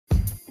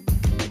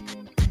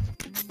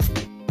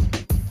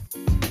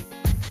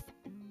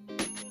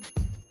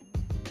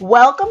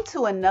Welcome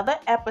to another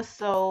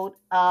episode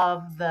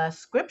of the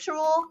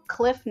Scriptural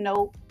Cliff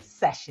Note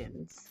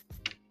Sessions.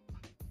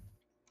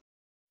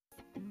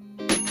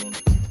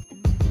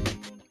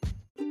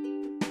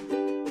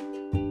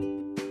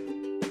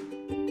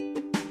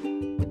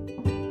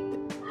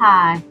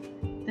 Hi,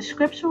 the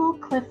Scriptural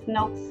Cliff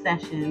Note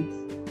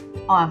Sessions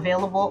are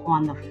available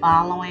on the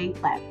following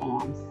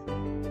platforms: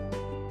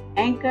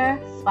 Anchor,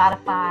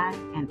 Spotify,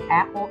 and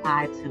Apple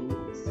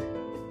iTunes.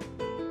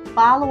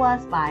 Follow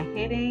us by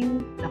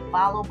hitting the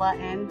follow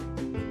button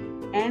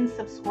and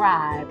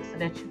subscribe so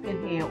that you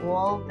can hear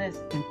all this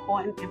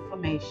important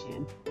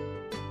information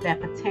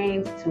that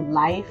pertains to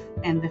life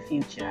and the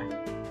future.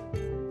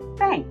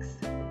 Thanks.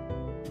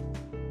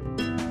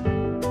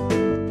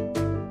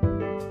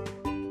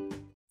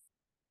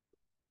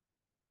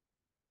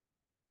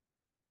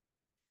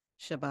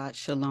 Shabbat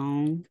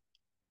Shalom.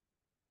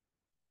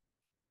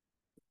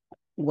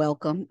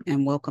 Welcome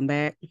and welcome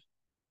back.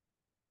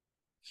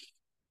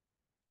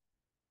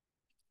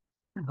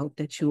 I hope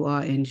that you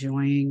are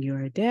enjoying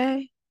your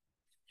day.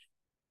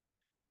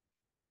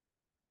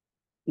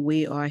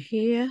 We are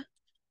here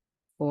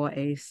for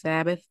a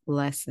Sabbath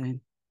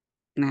lesson.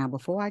 Now,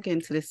 before I get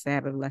into this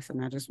Sabbath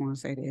lesson, I just want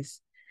to say this.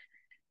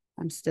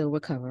 I'm still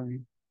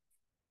recovering.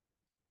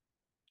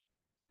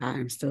 I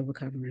am still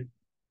recovering.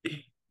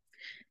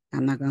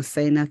 I'm not going to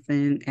say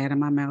nothing out of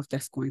my mouth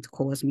that's going to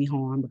cause me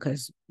harm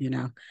because,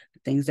 the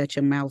things that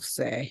your mouth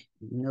say,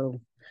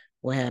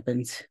 what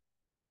happens.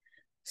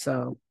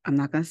 So I'm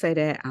not going to say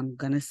that. I'm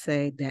going to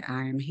say that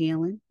I am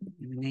healing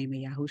in the name of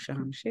Yahushua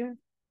HaMashiach.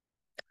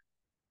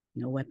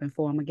 No weapon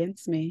formed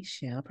against me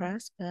shall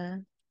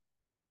prosper.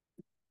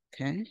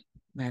 Okay?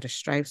 By the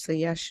stripes of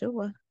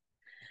Yeshua.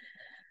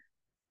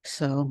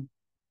 So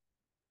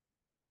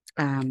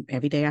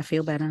every day I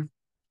feel better.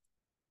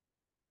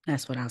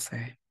 That's what I'll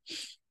say.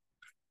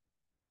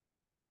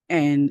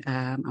 And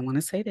I want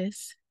to say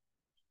this.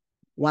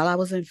 While I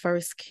was in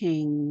First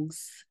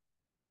Kings,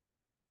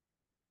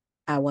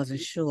 I wasn't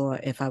sure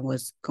if I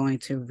was going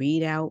to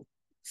read out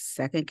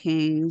Second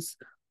Kings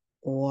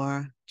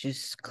or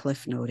just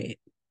cliff note it.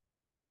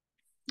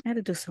 I had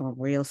to do some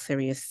real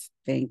serious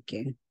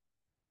thinking.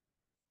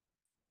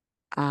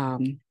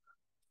 And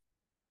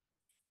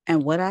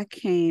what I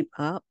came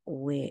up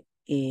with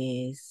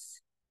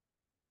is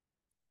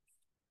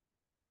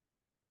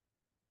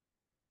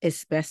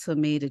it's best for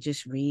me to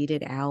just read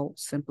it out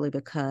simply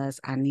because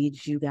I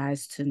need you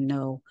guys to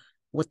know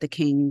what the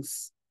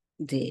kings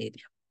did.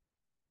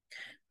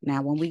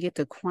 Now, when we get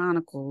to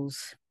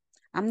Chronicles,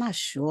 I'm not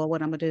sure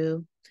what I'm going to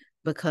do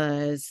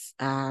because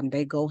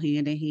they go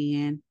hand in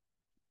hand.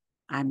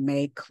 I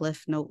may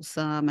cliff note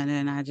some and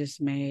then I just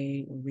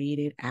may read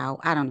it out.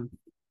 I don't know.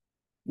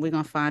 We're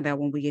going to find out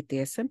when we get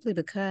there simply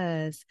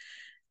because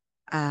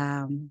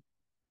I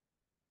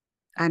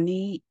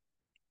need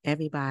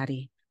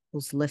everybody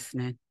who's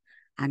listening,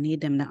 I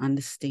need them to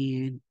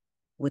understand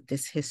what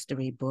this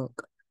history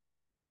book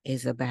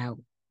is about.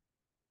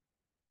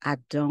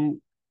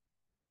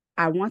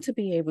 I want to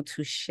be able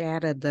to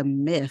shatter the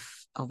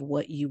myth of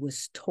what you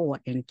was taught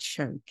in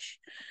church.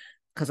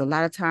 Because a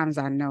lot of times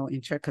I know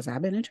in church, because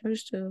I've been in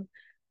church too,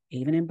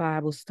 even in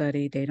Bible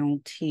study, they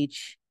don't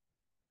teach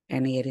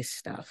any of this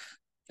stuff.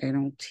 They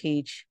don't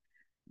teach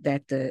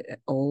that the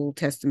Old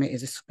Testament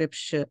is a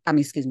scripture.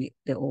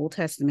 The Old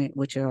Testament,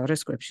 which are the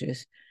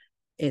scriptures,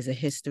 is a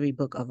history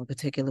book of a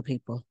particular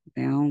people.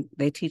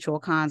 They teach all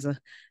kinds of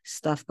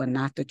stuff, but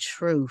not the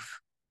truth.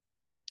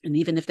 And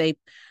even if they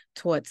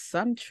taught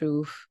some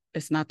truth,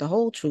 it's not the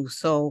whole truth.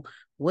 So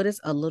what is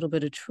a little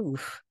bit of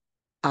truth?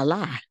 A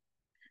lie.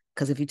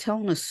 Because if you're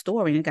telling a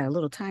story and it got a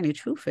little tiny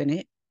truth in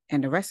it,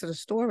 and the rest of the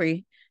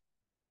story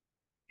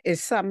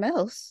is something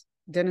else,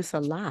 then it's a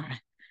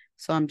lie.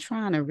 So I'm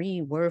trying to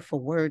read word for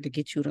word to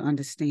get you to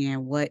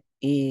understand what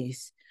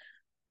is.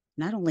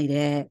 Not only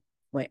that,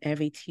 but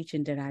every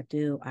teaching that I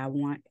do, I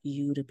want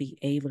you to be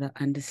able to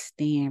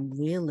understand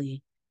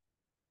really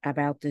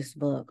about this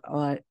book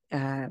or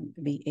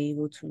be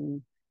able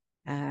to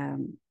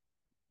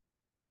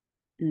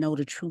know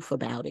the truth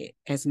about it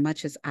as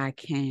much as I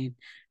can.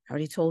 I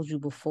already told you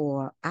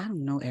before, I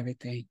don't know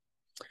everything.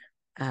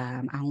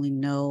 I only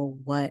know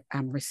what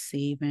I'm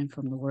receiving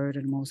from the word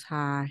of the Most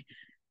High,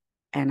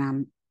 and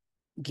I'm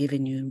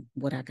giving you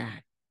what I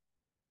got.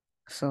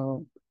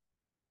 So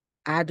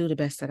I do the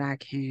best that I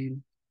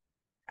can.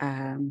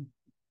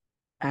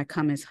 I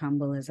come as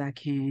humble as I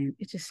can.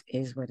 It just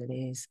is what it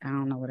is. I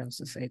don't know what else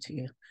to say to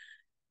you.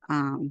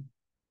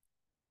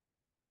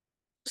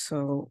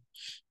 So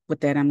with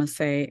that, I'm going to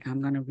say,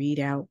 I'm going to read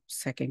out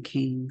Second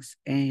Kings.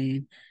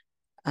 And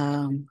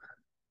when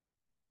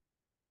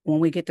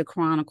we get to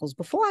Chronicles,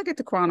 before I get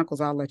to Chronicles,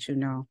 I'll let you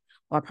know.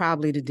 Or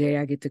probably the day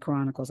I get to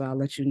Chronicles, I'll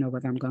let you know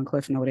whether I'm going to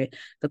cliff note it.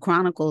 The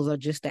Chronicles are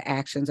just the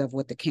actions of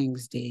what the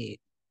kings did.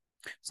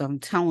 So I'm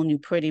telling you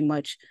pretty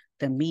much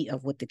the meat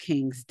of what the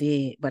kings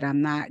did, but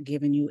I'm not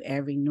giving you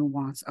every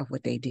nuance of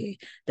what they did.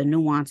 The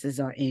nuances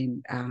are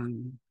in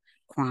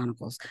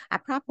Chronicles. I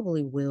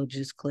probably will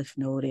just cliff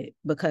note it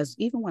because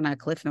even when I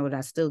cliff note it,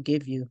 I still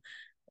give you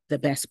the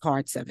best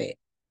parts of it.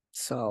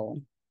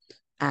 So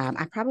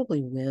I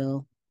probably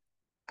will.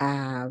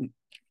 Um,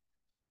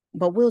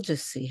 but we'll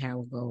just see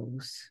how it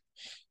goes.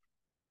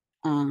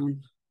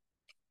 Um,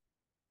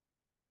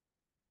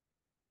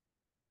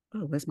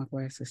 oh, where's my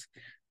glasses?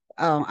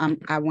 Oh,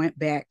 I went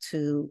back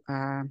to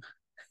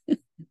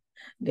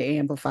the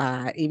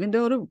amplified, even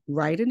though the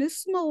writing is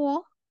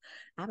small.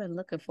 I've been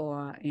looking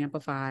for an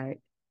amplified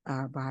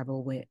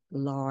Bible with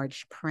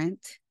large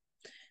print,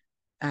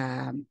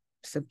 um,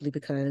 simply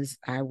because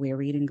I wear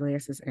reading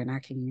glasses and I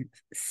can't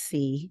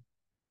see.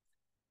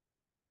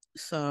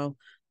 So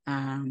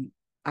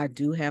I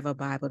do have a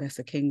Bible that's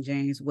a King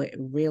James with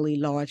really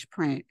large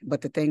print.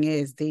 But the thing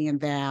is, thee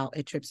and thou,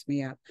 it trips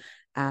me up.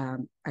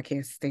 I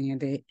can't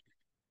stand it.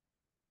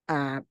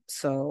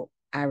 So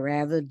I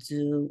rather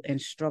do and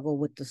struggle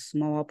with the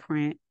small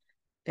print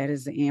that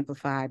is the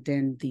amplified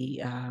than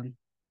the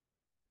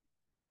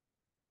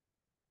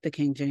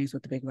King James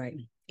with the big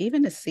writing.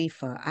 Even the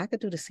Cephas, I could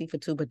do the Cephas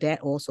too, but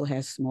that also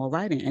has small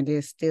writing, and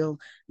there's still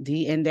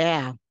thee and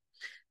thou.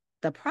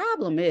 The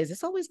problem is,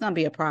 it's always going to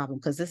be a problem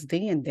because this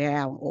thee and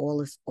thou, all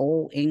this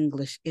old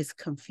English is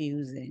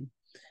confusing.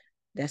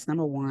 That's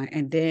number one.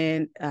 And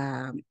then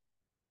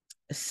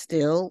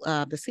still,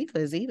 the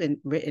Cephas is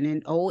even written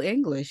in old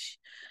English,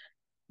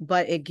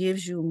 but it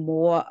gives you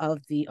more of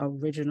the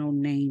original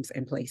names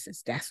and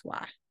places. That's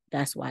why.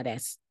 That's why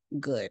that's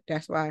good.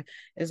 That's why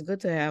it's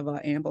good to have an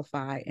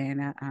Amplify and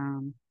a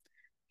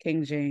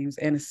King James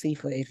and a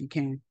Cephas if you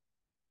can,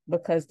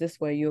 because this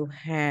way you'll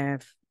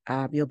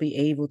be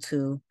able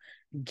to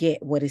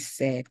get what is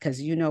said,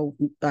 because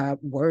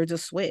words are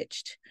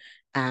switched.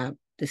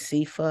 The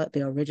Cephas,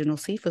 the original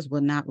Cephas,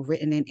 were not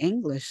written in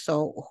English,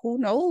 so who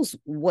knows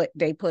what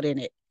they put in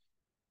it?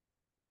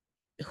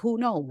 Who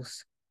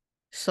knows?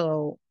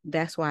 So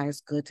that's why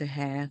it's good to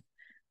have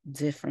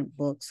different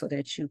books so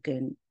that you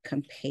can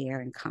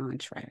compare and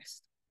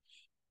contrast.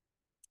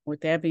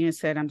 With that being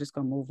said, I'm just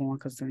gonna move on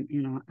because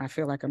I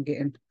feel like I'm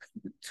getting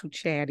too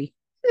chatty.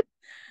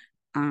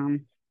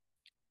 Um,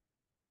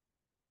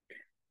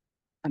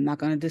 I'm not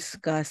going to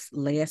discuss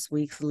last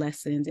week's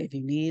lessons if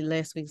you need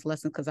last week's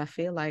lesson, because I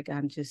feel like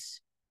I'm just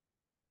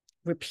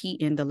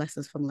repeating the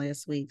lessons from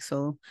last week.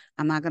 So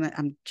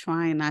I'm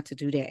trying not to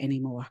do that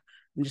anymore.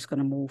 I'm just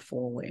going to move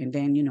forward. And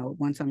then,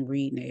 once I'm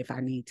reading it, if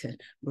I need to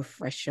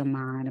refresh your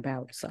mind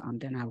about something,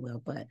 then I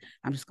will. But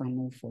I'm just going to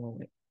move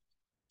forward.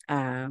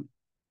 Uh,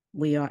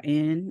 we are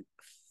in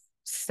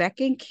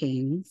Second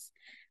Kings,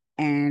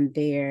 and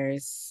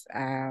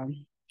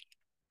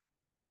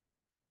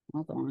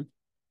hold on.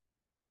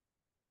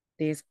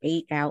 There's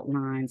 8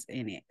 outlines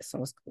in it.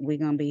 So we're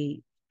going to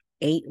be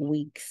 8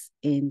 weeks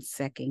in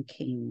Second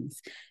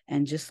Kings.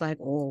 And just like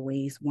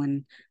always,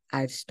 when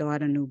I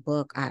start a new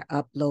book, I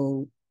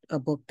upload a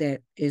book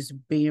that is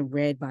being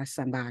read by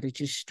somebody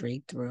just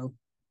straight through.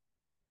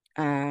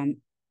 Um,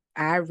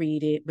 I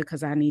read it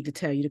because I need to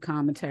tell you the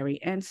commentary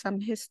and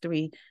some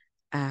history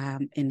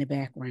in the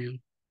background.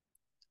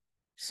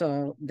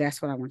 So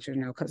that's what I want you to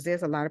know, because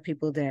there's a lot of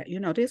people that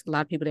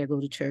go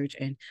to church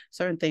and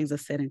certain things are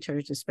said in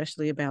church,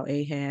 especially about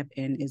Ahab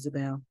and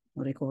Isabel,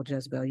 what they call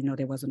Jezebel.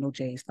 There wasn't no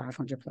J's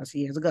 500 plus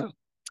years ago,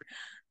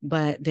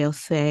 but they'll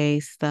say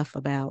stuff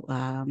about,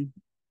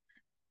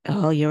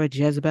 oh, you're a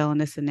Jezebel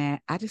and this and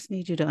that. I just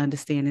need you to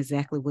understand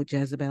exactly what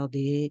Jezebel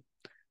did,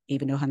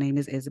 even though her name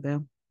is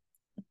Isabel.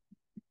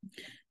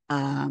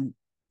 Um,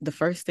 the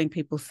first thing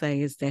people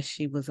say is that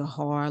she was a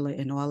harlot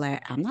and all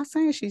that. I'm not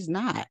saying she's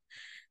not,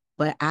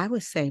 but I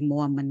would say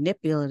more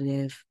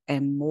manipulative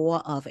and more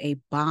of a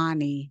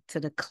Bonnie to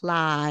the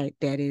Clyde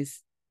that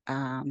is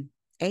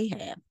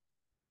Ahab.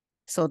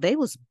 So they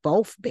was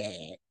both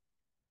bad.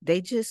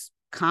 They just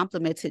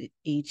complemented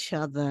each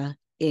other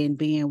in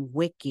being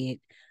wicked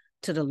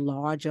to the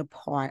larger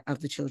part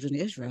of the children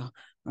of Israel.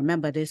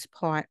 Remember, this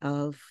part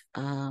of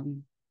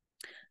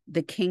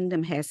the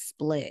kingdom has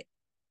split.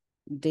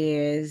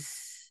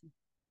 There's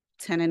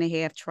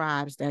 10.5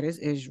 tribes, that is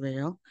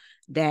Israel,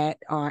 that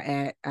are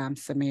at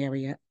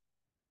Samaria,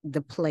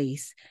 the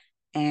place.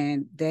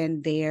 And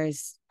then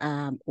there's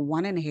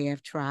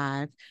 1.5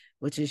 tribes,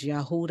 which is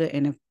Yehuda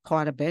and a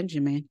part of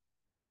Benjamin,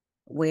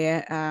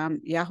 where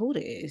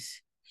Yehuda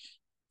is.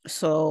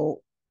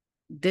 So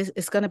this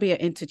is going to be an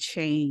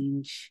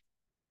interchange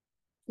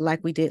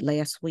like we did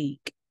last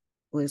week.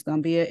 Well, it's going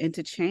to be an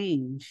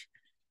interchange.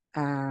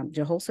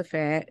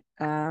 Jehoshaphat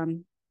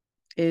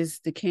is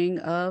the king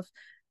of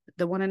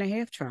the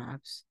 1.5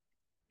 tribes.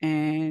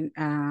 And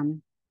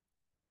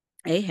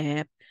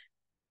Ahab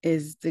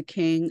is the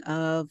king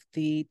of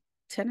the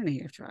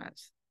 10.5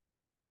 tribes.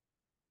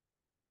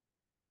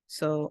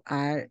 So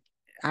I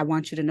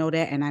want you to know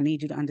that, and I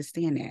need you to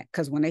understand that,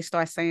 because when they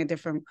start saying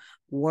different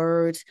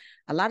words,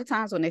 a lot of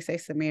times when they say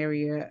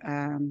Samaria,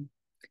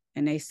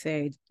 and they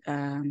say,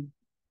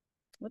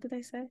 what did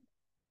they say?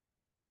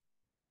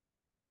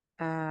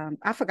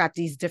 I forgot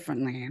these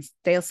different lands.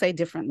 They'll say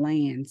different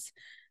lands,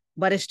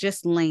 but it's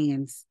just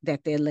lands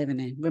that they're living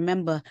in.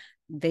 Remember,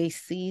 they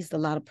seized a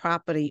lot of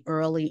property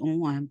early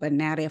on, but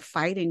now they're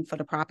fighting for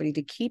the property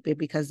to keep it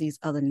because these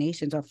other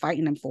nations are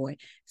fighting them for it,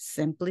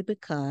 simply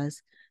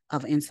because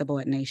of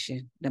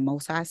insubordination. The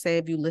Most High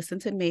said, if you listen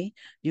to me,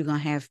 you're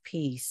going to have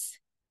peace.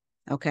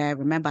 Okay.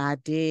 Remember, I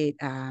did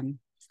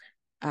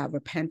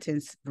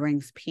repentance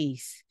brings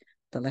peace.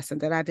 The lesson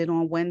that I did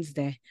on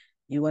Wednesday,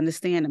 you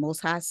understand the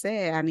Most High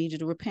said, I need you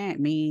to repent,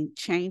 mean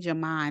change your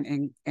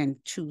mind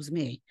and choose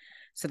me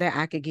so that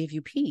I could give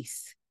you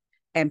peace.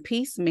 And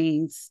peace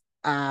means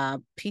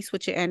peace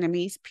with your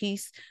enemies,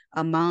 peace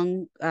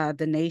among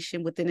the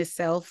nation within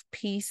itself,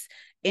 peace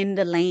in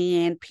the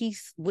land,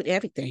 peace with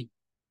everything.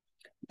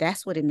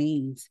 That's what it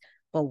means.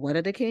 But what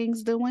are the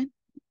kings doing?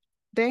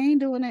 They ain't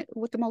doing it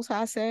what the Most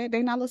High said.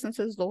 They not listening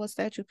to his law,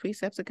 statute,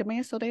 precepts, and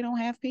commands, so they don't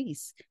have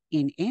peace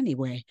in any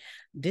way.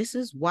 This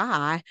is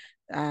why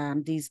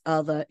these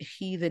other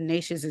heathen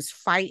nations is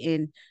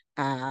fighting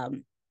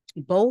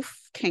both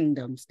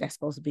kingdoms. That's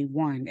supposed to be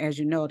one. As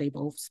you know, they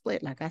both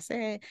split. Like I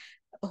said,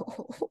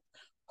 who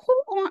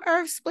on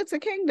earth splits a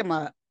kingdom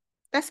up?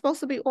 That's supposed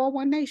to be all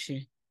one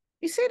nation.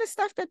 You see the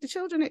stuff that the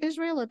children of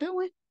Israel are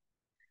doing?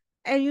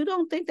 And you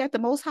don't think that the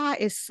Most High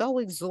is so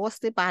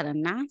exhausted by the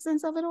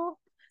nonsense of it all?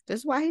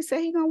 That's why he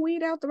said he's going to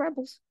weed out the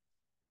rebels.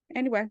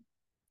 Anyway,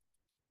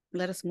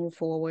 let us move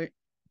forward.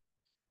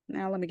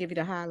 Now, let me give you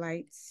the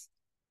highlights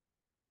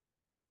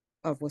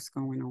of what's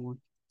going on.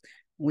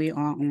 We are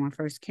on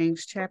 1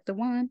 Kings chapter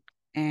 1.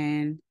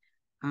 And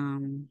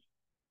I'm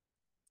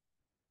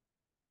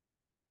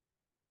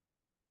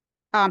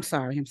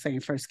sorry, I'm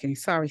saying 1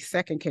 Kings. Sorry,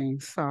 2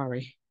 Kings.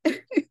 Sorry.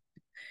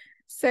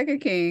 2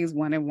 Kings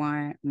 1 and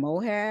 1.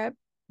 Moab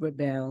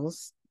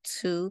rebels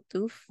 2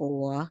 through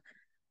 4.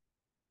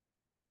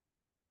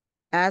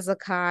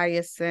 Azakiah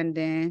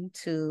ascending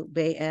to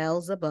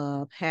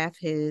Baal-zebub, half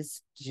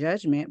his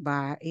judgment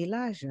by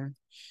Elijah.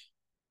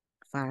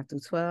 5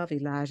 through 12,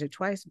 Elijah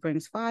twice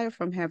brings fire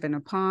from heaven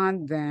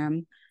upon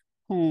them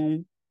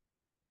whom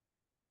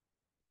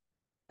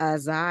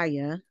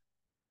Isaiah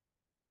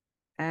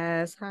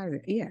sent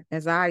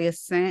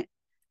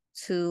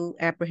to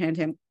apprehend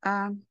him.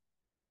 I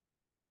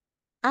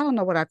don't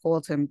know what I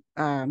called him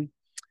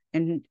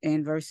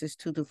in verses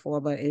 2 to 4,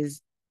 but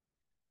is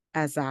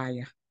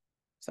Isaiah.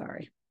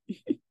 Sorry.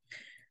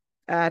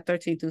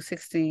 13 through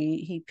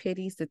 16, he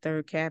pities the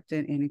third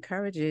captain and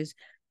encourages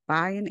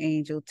by an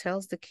angel,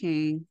 tells the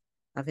king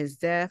of his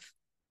death.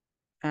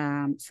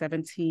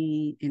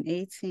 17 and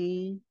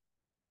 18,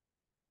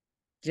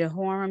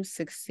 Jehoram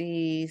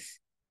succeeds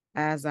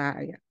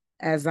Isaiah.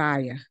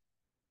 Am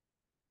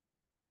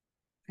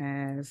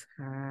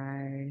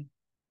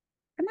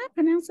I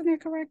pronouncing that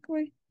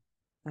correctly?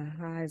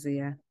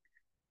 Ahaziah.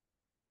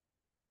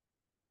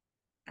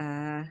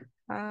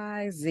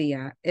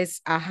 Ahaziah.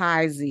 It's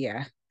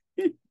Ahaziah.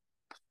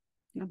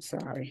 I'm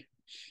sorry.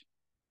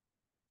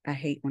 I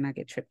hate when I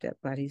get tripped up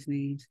by these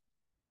names.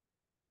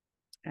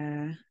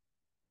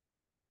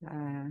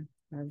 Ahaziah.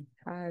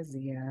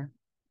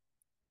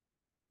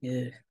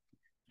 Yeah.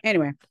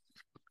 Anyway,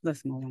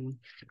 let's move on.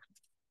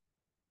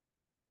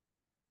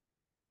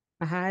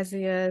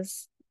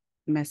 Ahaziah's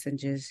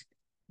messengers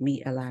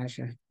meet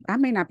Elijah. I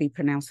may not be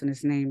pronouncing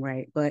his name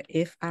right, but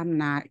if I'm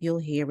not, you'll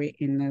hear it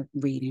in the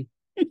reading.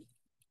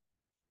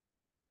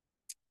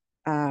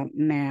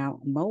 Now,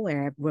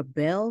 Moab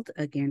rebelled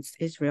against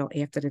Israel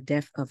after the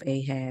death of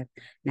Ahab.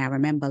 Now,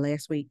 remember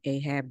last week,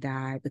 Ahab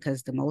died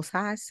because the Most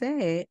High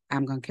said,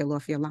 I'm going to kill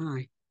off your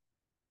line.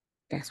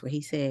 That's what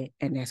he said,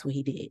 and that's what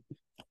he did.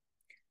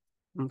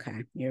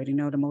 Okay, you already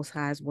know the Most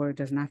High's word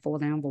does not fall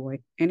down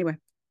void. Anyway,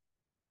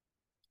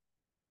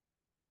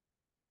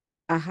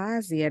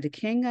 Ahaziah, the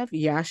king of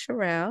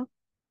Yasharel,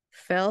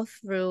 fell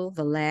through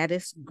the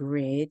lattice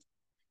grid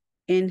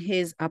in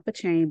his upper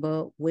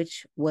chamber,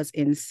 which was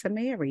in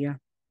Samaria,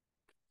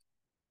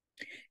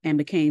 and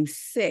became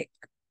sick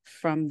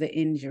from the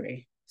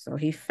injury. So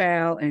he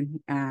fell, and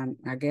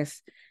I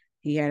guess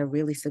he had a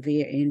really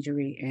severe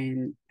injury,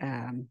 and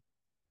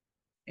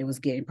it was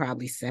getting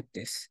probably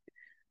sepsis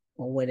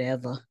or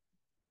whatever,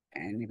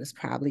 and it was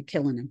probably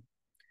killing him.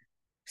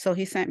 So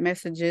he sent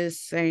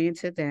messages saying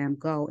to them,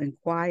 go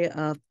inquire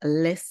of,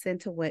 listen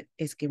to what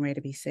is getting ready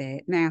to be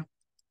said. Now,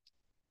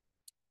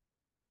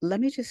 let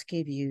me just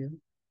give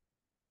you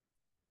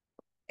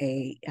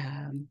a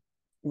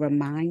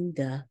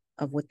reminder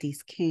of what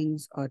these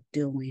kings are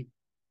doing.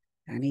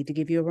 I need to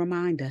give you a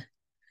reminder.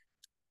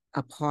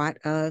 A part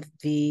of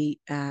the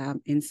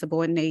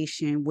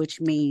insubordination, which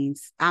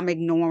means I'm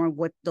ignoring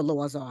what the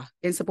laws are.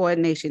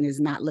 Insubordination is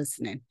not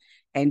listening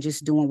and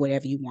just doing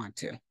whatever you want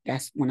to.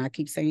 That's when I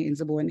keep saying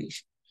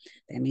insubordination.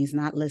 That means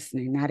not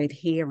listening, not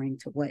adhering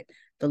to what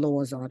the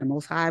laws are. The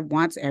Most High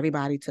wants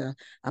everybody to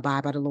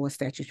abide by the law,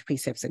 statutes,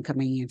 precepts, and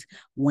commands.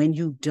 When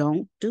you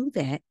don't do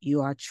that, you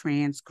are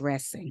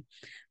transgressing,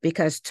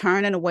 because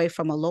turning away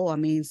from a law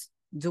means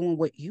doing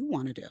what you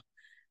want to do.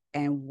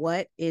 And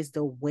what is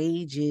the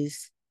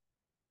wages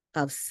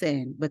of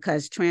sin?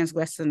 Because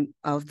transgression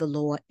of the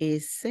law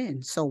is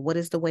sin. So what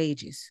is the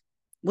wages?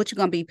 What you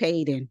going to be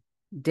paid in?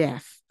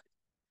 Death.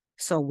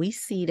 So we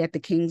see that the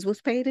kings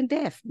was paid in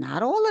death.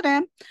 Not all of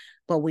them,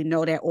 but we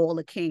know that all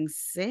the kings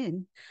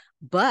sin.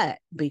 But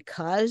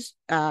because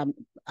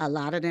A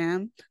lot of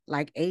them,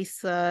 like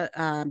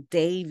Asa,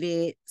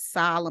 David,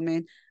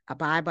 Solomon,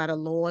 abide by the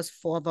laws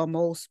for the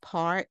most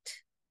part.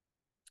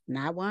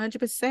 Not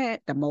 100%.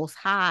 The Most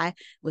High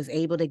was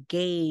able to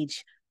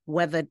gauge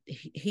whether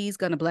he's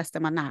going to bless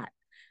them or not.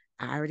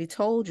 I already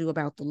told you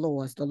about the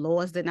laws. The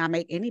laws did not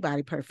make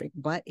anybody perfect,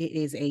 but it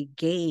is a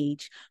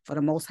gauge for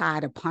the Most High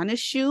to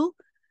punish you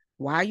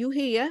while you're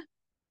here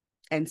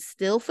and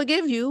still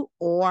forgive you,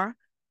 or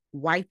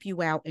wipe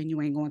you out and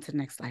you ain't going to the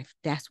next life.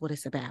 That's what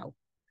it's about.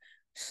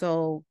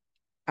 So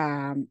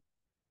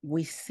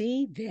we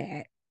see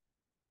that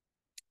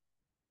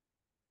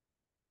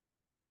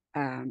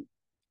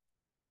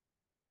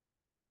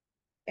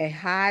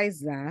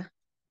Ahiza,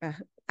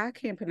 I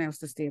can't pronounce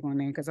this damn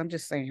name because I'm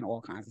just saying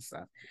all kinds of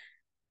stuff.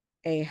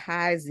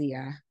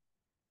 Ahiziah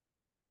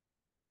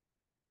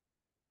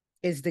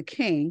is the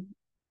king,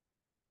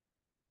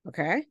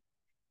 okay?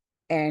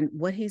 And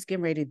what he's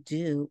getting ready to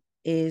do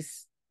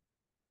is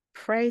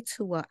pray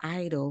to an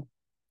idol.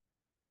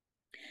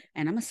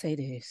 And I'm going to say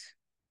this.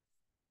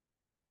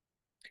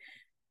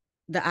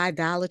 The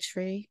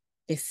idolatry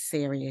is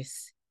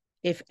serious.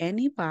 If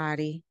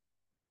anybody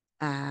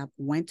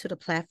went to the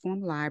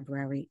platform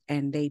library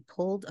and they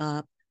pulled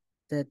up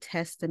the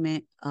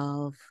Testament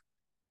of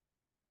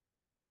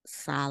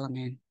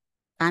Solomon,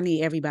 I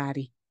need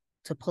everybody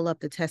to pull up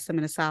the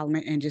Testament of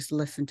Solomon and just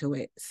listen to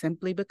it,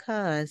 simply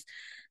because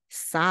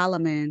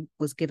Solomon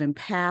was given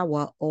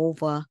power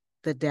over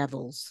the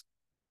devils,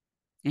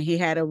 and he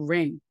had a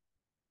ring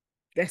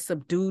that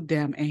subdued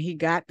them, and he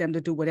got them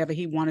to do whatever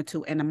he wanted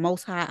to, and the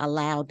Most High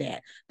allowed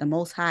that. The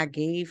Most High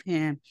gave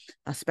him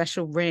a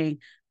special ring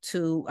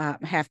to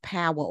have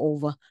power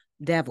over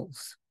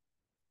devils.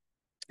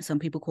 Some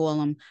people call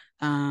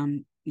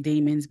them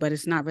demons, but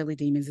it's not really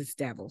demons, it's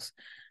devils.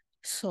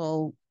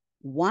 So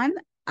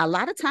a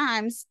lot of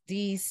times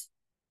these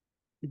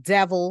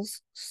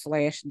devils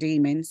 /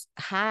 demons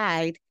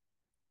hide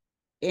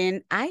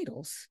in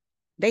idols.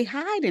 They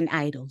hide in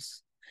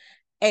idols.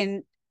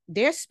 And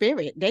their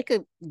spirit, they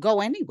could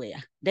go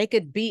anywhere. They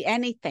could be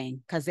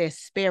anything because their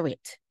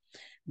spirit.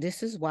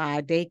 This is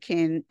why they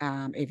can,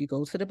 if you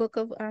go to the book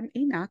of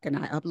Enoch, and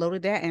I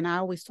uploaded that, and I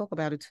always talk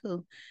about it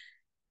too.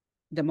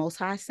 The Most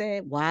High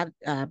said, why?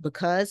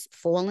 Because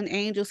fallen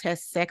angels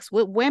has sex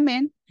with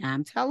women.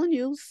 I'm telling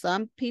you,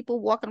 some people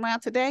walking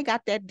around today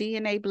got that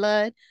DNA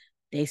blood.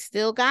 They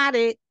still got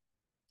it.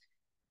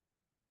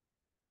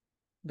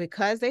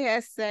 Because they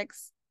had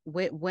sex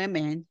with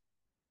women,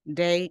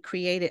 they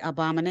created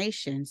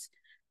abominations.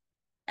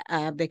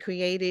 They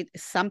created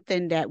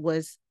something that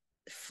was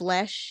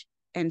flesh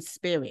and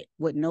spirit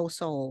with no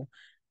soul.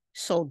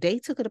 So they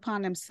took it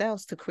upon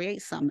themselves to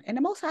create something. And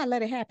the Most High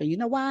let it happen. You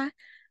know why?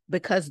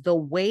 Because the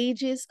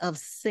wages of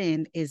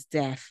sin is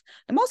death.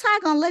 The Most High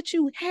gonna let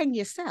you hang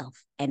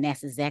yourself. And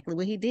that's exactly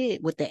what he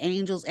did with the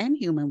angels and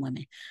human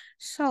women.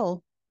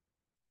 So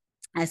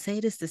I say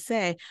this to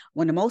say,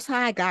 when the Most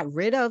High got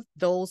rid of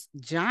those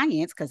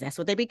giants, because that's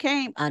what they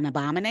became, an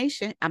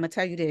abomination. I'm going to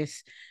tell you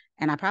this,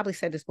 and I probably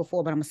said this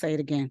before, but I'm going to say it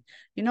again.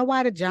 You know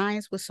why the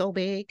giants were so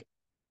big?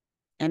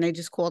 And they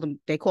called them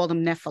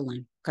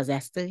Nephilim, because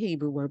that's the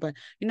Hebrew word. But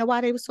you know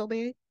why they were so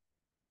big?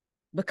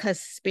 Because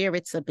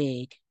spirits are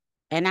big.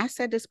 And I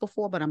said this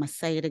before, but I'm going to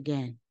say it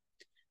again.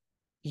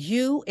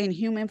 You in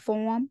human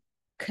form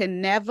can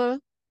never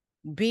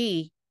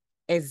be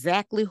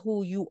exactly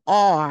who you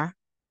are.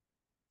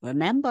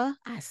 Remember,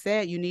 I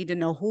said you need to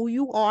know who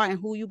you are and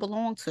who you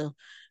belong to.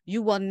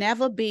 You will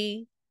never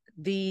be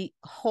the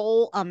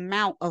whole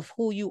amount of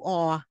who you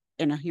are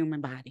in a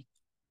human body.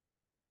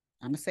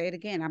 I'm going to say it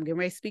again. I'm getting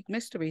ready to speak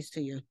mysteries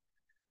to you.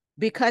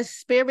 Because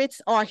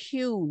spirits are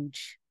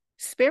huge.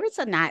 Spirits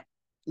are not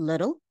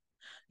little.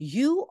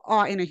 You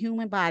are in a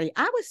human body.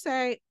 I would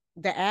say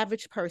the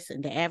average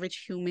person, the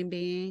average human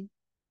being,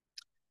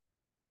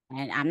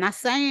 and I'm not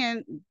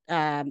saying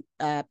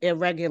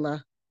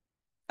irregular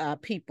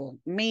people,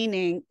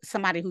 meaning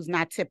somebody who's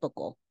not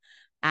typical.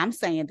 I'm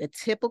saying the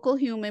typical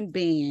human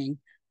being,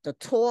 the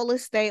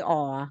tallest they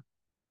are,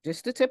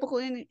 just the typical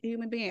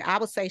human being, I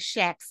would say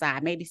Shaq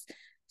size, maybe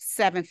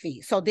 7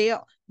 feet. So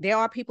there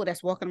are people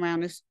that's walking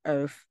around this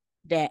earth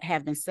that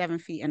have been 7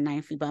 feet and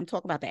 9 feet, but I'm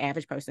talking about the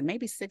average person,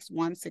 maybe 6'1",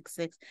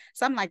 6'6",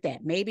 something like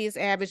that. Maybe it's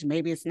average,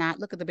 maybe it's not.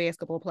 Look at the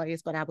basketball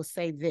players, but I would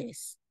say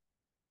this.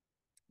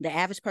 The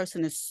average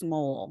person is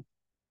small.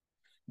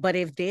 But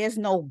if there's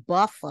no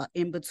buffer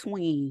in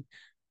between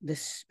the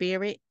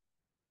spirit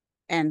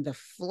and the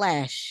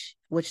flesh,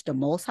 which the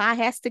Most High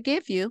has to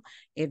give you,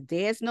 if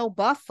there's no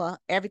buffer,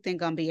 everything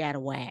gonna be out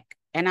of whack.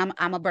 And I'm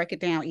gonna break it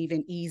down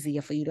even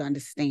easier for you to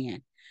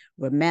understand.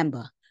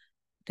 Remember,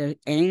 the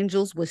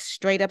angels was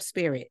straight up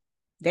spirit.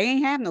 They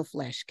ain't have no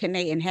flesh. Can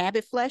they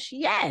inhabit flesh?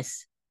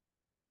 Yes.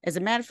 As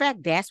a matter of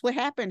fact, that's what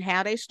happened,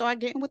 how they start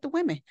getting with the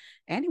women.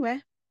 Anyway,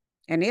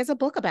 and there's a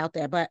book about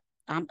that, but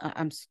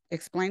I'm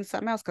explaining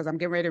something else because I'm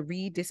getting ready to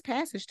read this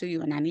passage to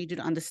you, and I need you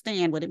to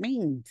understand what it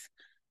means.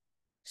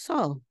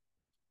 So,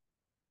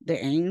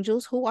 the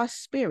angels who are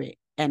spirit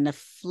and the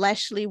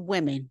fleshly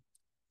women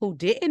who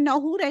didn't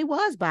know who they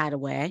was, by the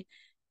way,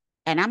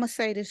 and I'm going to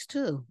say this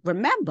too.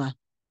 Remember,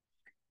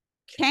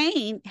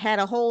 Cain had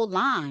a whole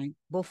line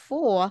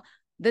before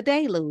the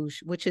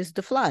deluge, which is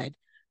the flood.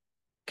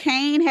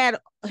 Cain had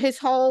his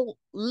whole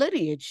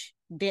lineage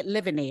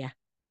living there.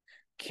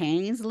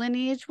 Cain's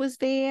lineage was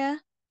there,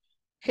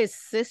 his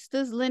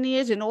sister's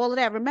lineage, and all of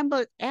that.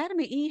 Remember, Adam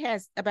and Eve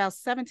has about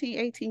 17,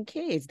 18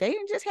 kids. They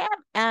didn't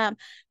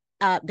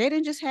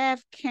just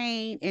have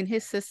Cain and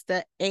his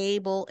sister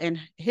Abel and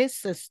his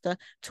sister,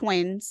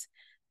 twins,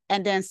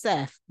 and then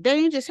Seth. They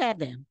didn't just have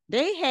them.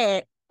 They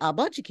had a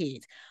bunch of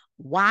kids.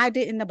 Why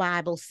didn't the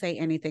Bible say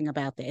anything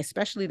about that?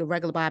 Especially the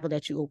regular Bible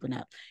that you open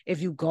up.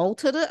 If you go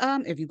to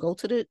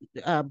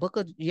the book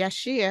of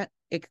Yeshua,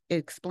 it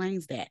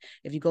explains that.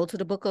 If you go to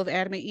the book of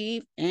Adam and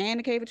Eve and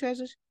the Cave of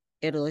Treasures,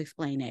 it'll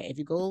explain that. If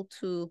you go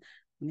to,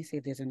 let me see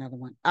if there's another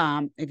one.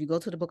 If you go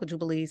to the book of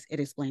Jubilees,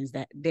 it explains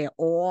that. They're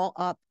all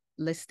up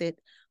listed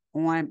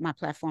on my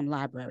platform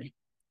library.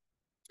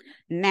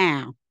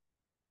 Now,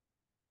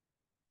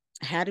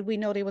 how did we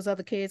know there was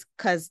other kids?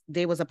 Because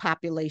there was a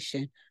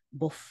population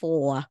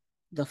before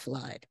the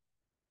flood.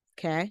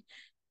 Okay.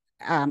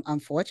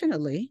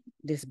 Unfortunately,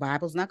 this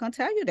Bible's not going to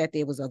tell you that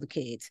there was other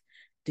kids.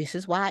 This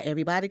is why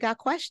everybody got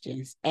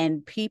questions,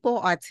 and people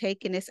are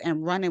taking this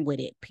and running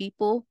with it.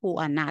 People who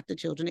are not the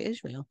children of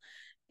Israel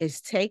is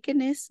taking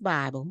this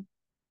Bible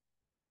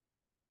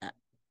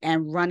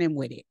and running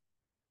with it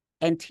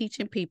and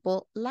teaching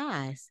people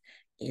lies.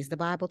 Is the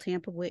Bible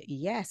tampered with?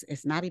 Yes,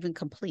 it's not even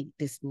complete.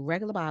 This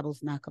regular Bible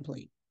is not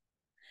complete.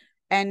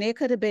 And there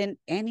could have been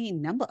any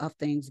number of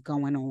things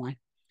going on.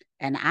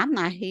 And I'm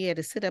not here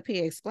to sit up here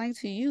and explain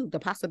to you the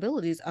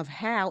possibilities of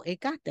how it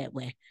got that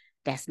way.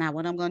 That's not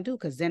what I'm going to do,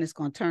 because then it's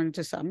going to turn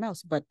into something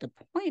else. But the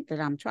point that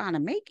I'm trying to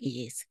make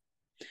is,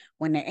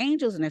 when the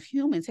angels and the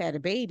humans had the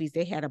babies,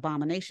 they had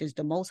abominations.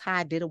 The Most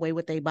High did away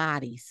with their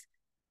bodies.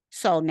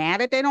 So now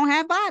that they don't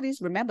have bodies,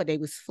 remember, they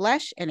was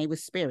flesh and they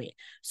was spirit.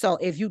 So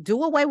if you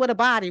do away with a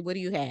body, what do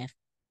you have?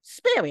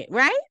 Spirit,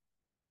 right?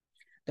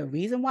 The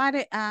reason why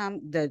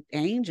the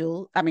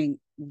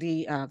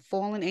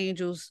fallen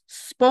angels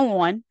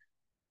spawn,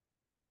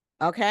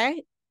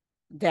 okay,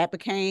 that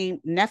became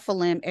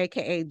Nephilim,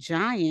 aka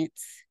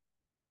giants,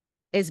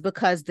 is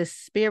because the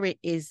spirit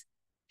is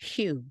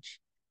huge,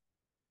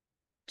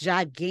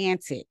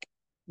 gigantic,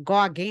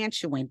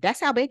 gargantuan. That's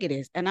how big it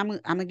is. And I'm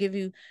gonna give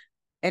you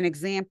an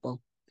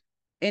example.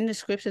 In the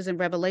scriptures in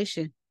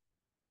Revelation,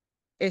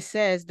 it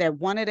says that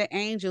one of the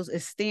angels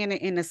is standing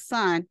in the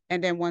sun,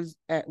 and then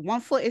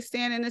one foot is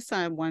standing in the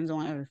sun, one's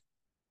on earth.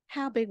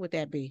 How big would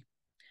that be?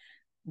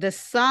 The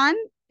sun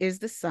is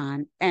the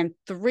sun, and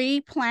 3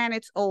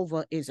 planets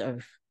over is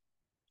earth,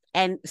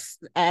 and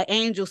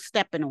angels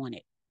stepping on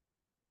it.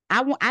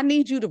 I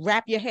need you to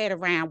wrap your head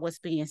around what's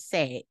being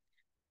said.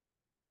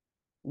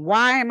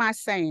 Why am I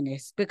saying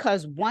this?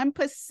 Because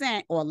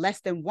 1% or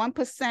less than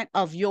 1%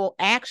 of your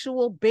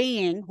actual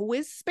being, who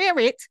is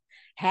spirit,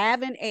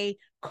 having a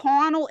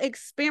carnal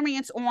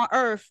experience on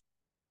earth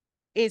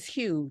is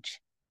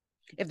huge.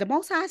 If the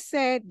Most High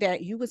said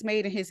that you was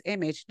made in his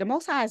image, the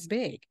Most High is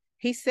big.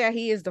 He said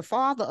he is the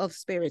father of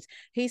spirits.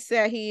 He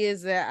said he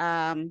is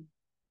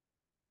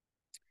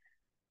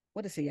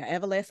what is he? An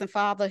everlasting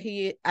father.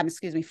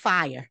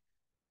 Fire.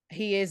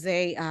 He is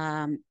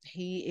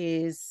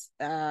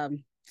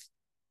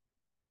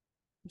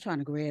I'm trying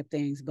to grab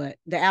things, but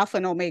the Alpha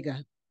and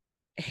Omega.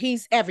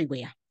 He's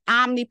everywhere,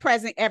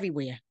 omnipresent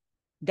everywhere.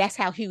 That's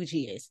how huge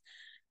he is.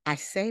 I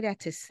say that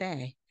to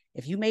say,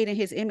 if you made in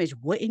his image,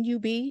 wouldn't you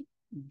be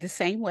the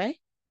same way?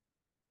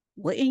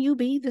 Wouldn't you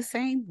be the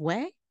same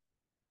way?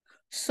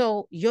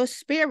 So your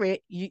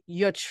spirit,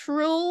 your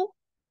true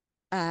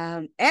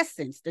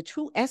essence, the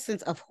true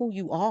essence of who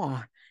you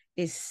are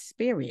is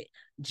spirit,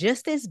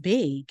 just as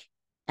big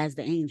as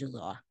the angels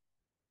are.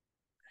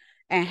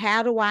 And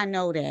how do I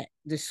know that?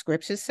 The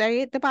scriptures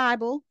say it, the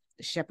Bible,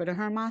 the Shepherd of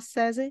Hermas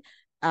says it,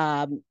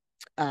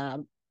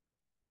 the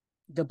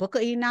book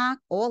of Enoch,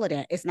 all of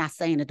that. It's not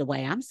saying it the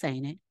way I'm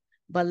saying it,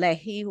 but let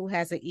he who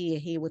has an ear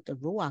hear what the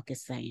Ruach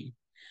is saying.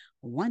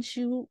 Once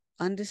you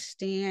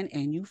understand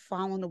and you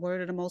follow the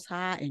word of the Most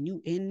High and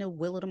you in the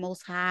will of the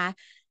Most High,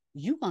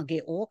 you're going to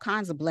get all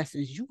kinds of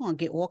blessings. You're going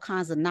to get all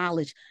kinds of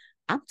knowledge.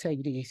 I'll tell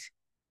you this.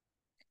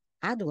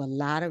 I do a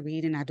lot of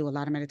reading. I do a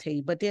lot of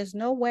meditating, but there's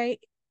no way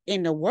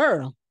in the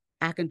world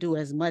I can do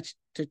as much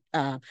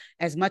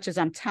as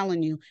I'm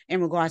telling you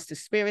in regards to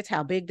spirits,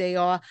 how big they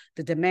are,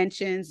 the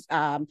dimensions,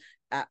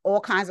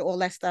 all kinds of all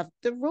that stuff.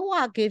 The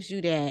Ruach gives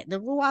you that. The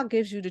Ruach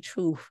gives you the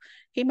truth.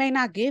 He may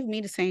not give me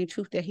the same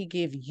truth that he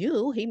give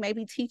you. He may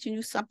be teaching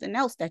you something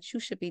else that you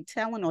should be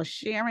telling or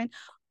sharing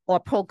or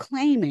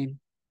proclaiming.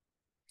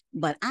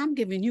 But I'm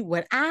giving you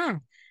what I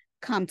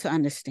come to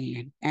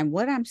understand. And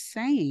what I'm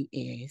saying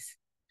is,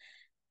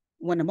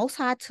 when the Most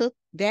High took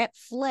that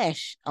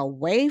flesh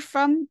away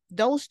from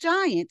those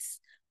giants,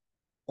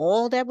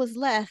 all that was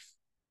left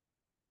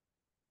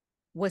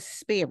was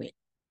spirit.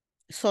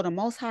 So the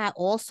Most High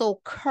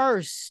also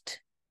cursed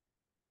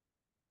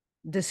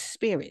the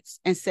spirits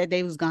and said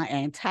they was going to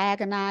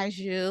antagonize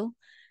you.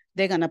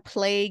 They're going to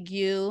plague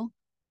you.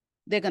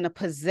 They're going to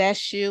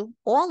possess you.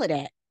 All of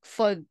that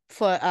for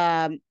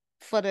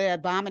for the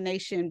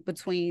abomination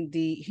between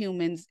the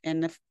humans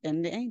and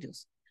the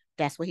angels.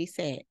 That's what he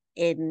said.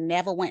 It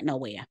never went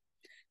nowhere.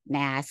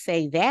 Now I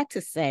say that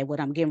to say what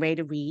I'm getting ready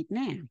to read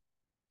now.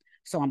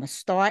 So I'm gonna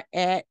start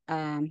at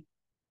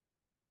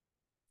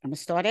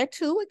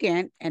 2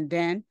 again, and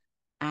then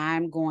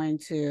I'm going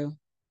to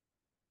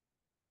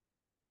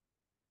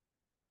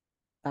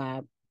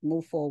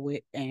move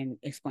forward and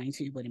explain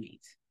to you what it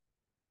means.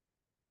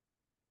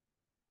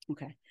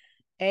 Okay.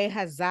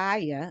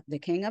 Ahaziah, the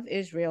king of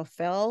Israel,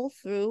 fell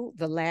through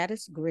the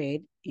lattice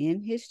grid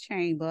in his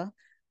chamber,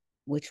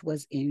 which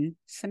was in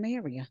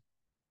Samaria,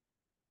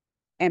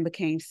 and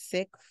became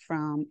sick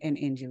from an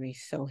injury.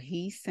 So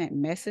he sent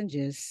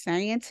messengers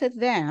saying to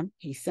them,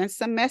 he sent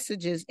some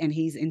messages and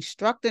he's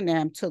instructing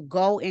them to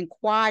go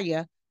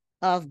inquire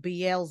of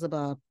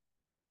Beelzebub.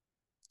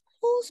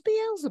 Who's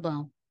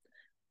Beelzebub?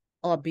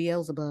 Or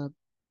Beelzebub?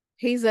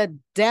 He's a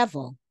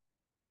devil.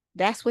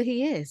 That's what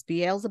he is.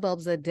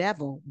 Beelzebub's a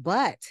devil,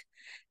 but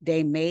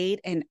they made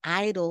an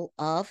idol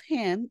of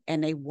him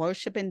and they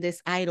worshiping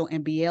this idol,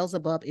 and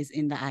Beelzebub is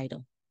in the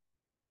idol.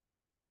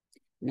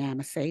 Now I'm going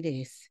to say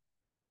this.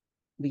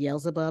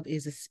 Beelzebub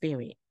is a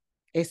spirit.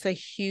 It's a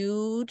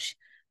huge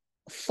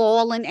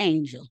fallen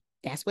angel.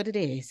 That's what it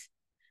is.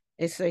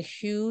 It's a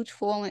huge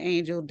fallen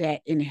angel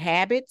that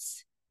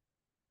inhabits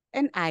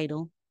an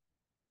idol,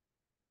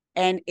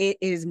 and it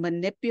is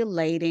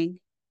manipulating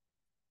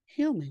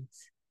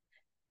humans.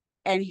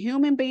 And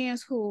human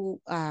beings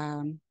who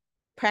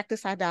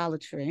practice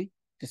idolatry,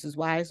 this is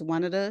why it's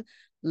one of the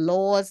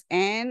laws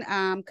and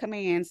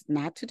commands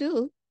not to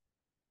do,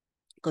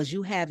 because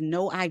you have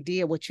no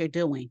idea what you're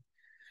doing.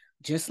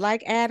 Just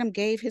like Adam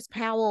gave his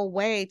power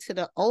away to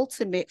the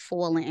ultimate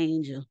fallen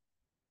angel.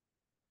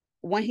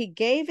 When he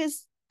gave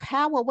his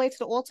power away to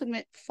the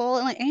ultimate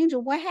fallen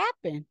angel, what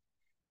happened?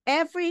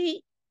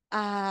 Every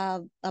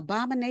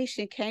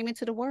abomination came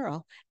into the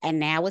world, and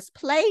now it's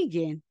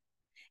plaguing.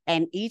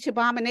 And each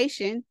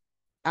abomination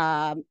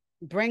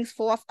brings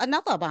forth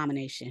another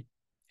abomination.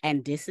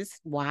 And this is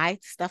why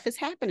stuff is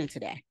happening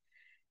today.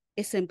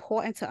 It's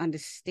important to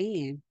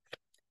understand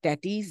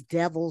that these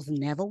devils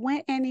never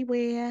went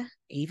anywhere,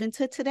 even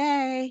to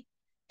today.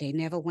 They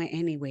never went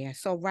anywhere.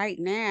 So right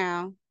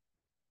now,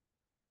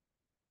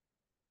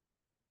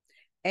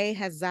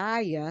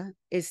 Ahaziah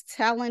is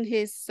telling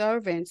his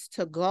servants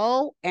to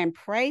go and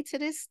pray to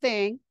this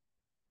thing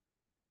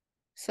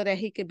so that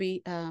he could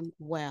be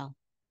well.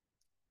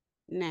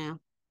 Now,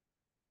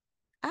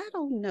 I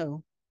don't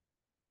know,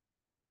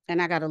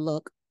 and I got to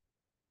look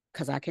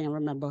because I can't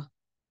remember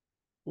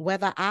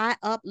whether I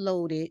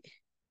uploaded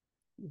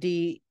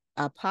the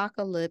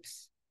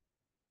apocalypse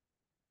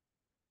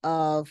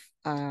of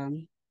what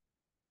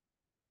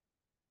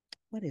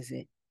is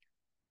it?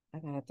 I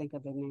gotta think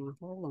of it now.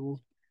 Hold on.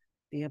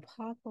 The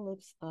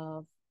apocalypse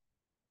of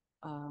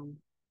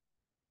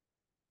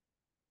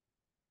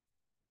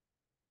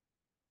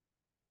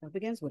what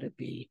begins with a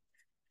B.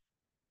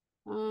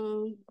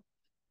 I'm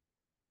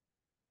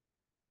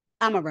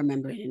gonna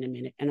remember it in a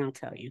minute and I'll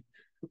tell you.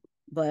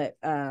 But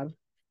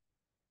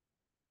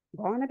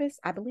Barnabas,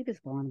 I believe it's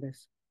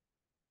Barnabas.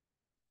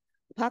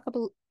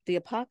 The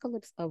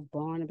apocalypse of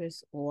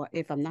Barnabas, or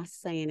if I'm not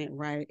saying it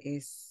right,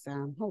 is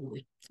hold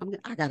on.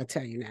 I gotta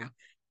tell you now.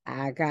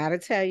 I gotta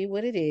tell you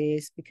what it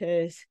is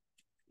because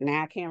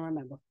now I can't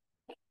remember.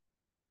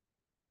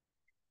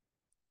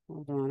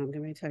 Hold on, I'm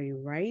going to tell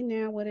you right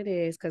now what it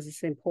is because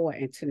it's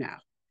important to know.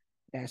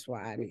 That's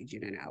why I need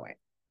you to know it.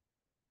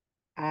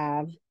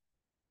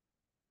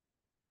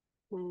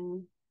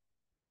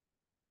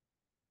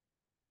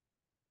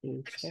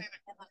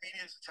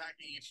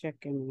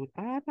 Checking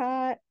my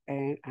iPod,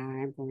 and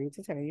I'm going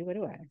to tell you what it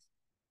was.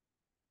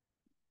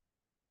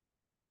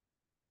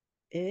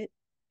 It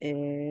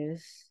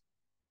is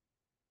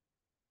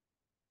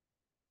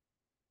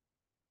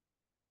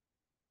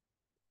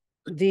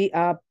the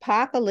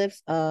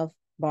Apocalypse of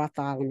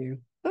Bartholomew.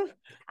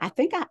 I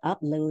think I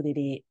uploaded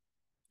it,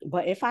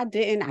 but if I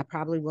didn't, I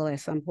probably will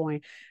at some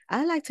point.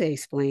 I like to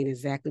explain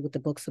exactly what the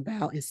book's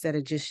about instead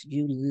of just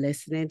you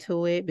listening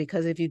to it,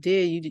 because if you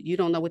did, you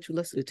don't know what you're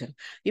listening to.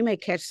 You may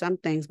catch some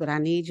things, but I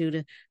need you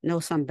to know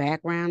some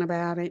background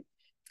about it.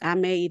 I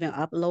may even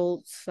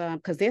upload some,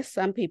 because there's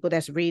some people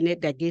that's reading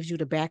it that gives you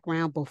the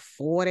background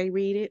before they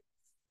read it.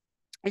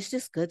 It's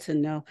just good to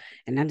know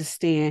and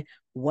understand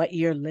what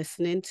you're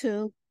listening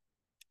to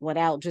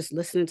without just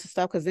listening to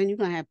stuff, because then you're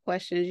gonna have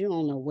questions. You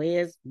don't know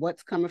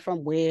what's coming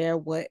from where,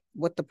 what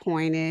the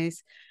point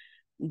is.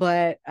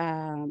 But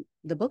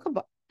the book of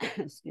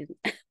excuse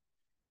me.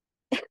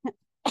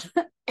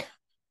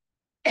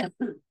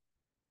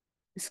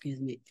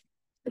 Excuse me.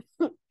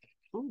 Oh.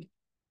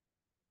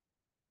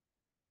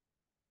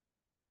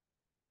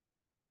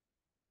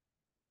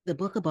 The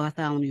book of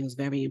Bartholomew is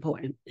very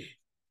important.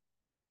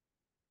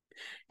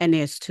 And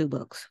there's 2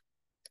 books.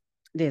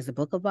 There's the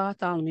book of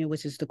Bartholomew,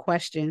 which is the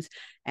questions,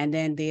 and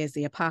then there's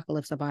the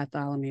Apocalypse of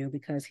Bartholomew,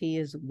 because he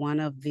is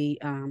one of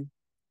the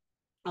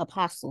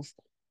apostles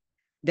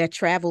that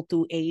traveled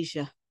through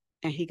Asia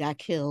and he got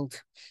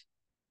killed.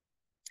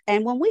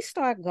 And when we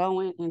start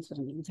going into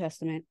the New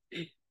Testament,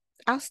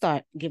 I'll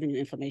start giving you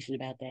information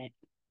about that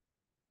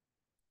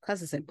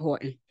because it's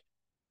important.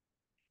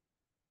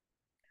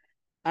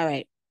 All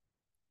right.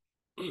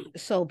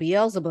 So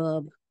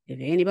Beelzebub, if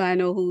anybody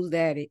know who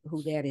that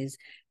is,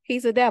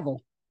 he's a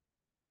devil.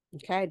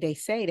 Okay. They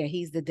say that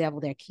he's the devil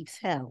that keeps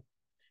hell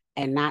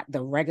and not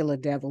the regular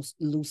devils,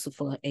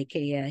 Lucifer,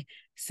 aka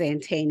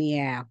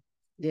Santaniel.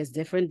 There's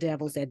different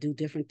devils that do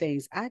different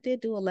things. I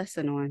did do a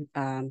lesson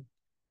on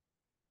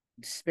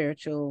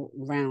spiritual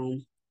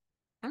realm.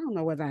 I don't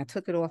know whether I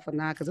took it off or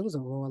not because it was a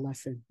raw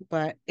lesson.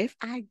 But if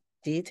I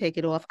did take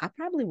it off, I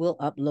probably will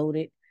upload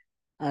it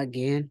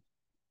again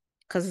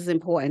because it's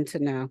important to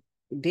know.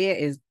 There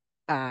is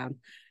um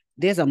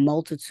there's a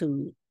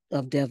multitude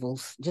of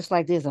devils, just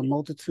like there's a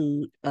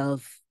multitude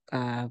of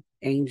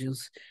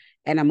angels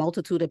and a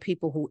multitude of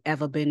people who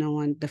ever been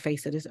on the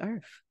face of this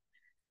earth.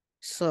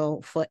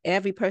 So for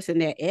every person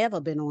that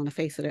ever been on the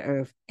face of the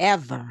earth,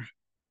 ever,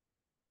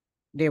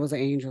 there was an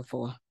angel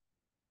for.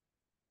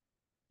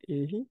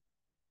 Mm-hmm.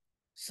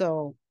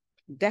 So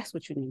that's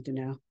what you need to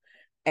know.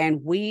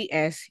 And we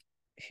as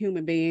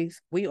human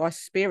beings, we are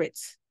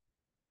spirits.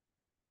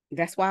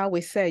 That's why I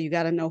always say you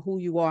got to know who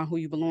you are and who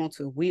you belong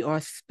to. We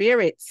are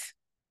spirits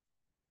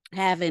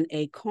having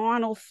a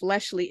carnal,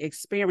 fleshly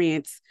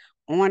experience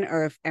on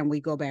earth, and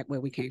we go back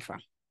where we came from.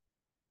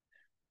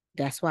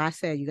 That's why I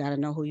said you got to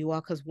know who you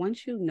are, because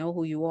once you know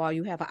who you are,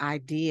 you have an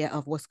idea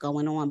of what's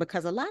going on.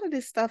 Because a lot of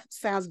this stuff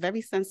sounds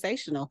very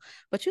sensational,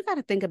 but you got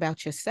to think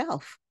about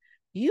yourself.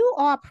 You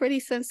are pretty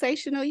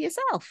sensational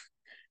yourself.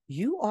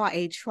 You are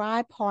a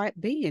tripart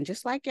being,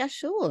 just like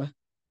Yeshua.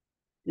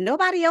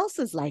 Nobody else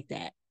is like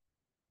that.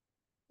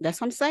 That's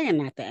what I'm saying.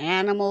 Not the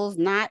animals,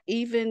 not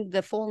even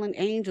the fallen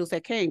angels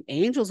that came.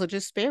 Angels are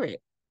just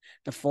spirit.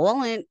 The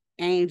fallen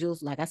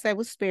angels, like I said,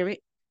 was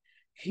spirit.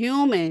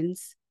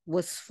 Humans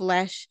was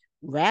flesh,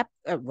 wrapped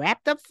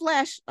up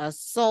flesh, a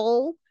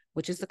soul,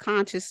 which is the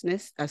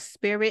consciousness, a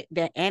spirit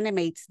that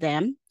animates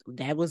them,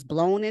 that was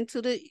blown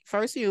into the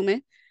first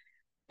human,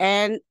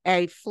 and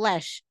a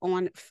flesh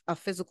on a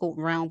physical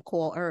realm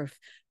called earth.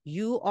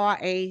 You are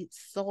a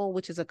soul,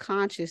 which is a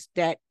conscious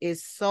that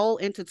is so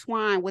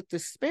intertwined with the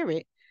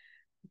spirit.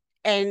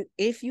 And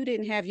if you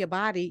didn't have your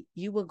body,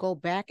 you would go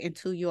back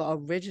into your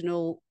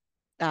original,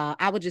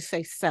 I would just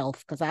say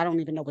self, because I don't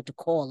even know what to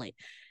call it.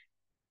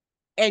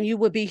 And you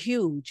would be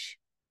huge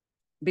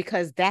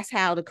because that's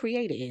how the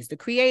creator is. The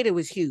creator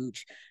was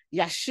huge.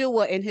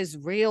 Yeshua in his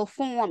real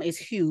form is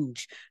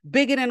huge,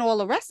 bigger than all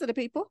the rest of the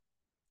people.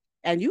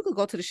 And you could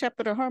go to the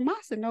shepherd of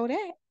Hermas and know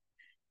that.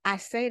 I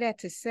say that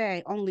to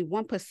say only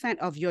 1%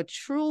 of your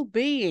true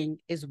being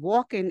is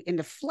walking in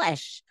the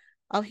flesh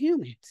of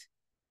humans.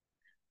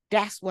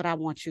 That's what I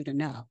want you to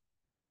know.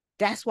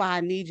 That's why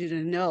I need you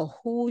to know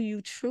who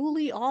you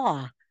truly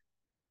are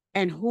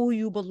and who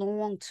you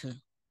belong to.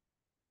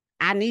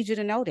 I need you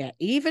to know that.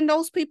 Even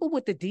those people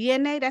with the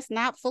DNA that's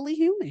not fully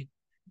human,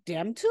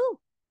 them too.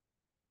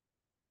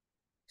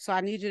 So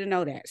I need you to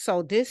know that.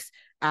 So this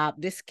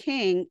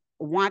king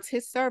wants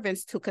his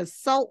servants to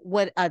consult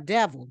with a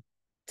devil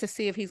to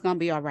see if he's going to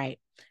be all right.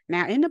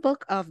 Now, in the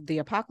book of the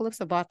Apocalypse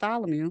of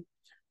Bartholomew,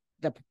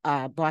 the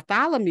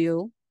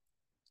Bartholomew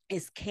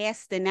is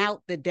casting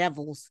out the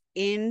devils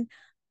in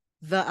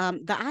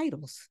the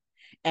idols.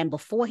 And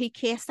before he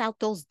casts out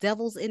those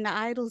devils in the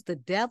idols, the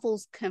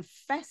devils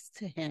confess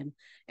to him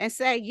and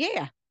say,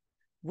 yeah,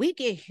 we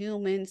get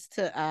humans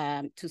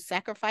to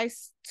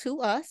sacrifice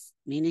to us,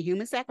 meaning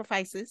human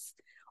sacrifices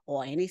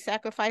or any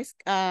sacrifice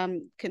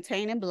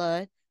containing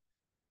blood,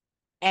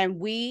 and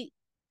we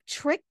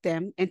trick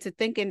them into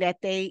thinking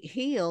that they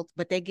healed,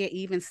 but they get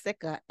even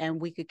sicker, and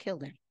we could kill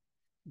them.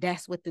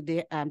 That's what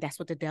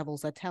the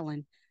devils are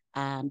telling.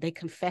 They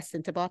confess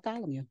into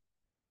Bartholomew.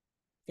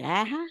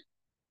 Uh-huh.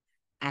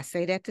 I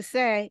say that to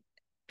say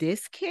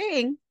this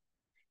king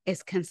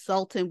is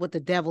consulting with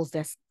the devils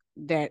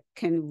that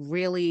can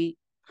really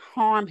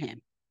harm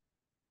him.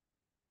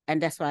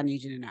 And that's what I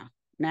need you to know.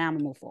 Now I'm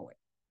gonna move forward.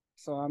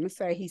 So I'm gonna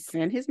say he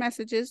sent his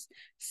messages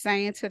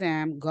saying to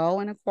them, go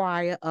and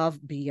inquire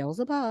of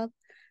Beelzebub,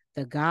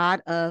 the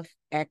god of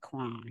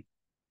Ekron.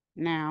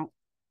 Now,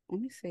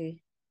 let me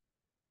see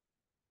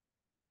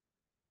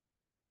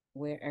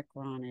where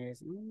Ekron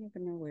is. I don't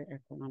even know where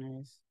Ekron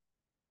is.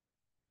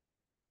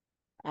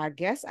 I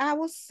guess I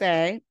will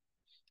say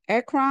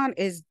Ekron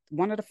is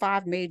one of the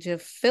 5 major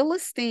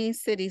Philistine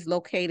cities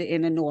located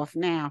in the north.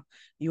 Now,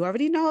 you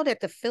already know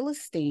that the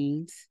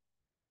Philistines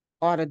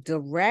are the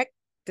direct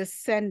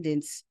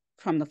descendants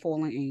from the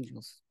fallen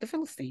angels, the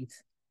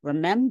Philistines.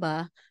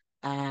 Remember,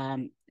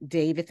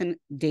 David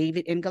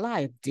and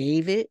Goliath.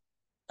 David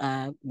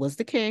was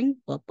the king,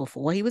 but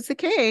before he was the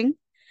king,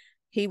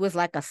 he was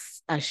like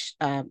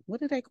what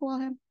did they call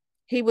him?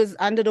 He was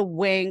under the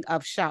wing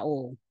of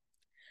Shaul,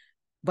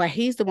 but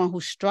he's the one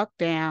who struck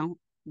down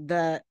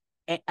the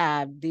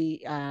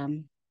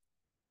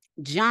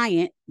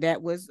giant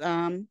that was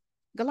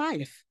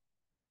Goliath.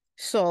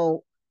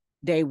 So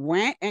they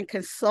went and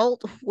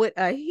consult with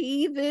a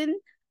heathen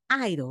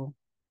idol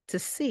to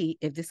see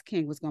if this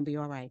king was going to be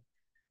all right.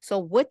 So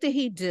what did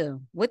he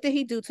do? What did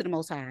he do to the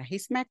Most High? He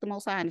smacked the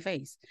Most High in the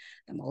face.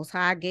 The Most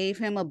High gave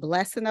him a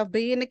blessing of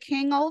being the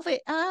king over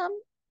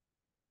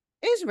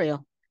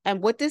Israel.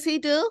 And what does he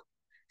do?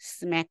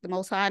 Smack the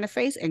Most High in the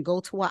face and go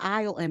to an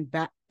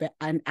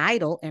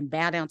idol and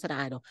bow down to the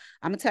idol.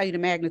 I'm gonna tell you the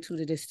magnitude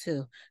of this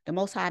too. The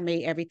Most High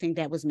made everything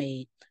that was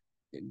made.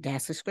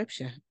 That's the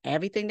scripture.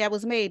 Everything that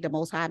was made, the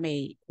Most High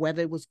made,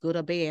 whether it was good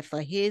or bad,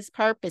 for his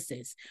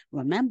purposes.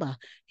 Remember,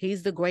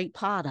 he's the great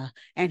potter,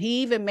 and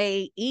he even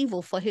made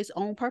evil for his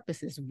own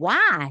purposes.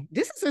 Why?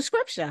 This is a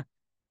scripture.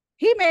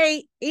 He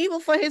made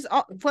evil for his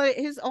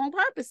own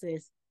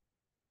purposes,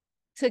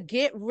 to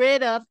get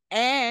rid of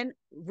and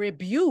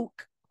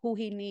rebuke who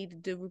he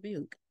needed to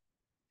rebuke.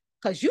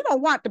 Because you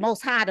don't want the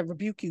Most High to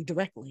rebuke you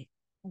directly.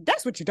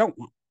 That's what you don't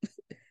want.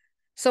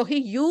 So he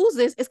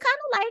uses, it's kind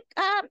of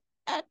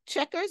like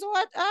checkers or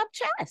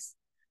chess.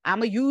 I'm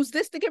going to use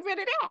this to get rid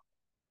of that.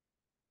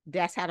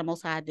 That's how the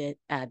Most High did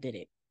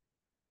it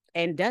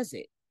and does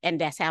it. And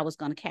that's how it's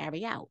going to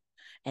carry out.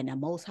 And the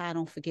Most High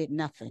don't forget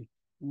nothing.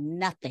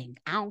 Nothing.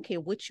 I don't care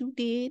what you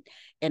did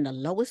in the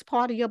lowest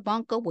part of your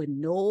bunker with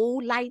no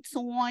lights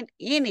on,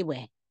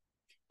 anywhere.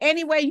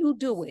 Any way you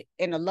do it,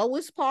 in the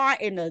lowest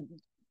part, in the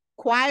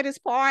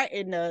quietest part,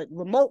 in the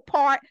remote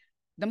part,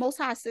 the Most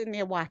High is sitting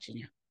there watching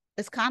you.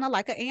 It's kind of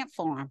like an ant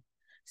farm.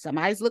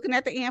 Somebody's looking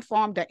at the ant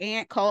farm. The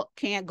ant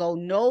can't go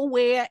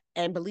nowhere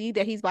and believe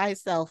that he's by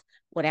himself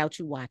without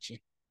you watching.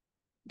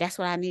 That's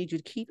what I need you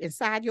to keep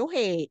inside your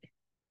head,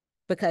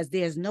 because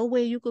there's no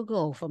way you could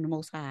go from the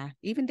Most High.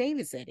 Even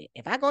David said it.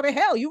 If I go to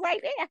hell, you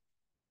right there.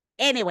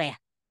 Anywhere.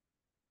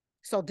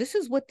 So this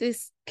is what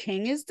this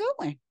king is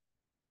doing.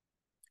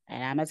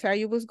 And I'm going to tell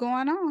you what's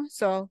going on.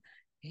 So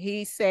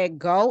he said,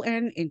 go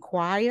and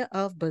inquire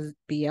of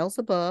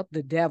Beelzebub,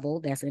 the devil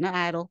that's in the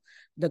idol,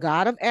 the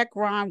god of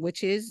Ekron,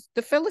 which is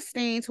the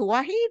Philistines, who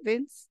are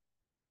heathens,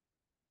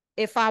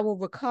 if I will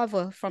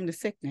recover from the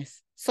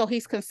sickness. So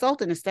he's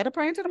consulting. Instead of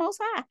praying to the Most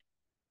High,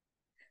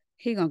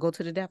 he's going to go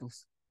to the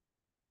devils.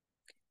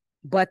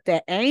 But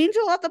the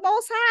angel of the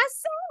Most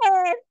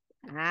High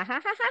said,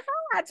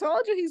 I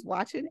told you he's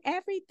watching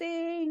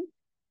everything.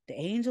 The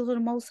angel of the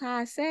Most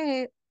High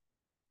said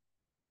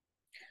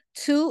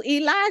to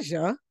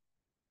Elijah,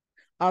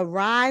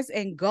 arise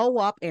and go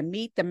up and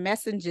meet the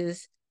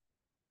messengers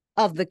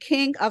of the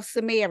king of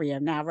Samaria.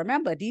 Now,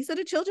 remember, these are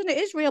the children of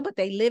Israel, but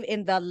they live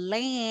in the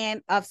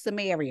land of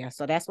Samaria.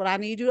 So that's what I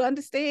need you to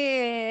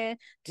understand.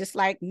 Just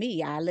like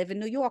me, I live in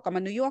New York. I'm a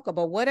New Yorker,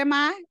 but what am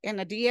I in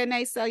a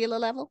DNA cellular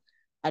level?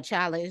 A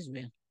child of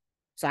Israel.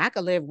 So I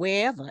could live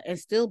wherever and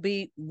still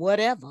be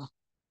whatever.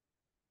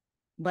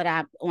 But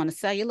on a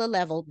cellular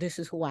level, this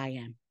is who I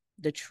am,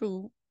 the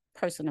true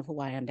person of who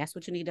I am. That's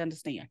what you need to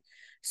understand.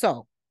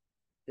 So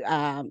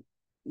the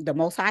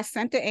Most High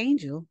sent the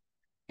angel.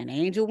 An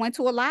angel went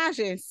to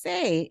Elijah and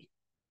said,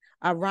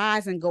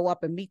 arise and go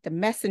up and meet the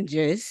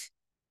messengers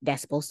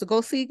that's supposed to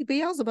go see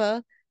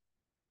Beelzebub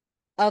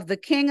of the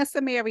king of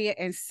Samaria,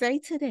 and say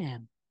to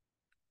them,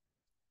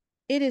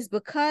 it is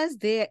because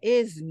there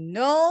is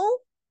no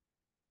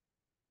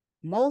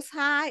Most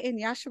High in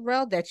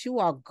Yasharel that you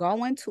are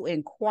going to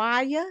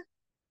inquire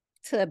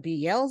to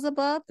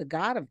Beelzebub, the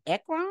god of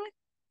Ekron?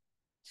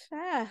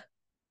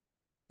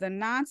 The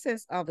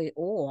nonsense of it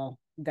all.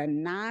 The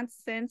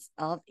nonsense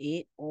of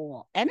it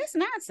all. And it's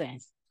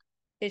nonsense.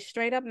 It's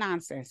straight up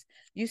nonsense.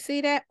 You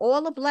see that?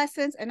 All the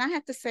blessings, and I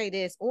have to say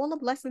this, all the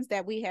blessings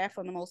that we have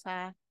from the Most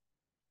High,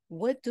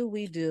 what do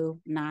we do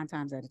 9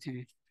 times out of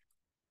 10?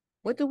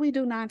 What do we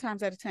do 9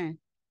 times out of 10?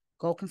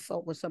 Go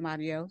consult with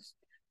somebody else.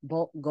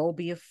 Go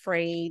be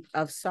afraid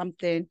of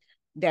something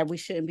that we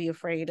shouldn't be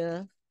afraid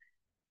of.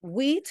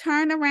 We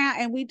turn around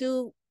and we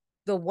do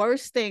the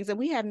worst things, and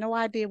we have no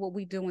idea what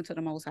we're doing to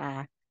the Most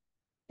High.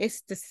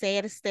 It's the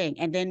saddest thing.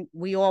 And then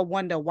we all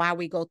wonder why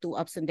we go through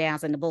ups and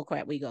downs and the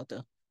bullcrap we go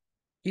through.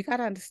 You got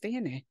to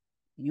understand that.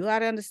 You got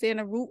to understand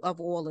the root of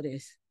all of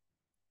this.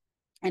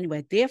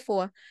 Anyway,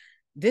 therefore,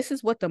 this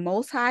is what the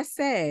Most High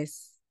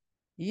says.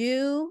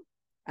 You,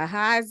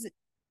 Ahaz,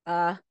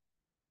 oh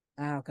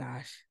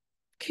gosh,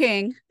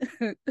 king,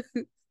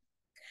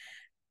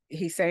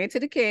 he's saying to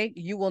the king,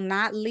 you will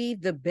not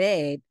leave the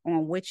bed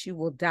on which you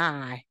will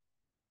die,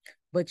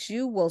 but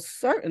you will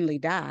certainly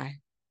die.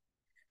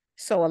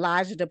 So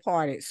Elijah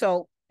departed.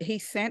 So he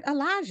sent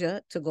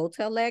Elijah to go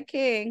tell that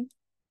king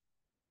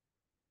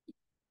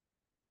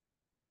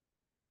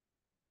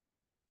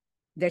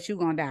that you're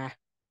going to die.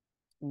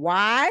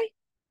 Why?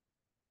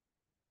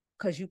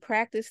 Because you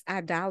practiced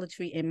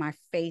idolatry in my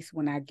face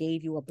when I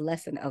gave you a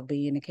blessing of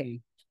being a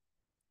king.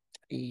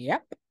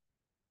 Yep.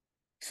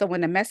 So when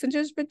the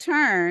messengers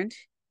returned,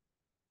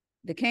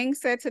 the king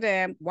said to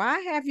them, why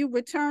have you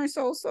returned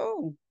so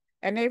soon?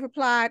 And they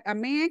replied, a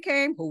man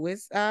came, who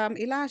is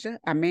Elijah,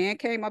 a man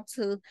came up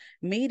to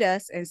meet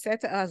us and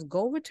said to us,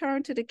 go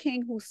return to the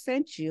king who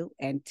sent you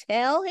and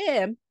tell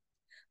him,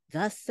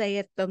 thus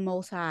saith the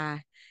Most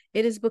High,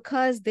 it is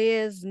because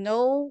there's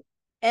no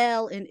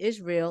El in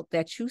Israel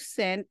that you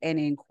send and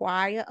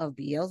inquire of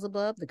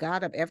Beelzebub, the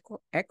god of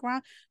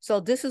Ekron. So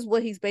this is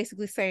what he's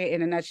basically saying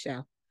in a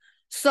nutshell.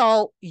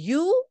 So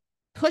you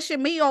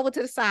pushing me over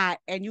to the side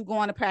and you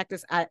going to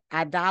practice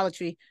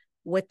idolatry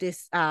with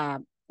this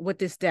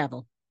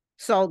devil.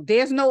 So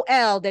there's no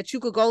L that you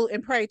could go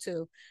and pray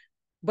to,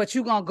 but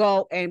you're gonna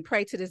go and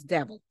pray to this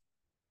devil.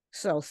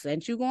 So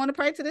since you're going to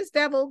pray to this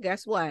devil,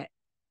 guess what?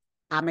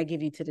 I'm gonna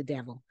give you to the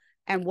devil.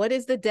 And what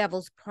is the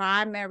devil's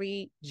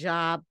primary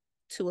job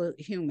to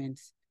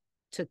humans?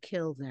 To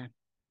kill them,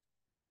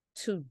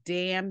 to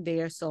damn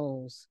their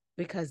souls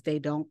because they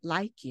don't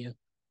like you.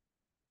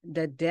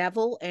 The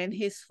devil and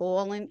his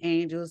fallen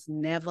angels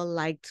never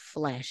liked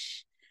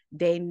flesh.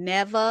 They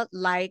never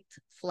liked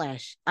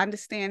flesh.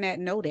 Understand that,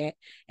 know that.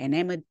 And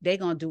they're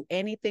going to do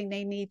anything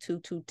they need to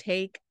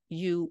take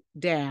you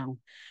down.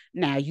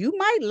 Now, you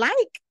might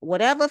like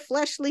whatever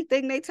fleshly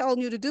thing they told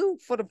you to do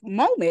for the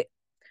moment,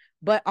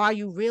 but are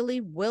you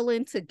really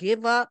willing to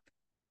give up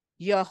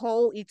your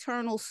whole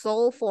eternal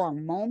soul for a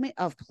moment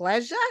of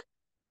pleasure?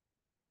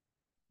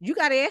 You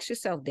got to ask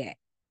yourself that.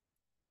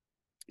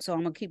 So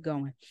I'm going to keep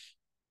going.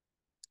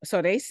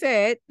 So they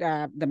said,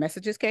 the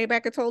messengers came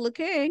back and told the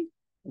king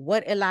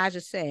what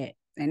Elijah said.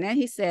 And then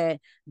he said,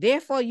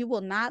 therefore you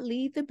will not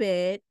leave the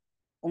bed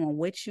on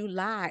which you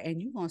lie,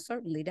 and you're going to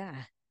certainly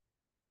die.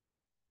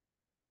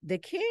 The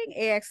king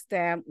asked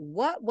them,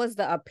 what was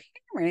the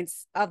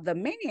appearance of the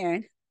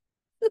man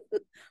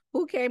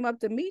who came up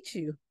to meet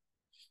you?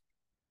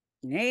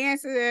 And they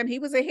answered him, he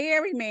was a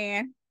hairy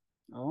man.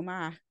 Oh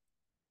my.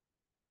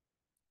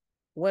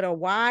 With a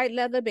wide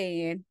leather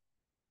band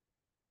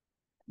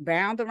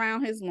bound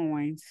around his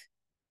loins.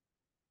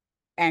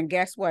 And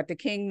guess what? The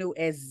king knew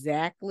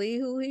exactly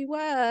who he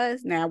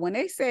was. Now, when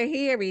they say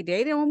hairy,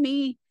 they don't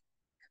mean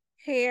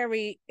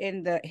hairy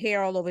in the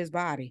hair all over his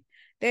body.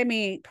 They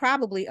mean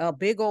probably a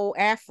big old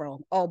afro,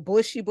 or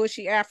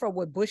bushy afro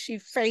with bushy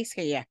face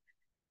hair.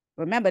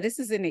 Remember, this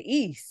is in the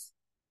East.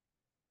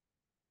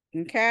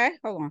 Okay,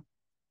 hold on.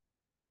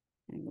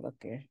 Let me look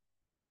here.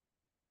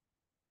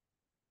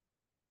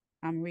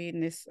 I'm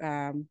reading this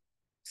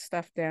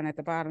stuff down at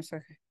the bottom. So,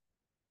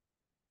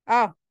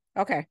 oh,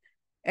 okay.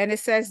 And it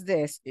says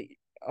this,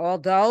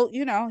 although,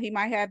 he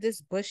might have this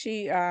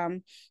bushy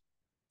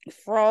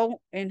fro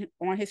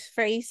on his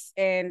face,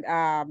 and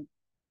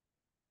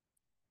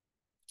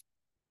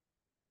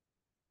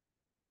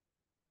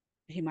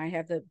he might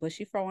have the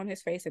bushy fro on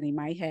his face, and he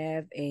might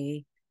have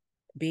a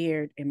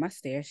beard and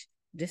mustache.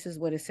 This is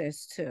what it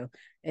says too.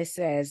 It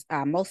says,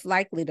 most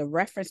likely the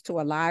reference to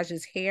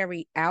Elijah's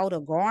hairy outer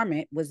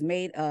garment was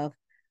made of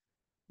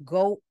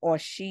goat or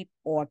sheep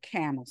or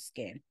camel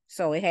skin.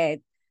 So it had,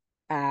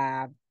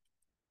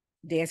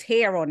 there's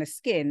hair on the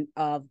skin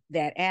of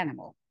that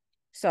animal.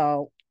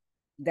 So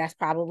that's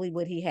probably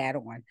what he had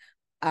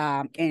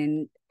on,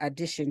 in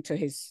addition to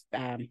his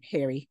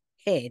hairy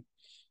head.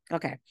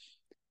 Okay.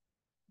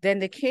 Then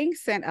the king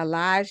sent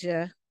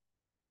Elijah,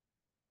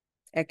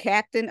 a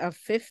captain of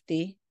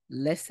 50.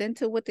 Listen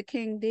to what the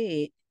king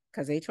did,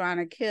 because they trying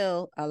to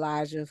kill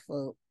Elijah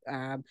for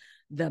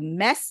the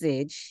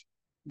message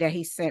that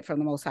he sent from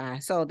the Most High.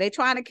 So they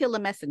trying to kill a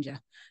messenger.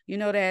 You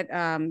know that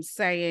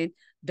saying,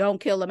 don't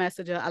kill the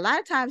messenger. A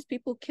lot of times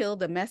people kill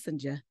the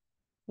messenger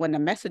when the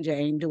messenger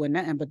ain't doing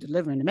nothing but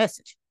delivering the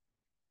message.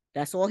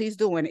 That's all he's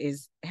doing,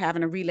 is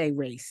having a relay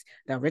race.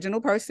 The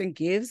original person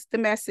gives the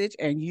message,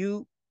 and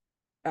you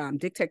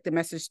dictate the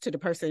message to the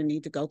person you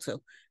need to go to.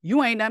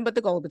 You ain't nothing but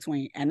the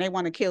go-between, and they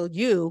want to kill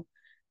you,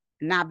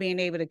 not being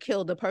able to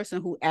kill the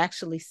person who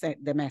actually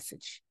sent the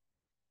message.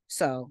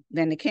 So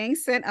then the king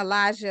sent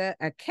Elijah,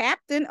 a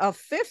captain of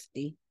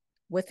 50,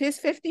 with his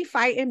 50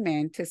 fighting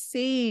men to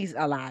seize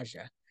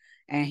Elijah.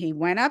 And he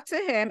went up to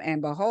him, and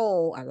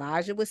behold,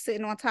 Elijah was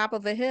sitting on top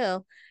of a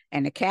hill.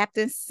 And the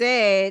captain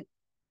said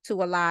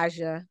to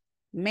Elijah,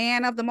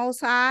 man of the Most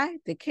High,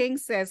 the king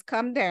says,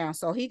 come down.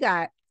 So he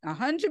got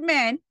 100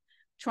 men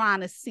trying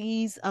to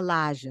seize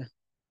Elijah.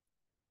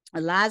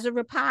 Elijah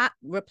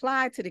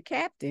replied to the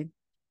captain.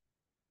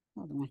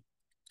 Hold on.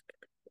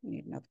 I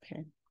need another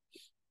pen.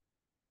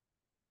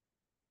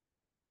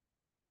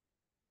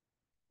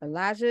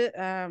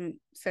 Elijah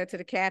said to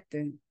the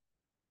captain,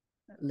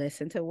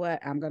 listen to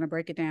what I'm going to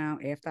break it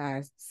down after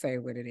I say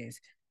what it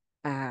is.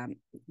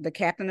 The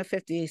captain of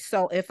 50.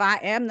 So if I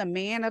am the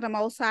man of the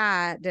Most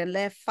High, then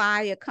let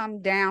fire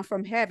come down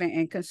from heaven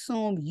and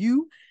consume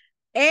you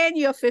and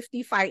your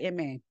 50 fighting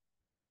men.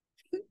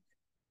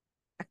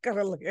 I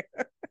gotta laugh.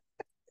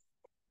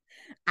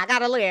 I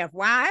gotta laugh.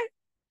 Why?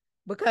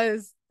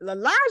 Because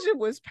Elijah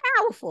was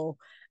powerful.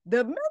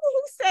 The minute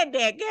he said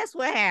that, guess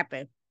what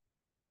happened?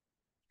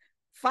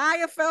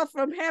 Fire fell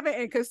from heaven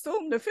and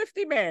consumed the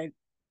 50 men.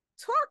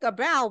 Talk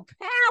about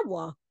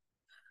power.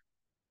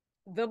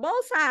 The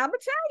Most High, I'm going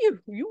to tell you,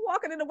 you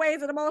walking in the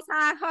ways of the Most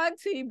High,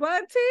 hunty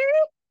bunty,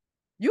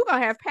 you're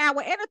going to have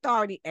power and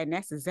authority. And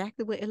that's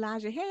exactly what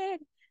Elijah had.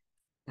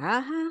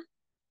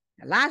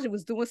 Elijah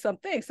was doing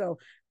something. So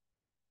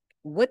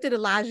what did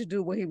Elijah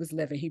do when he was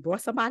living? He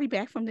brought somebody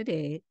back from the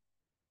dead.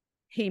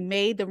 He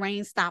made the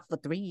rain stop for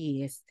 3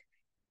 years.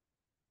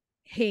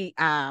 He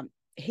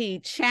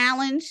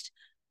challenged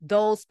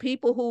those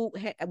people who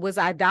was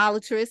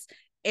idolatrous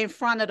in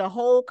front of the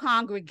whole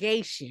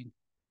congregation.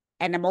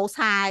 And the Most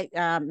High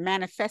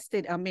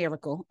manifested a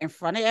miracle in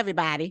front of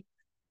everybody,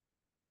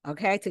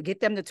 okay, to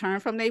get them to turn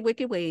from their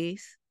wicked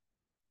ways.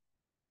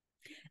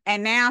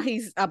 And now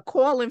he's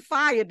calling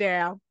fire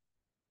down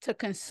to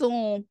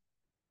consume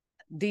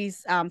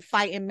these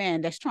fighting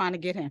men that's trying to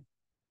get him.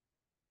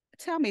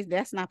 Tell me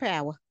that's not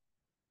power.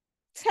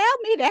 Tell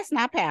me that's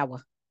not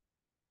power.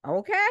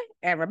 Okay?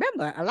 And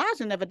remember,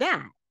 Elijah never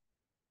died.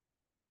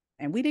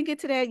 And we didn't get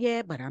to that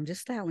yet, but I'm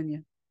just telling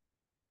you.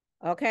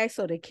 Okay,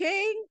 so the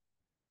king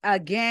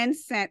again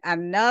sent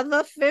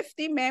another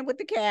 50 men with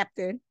the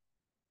captain.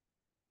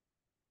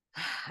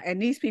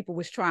 And these people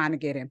was trying to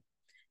get him.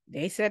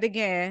 They said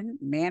again,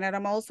 man of the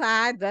Most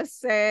High, thus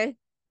said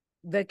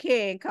the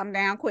king, come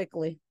down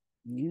quickly.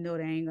 You know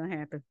that ain't gonna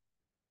happen.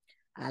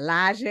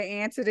 Elijah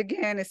answered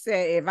again and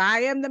said, if I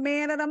am the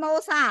man of the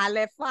Most High,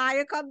 let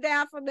fire come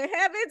down from the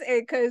heavens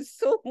and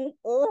consume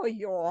all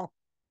y'all.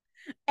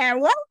 And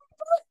what?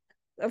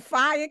 The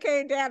fire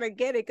came down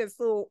again and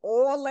consumed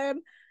all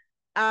them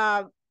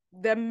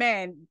the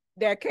men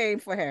that came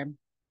for him.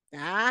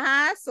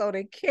 So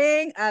the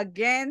king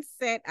again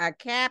sent a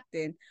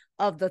captain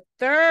of the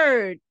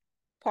third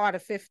part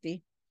of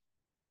 50.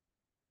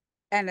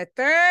 And the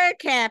third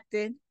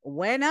captain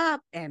went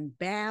up and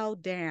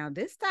bowed down.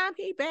 This time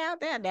he bowed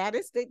down. Now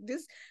this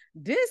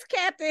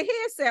captain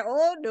here said,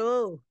 oh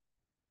no,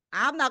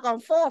 I'm not gonna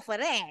fall for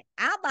that.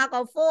 I'm not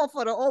gonna fall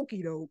for the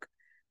okie doke.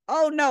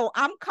 Oh no,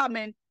 I'm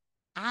coming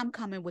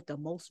with the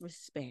most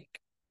respect.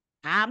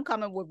 I'm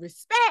coming with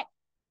respect.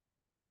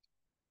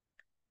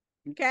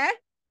 Okay?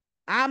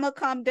 I'm going to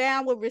come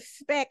down with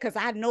respect because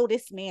I know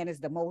this man is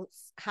the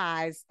Most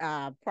High's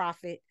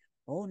prophet.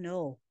 Oh,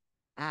 no.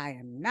 I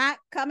am not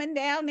coming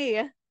down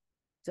there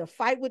to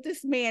fight with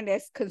this man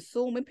that's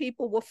consuming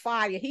people with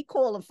fire. He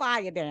calling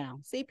fire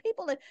down. See,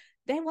 people,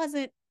 they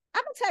wasn't,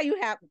 I'm going to tell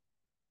you how,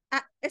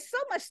 it's so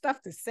much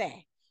stuff to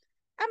say.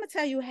 I'm going to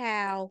tell you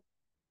how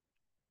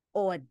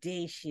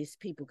audacious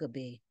people could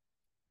be.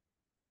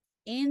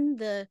 In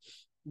the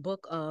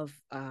book of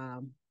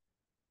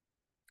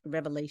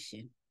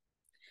Revelation,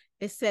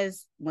 it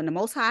says when the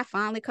Most High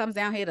finally comes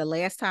down here the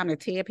last time to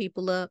tear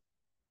people up,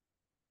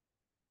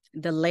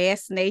 the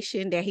last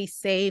nation that he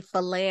saved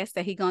for last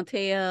that he gonna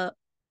tear up.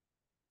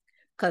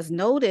 Because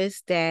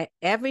notice that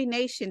every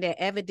nation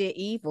that ever did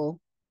evil,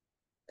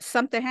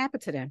 something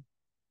happened to them.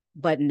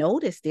 But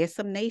notice there's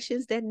some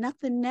nations that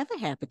nothing never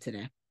happened to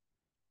them.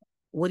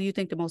 What do you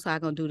think the Most High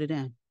gonna do to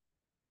them?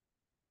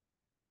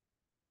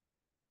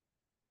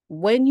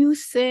 When you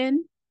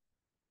sin,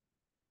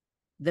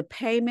 the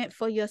payment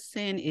for your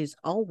sin is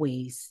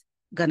always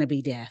gonna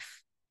be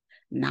death.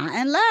 Not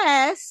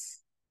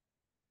unless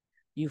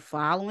you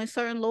following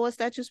certain laws,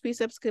 statutes,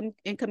 precepts,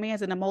 and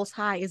commands, and the Most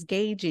High is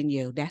gauging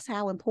you. That's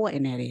how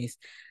important that is.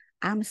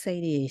 I'm gonna say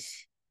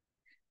this.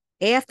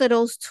 After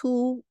those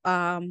two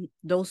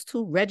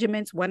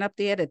regiments went up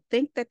there to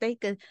think that they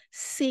could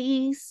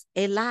seize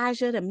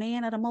Elijah, the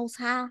man of the Most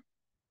High,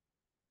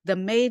 the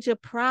major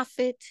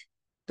prophet,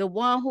 the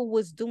one who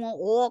was doing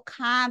all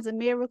kinds of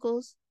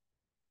miracles,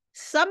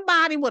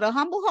 somebody with a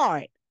humble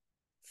heart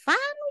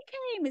finally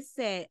came and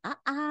said,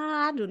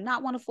 I do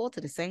not want to fall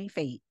to the same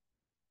fate.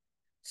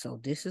 So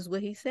this is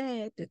what he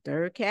said. The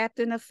third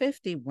captain of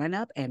 50 went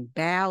up and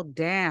bowed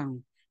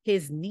down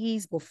his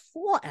knees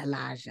before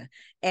Elijah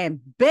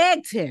and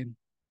begged him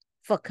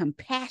for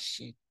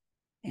compassion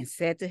and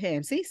said to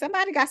him, see,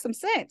 somebody got some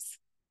sense.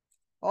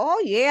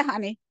 Oh, yeah,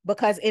 honey,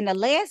 because in the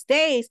last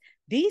days,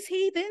 these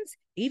heathens,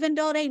 even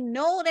though they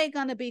know they're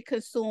going to be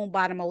consumed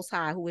by the Most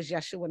High, who is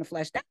Yeshua in the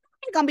flesh, they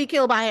ain't going to be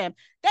killed by him.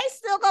 They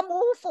still going to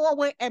move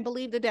forward and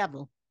believe the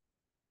devil.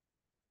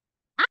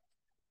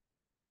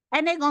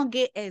 And they're going to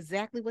get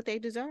exactly what they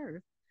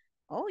deserve.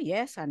 Oh,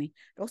 yes, honey.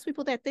 Those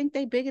people that think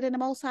they bigger than the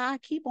Most High,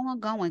 keep on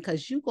going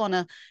because you're going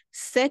to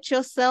set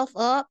yourself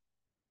up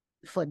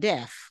for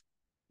death.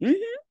 Mm-hmm.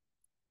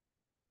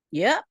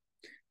 Yep.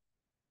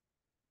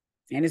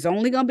 And it's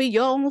only going to be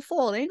your own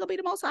fault. It ain't going to be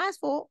the Most High's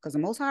fault because the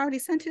Most High already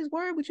sent his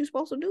word, what you're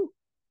supposed to do.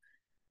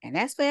 And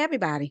that's for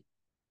everybody.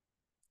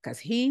 Because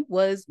he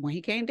was, when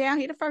he came down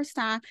here the first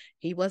time,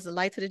 he was the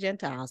light to the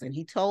Gentiles. And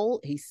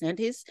he sent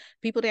his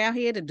people down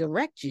here to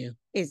direct you.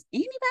 Is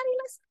anybody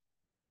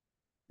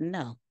listening?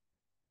 No.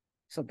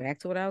 So back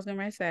to what I was going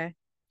to say.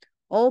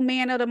 Oh,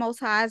 man of the Most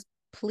High,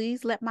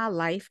 please let my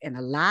life and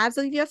the lives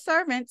of your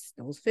servants,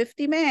 those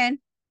 50 men,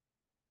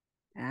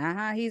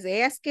 he's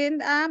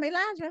asking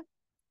Elijah,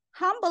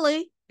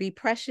 humbly be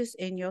precious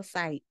in your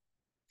sight.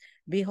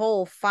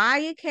 Behold,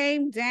 fire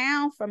came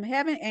down from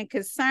heaven and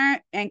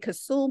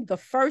consumed the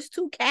first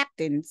two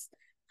captains.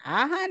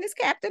 This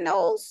captain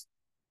knows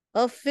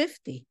of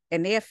 50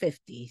 in their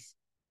 50s.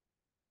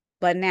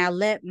 But now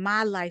let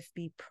my life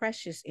be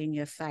precious in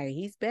your sight.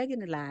 He's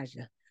begging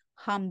Elijah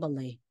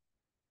humbly.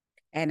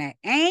 And an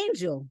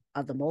angel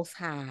of the Most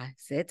High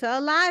said to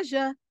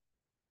Elijah,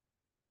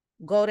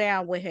 go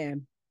down with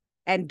him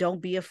and don't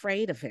be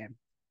afraid of him.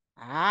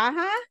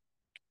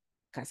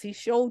 Because he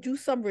showed you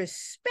some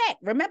respect.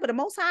 Remember, the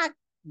Most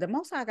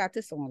High got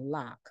this on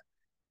lock.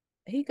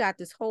 He got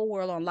this whole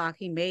world on lock.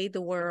 He made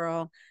the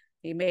world.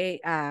 He made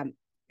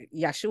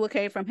Yeshua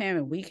came from him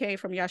and we came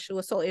from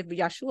Yeshua. So if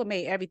Yeshua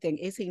made everything,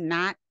 is he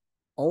not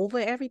over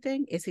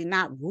everything? Is he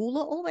not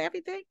ruler over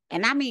everything?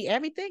 And I mean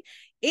everything.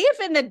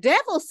 Even the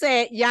devil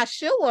said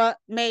Yeshua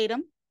made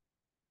him.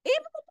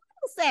 Even the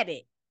devil said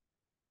it.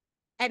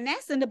 And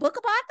that's in the book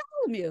of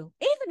Bartholomew.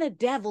 Even the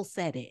devil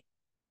said it.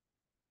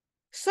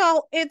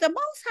 So if the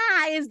Most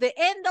High is the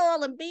end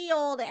all and be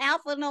all, the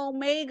Alpha and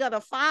Omega,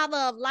 the Father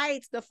of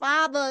lights, the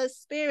Father of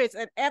spirits,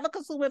 and ever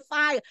consuming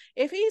fire,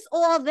 if he's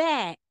all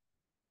that,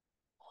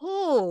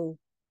 who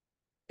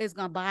is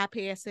going to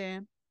bypass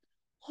him?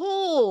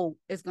 Who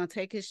is going to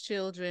take his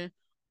children?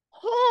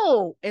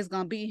 Who is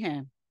going to be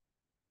him?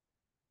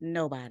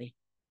 Nobody.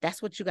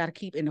 That's what you got to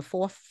keep in the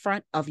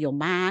forefront of your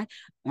mind,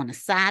 on the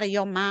side of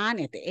your mind,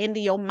 at the end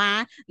of your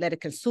mind. Let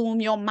it consume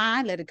your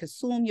mind. Let it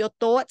consume your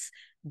thoughts.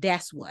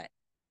 That's what.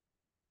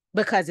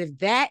 Because if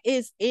that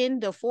is in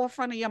the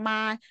forefront of your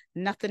mind,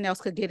 nothing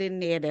else could get in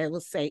there that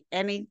will say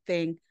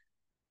anything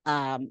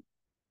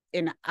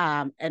in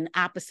an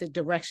opposite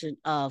direction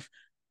of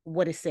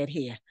what is said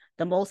here.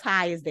 The Most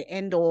High is the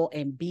end all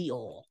and be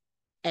all,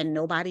 and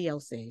nobody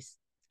else is.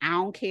 I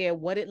don't care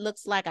what it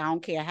looks like. I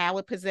don't care how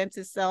it presents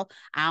itself.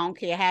 I don't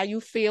care how you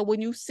feel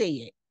when you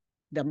see it.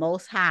 The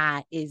Most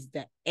High is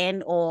the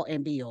end all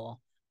and be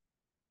all.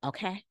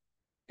 Okay?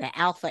 The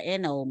Alpha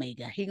and the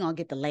Omega. He gonna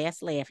get the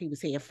last laugh. He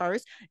was here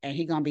first, and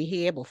he gonna be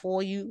here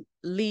before you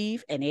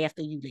leave and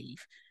after you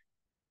leave.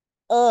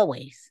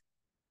 Always.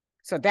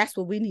 So that's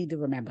what we need to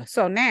remember.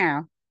 So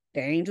now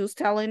the angel's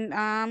telling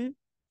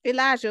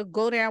Elijah,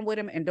 go down with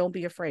him and don't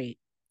be afraid.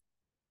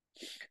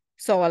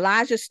 So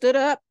Elijah stood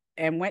up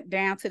and went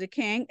down to the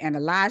king, and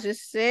Elijah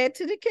said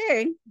to the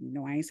king,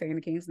 I ain't saying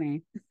the king's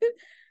name.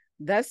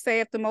 Thus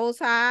saith the Most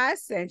High,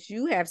 since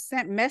you have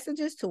sent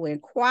messages to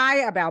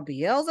inquire about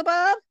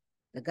Beelzebub,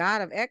 the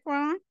god of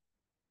Ekron,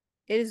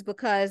 it is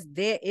because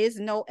there is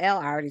no El.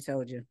 I already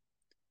told you.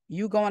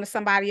 You going to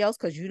somebody else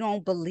because you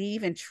don't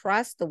believe and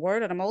trust the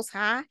word of the Most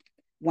High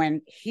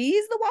when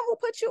he's the one who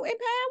put you in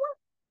power?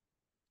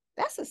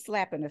 That's a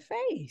slap in the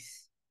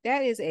face.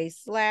 That is a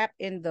slap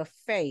in the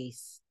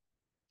face.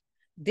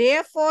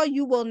 Therefore,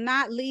 you will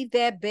not leave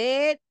that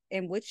bed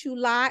in which you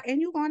lie,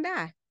 and you're going to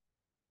die.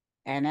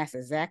 And that's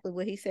exactly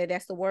what he said.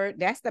 That's the word.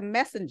 That's the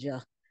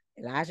messenger.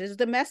 Elijah is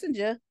the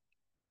messenger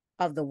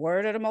of the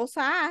word of the Most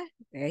High.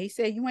 And he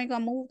said, you ain't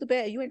going to move the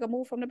bed. You ain't going to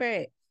move from the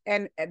bed.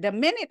 And the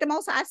minute the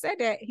Most High said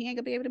that, he ain't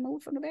going to be able to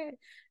move from the bed.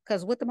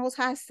 Because what the Most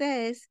High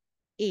says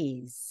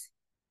is,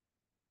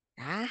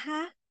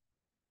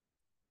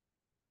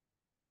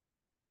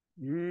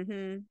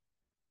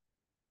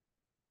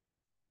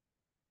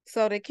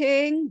 So the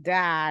king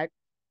died,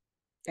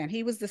 and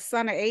he was the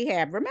son of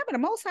Ahab. Remember, the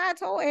Most High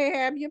told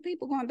Ahab, your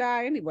people going to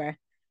die anyway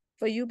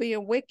for you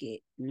being wicked.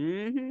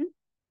 In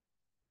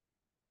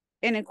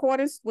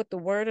accordance with the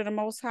word of the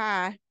Most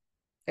High,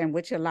 in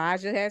which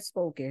Elijah had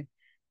spoken.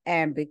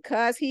 And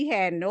because he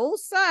had no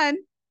son,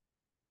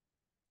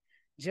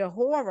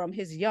 Jehoram,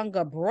 his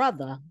younger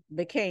brother,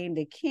 became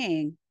the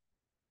king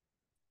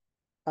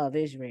of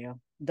Israel,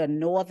 the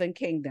northern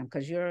kingdom,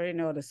 because you already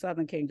know the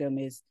southern kingdom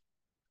is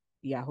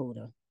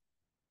Yehuda.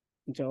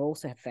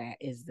 Jehoshaphat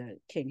is the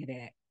king of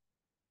that.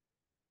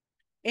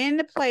 In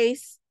the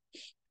place,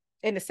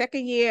 in the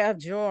second year of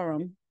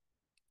Joram,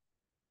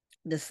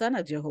 the son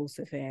of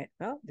Jehoshaphat,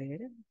 oh, there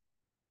it is,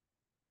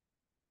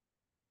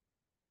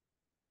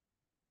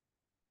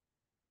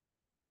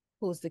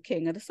 who's the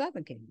king of the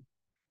southern kingdom.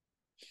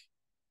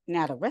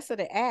 Now, the rest of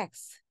the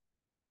acts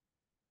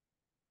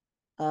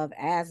of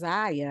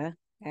Azariah,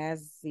 or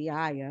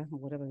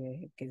whatever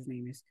his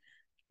name is,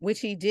 which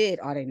he did,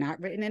 are they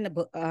not written in the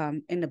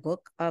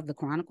book of the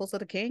Chronicles of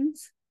the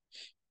Kings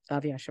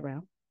of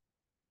Yasharal?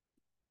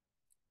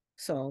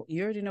 So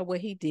you already know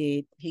what he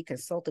did. He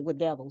consulted with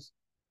devils.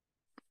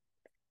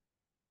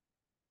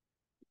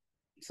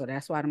 So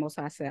that's why the Most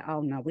High said,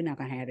 oh, no, we're not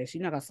going to have this.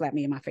 You're not going to slap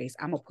me in my face.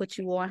 I'm going to put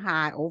you on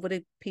high over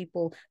the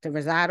people to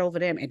reside over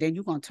them. And then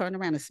you're going to turn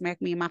around and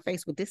smack me in my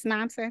face with this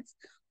nonsense?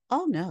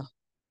 Oh, no.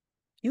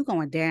 You're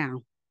going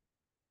down.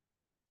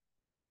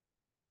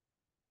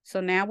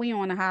 So now we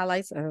on the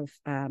highlights of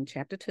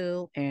chapter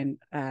 2, and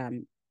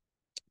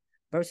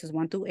verses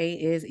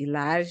 1-8 is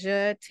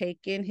Elijah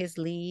taking his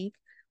leave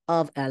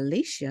of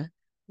Elisha,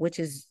 which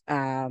is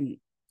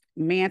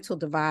mantle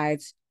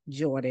divides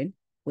Jordan,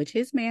 which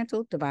his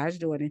mantle divides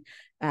Jordan.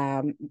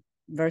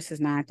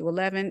 Verses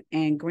 9-11,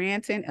 and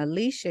granting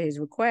Elisha his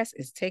request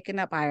is taken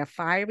up by a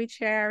fiery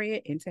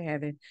chariot into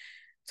heaven.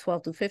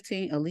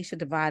 12-15, Elisha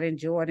dividing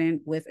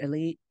Jordan with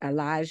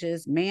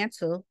Elijah's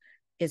mantle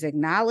is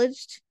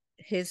acknowledged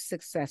his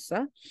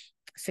successor.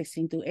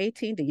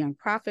 16-18, the young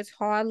prophets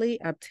hardly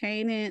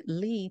obtaining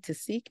lead to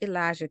seek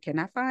Elijah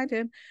cannot find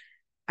him.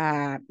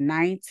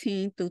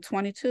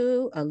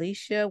 19-22,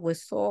 Elisha with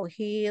salt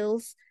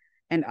heels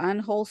and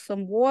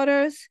unwholesome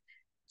waters.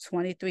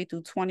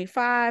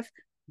 23-25,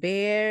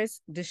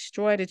 bears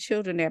destroy the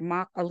children that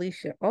mock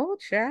Elisha. Oh,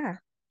 child.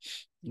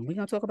 We're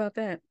going to talk about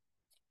that.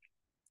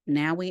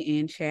 Now we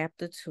in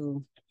chapter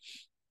 2.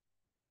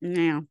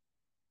 Now,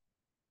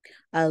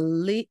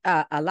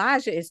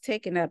 Elijah is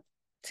taken up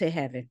to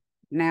heaven.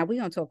 Now we're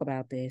gonna talk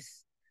about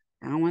this.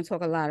 I don't want to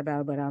talk a lot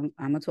about it, but I'm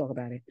gonna talk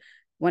about it.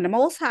 When the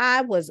Most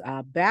High was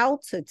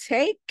about to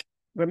take,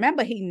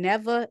 remember he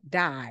never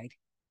died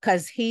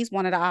because he's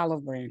one of the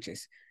olive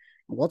branches.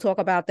 We'll talk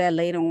about that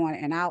later on,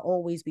 and I'll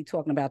always be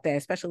talking about that,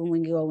 especially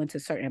when we go into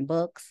certain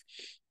books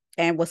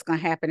and what's going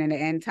to happen in the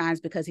end times,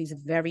 because he's a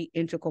very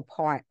integral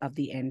part of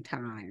the end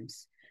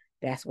times.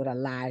 That's what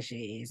Elijah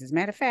is. As a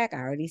matter of fact, I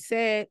already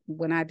said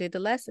when I did the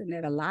lesson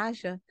that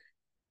Elijah,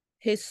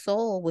 his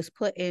soul was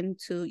put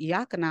into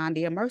Yochanan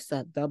the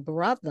Immerser,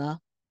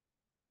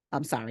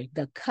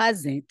 the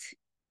cousin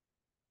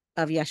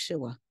of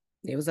Yeshua.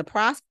 There was a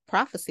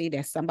prophecy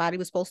that somebody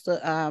was supposed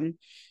to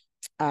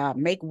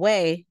make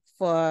way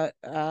for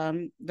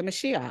the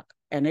Mashiach,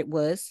 and it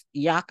was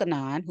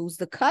Yochanan, who's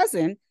the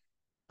cousin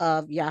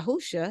of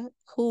Yahusha,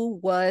 who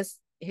was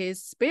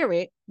his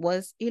spirit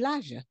was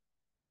Elijah.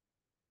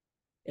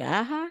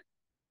 I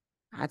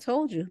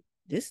told you,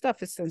 this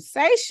stuff is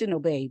sensational,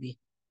 baby.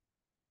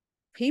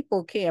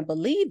 People can't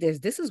believe this.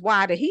 This is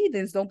why the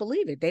heathens don't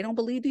believe it. They don't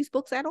believe these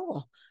books at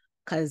all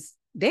because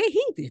they're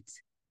heathens.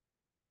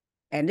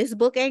 And this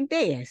book ain't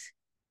theirs.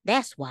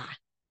 That's why.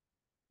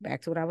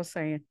 Back to what I was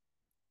saying.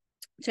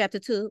 Chapter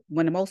 2,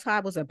 when the Most High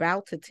was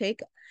about to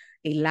take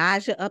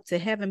Elijah up to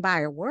heaven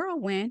by a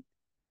whirlwind,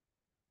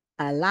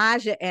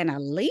 Elijah and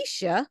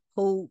Elisha,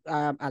 who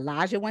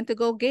Elijah went to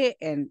go get,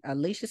 and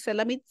Elisha said,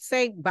 let me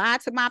say bye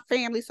to my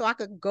family so I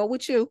could go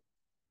with you.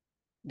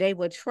 They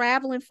were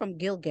traveling from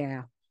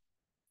Gilgal.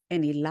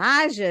 And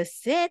Elijah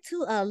said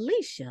to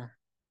Elisha,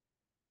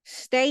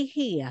 stay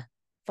here,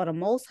 for the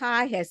Most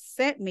High has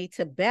sent me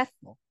to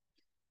Bethel.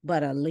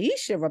 But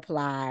Elisha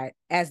replied,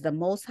 as the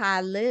Most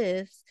High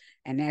lives,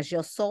 and as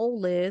your soul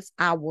lives,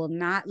 I will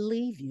not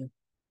leave you.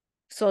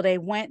 So they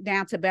went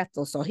down to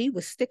Bethel. So he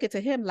was sticking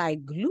to him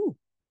like glue.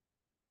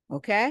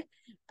 Okay.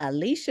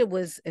 Elisha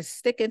was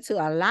sticking to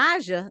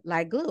Elijah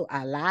like glue.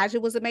 Elijah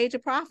was a major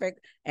prophet,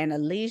 and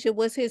Elisha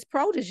was his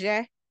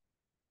protege.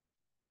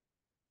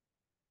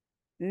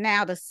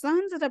 Now the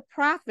sons of the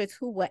prophets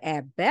who were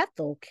at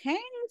Bethel came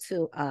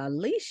to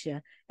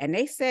Elisha, and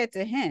they said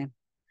to him,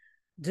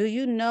 do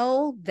you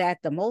know that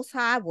the Most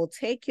High will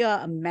take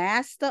your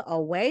master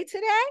away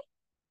today?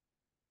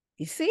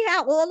 You see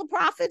how all the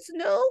prophets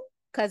knew?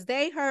 Because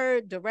they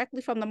heard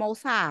directly from the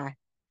Most High.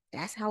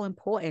 That's how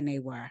important they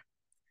were.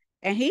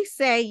 And he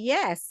said,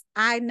 yes,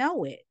 I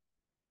know it.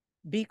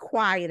 Be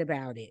quiet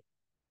about it.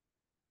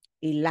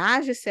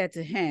 Elijah said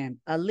to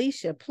him,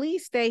 Elisha,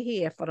 please stay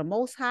here, for the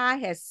Most High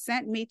has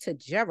sent me to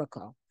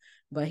Jericho.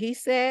 But he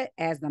said,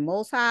 as the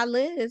Most High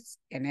lives,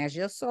 and as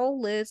your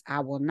soul lives, I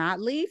will not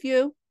leave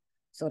you.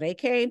 So they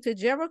came to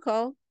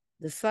Jericho.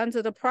 The sons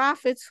of the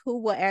prophets who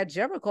were at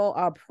Jericho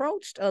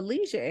approached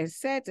Elisha and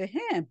said to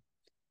him,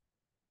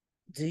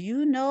 do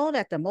you know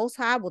that the Most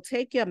High will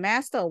take your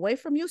master away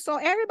from you? So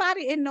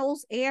everybody in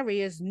those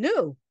areas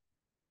knew.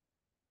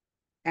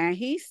 And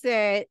he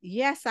said,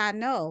 yes, I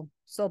know.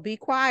 So be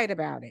quiet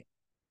about it.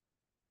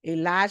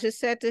 Elijah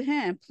said to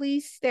him,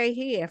 please stay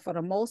here, for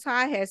the Most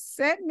High has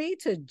sent me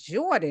to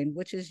Jordan,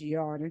 which is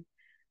Jordan.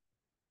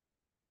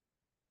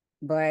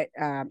 But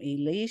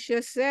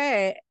Elisha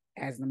said,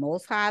 as the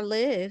Most High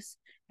lives,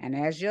 and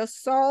as your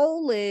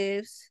soul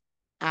lives,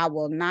 I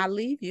will not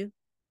leave you.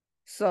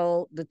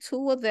 So the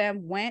two of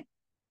them went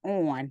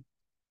on.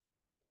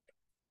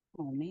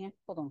 Oh, man,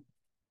 hold on.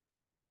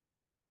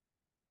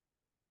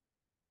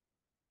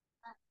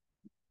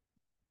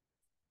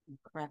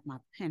 Crap, my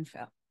pen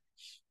fell.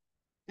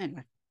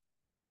 Anyway.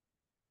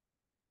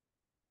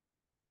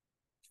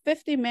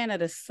 50 men of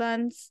the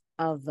sons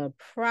of the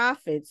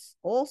prophets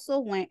also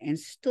went and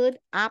stood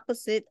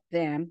opposite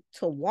them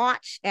to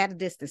watch at a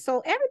distance. So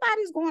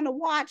everybody's going to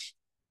watch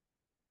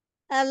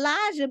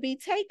Elijah be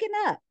taken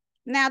up.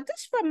 Now,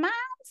 this reminds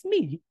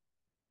me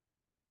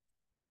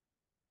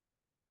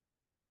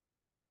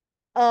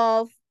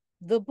of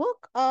the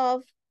book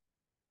of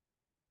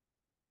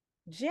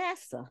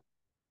Jasher,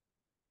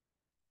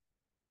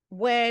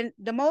 when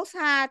the Most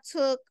High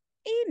took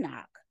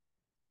Enoch,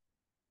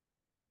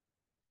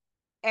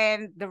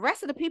 and the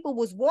rest of the people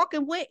was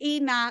walking with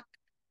Enoch,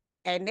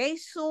 and they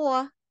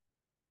saw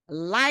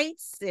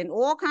lights and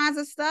all kinds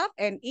of stuff,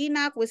 and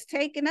Enoch was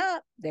taken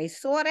up. They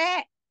saw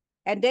that,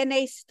 and then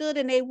they stood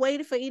and they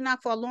waited for Enoch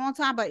for a long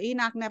time, but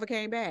Enoch never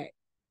came back.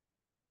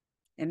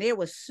 And there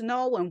was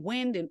snow and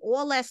wind and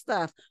all that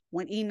stuff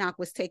when Enoch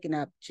was taken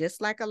up,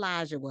 just like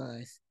Elijah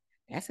was.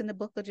 That's in the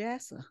book of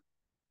Jasher.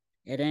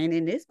 It ain't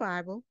in this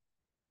Bible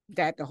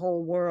that the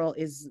whole world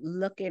is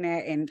looking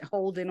at and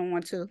holding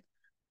on to.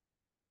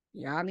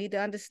 Y'all need to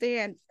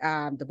understand,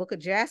 the book of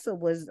Jasher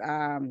was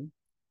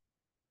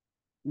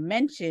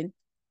mentioned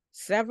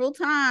several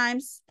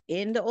times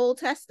in the Old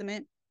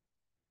Testament.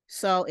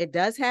 So it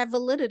does have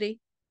validity.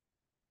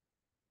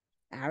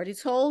 I already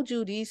told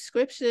you these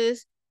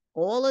scriptures,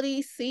 all of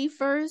these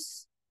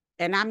sephers,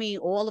 and I mean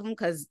all of them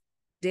because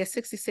there's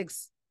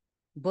 66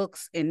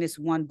 books in this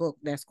one book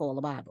that's called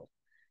the Bible.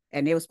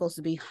 And there was supposed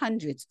to be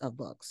hundreds of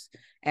books.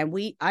 And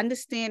we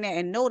understand that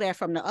and know that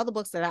from the other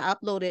books that I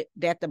uploaded,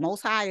 that the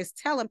Most High is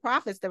telling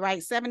prophets to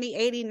write 70,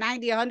 80,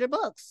 90, 100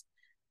 books.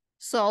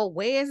 So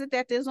where is it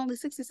that there's only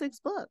 66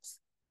 books?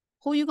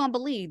 Who are you going to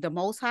believe, the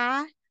Most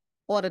High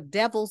or the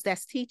devils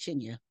that's teaching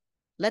you?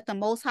 Let the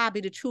Most High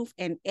be the truth,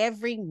 and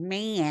every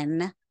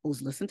man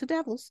who's listened to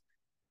devils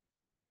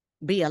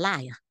be a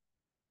liar.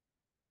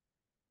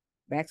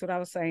 Back to what I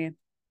was saying.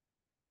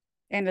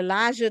 And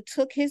Elijah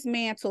took his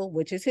mantle,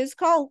 which is his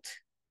coat,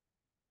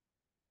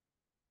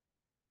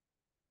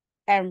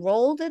 and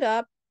rolled it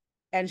up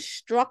and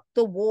struck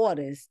the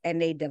waters,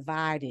 and they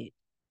divided.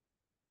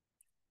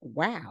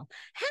 Wow.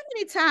 How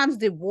many times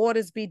did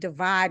waters be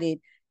divided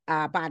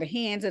by the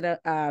hands of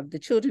the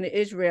children of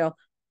Israel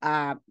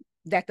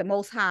that the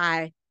Most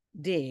High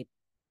did?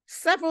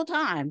 Several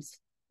times.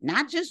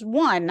 Not just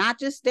one, not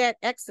just that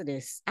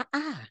Exodus.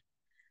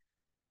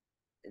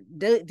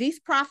 These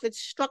prophets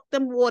struck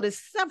them waters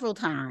several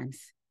times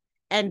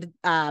and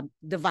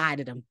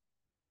divided them.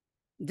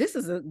 This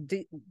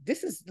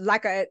is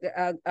like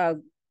a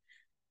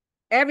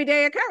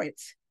everyday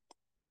occurrence.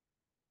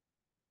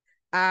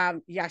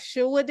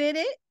 Yeshua did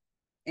it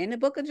in the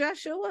book of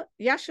Yeshua,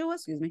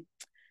 excuse me.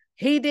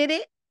 He did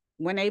it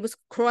when they was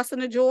crossing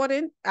the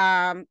Jordan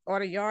or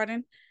the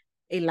Jordan.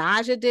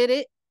 Elijah did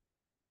it.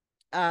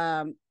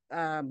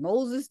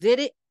 Moses did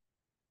it.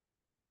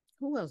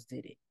 Who else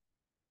did it?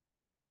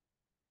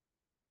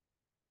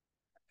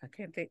 I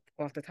can't think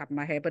off the top of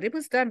my head, but it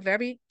was done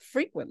very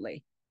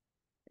frequently.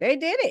 They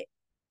did it.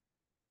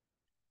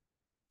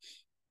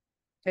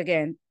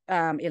 Again,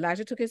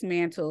 Elijah took his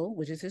mantle,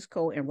 which is his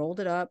coat, and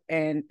rolled it up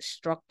and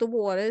struck the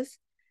waters,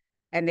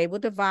 and they were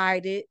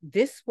divided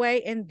this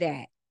way and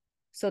that,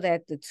 so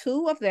that the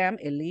two of them,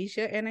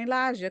 Elisha and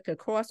Elijah, could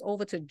cross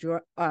over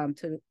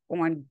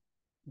on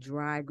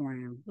dry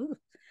ground. Ooh.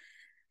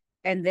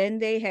 And then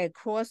they had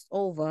crossed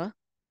over.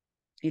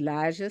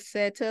 Elijah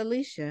said to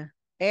Elisha,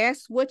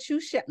 ask what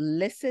you shall.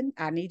 Listen,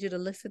 I need you to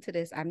listen to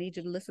this. I need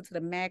you to listen to the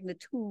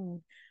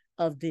magnitude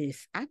of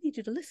this. I need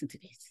you to listen to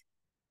this.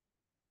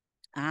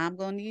 I'm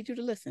going to need you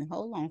to listen.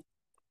 Hold on.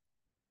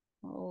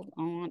 Hold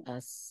on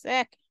a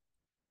second.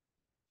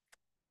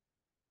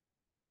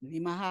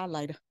 Need my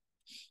highlighter.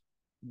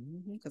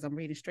 Because I'm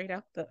reading straight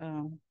out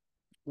the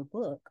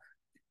book.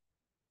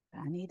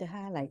 I need to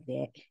highlight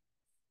that.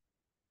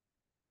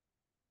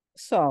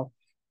 So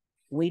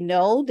we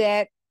know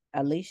that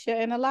Elisha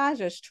and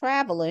Elijah is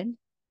traveling,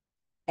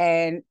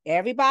 and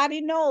everybody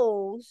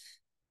knows,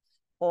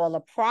 all the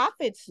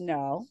prophets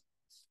know,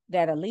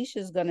 that Elijah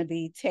is going to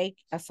be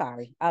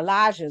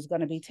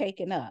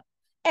taken up.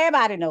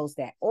 Everybody knows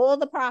that. All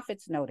the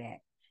prophets know that.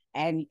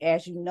 And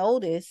as you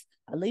notice,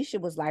 Elisha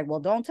was like, well,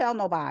 don't tell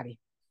nobody.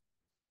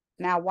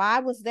 Now, why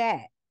was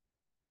that?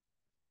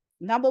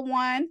 Number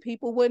one,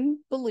 people wouldn't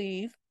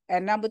believe.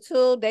 And number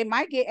two, they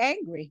might get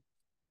angry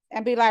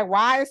and be like,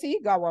 why is he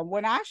going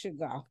when I should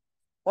go?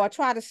 Or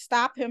try to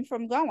stop him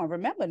from going.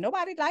 Remember,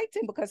 nobody liked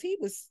him because he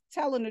was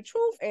telling the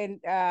truth and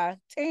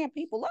tearing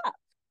people up.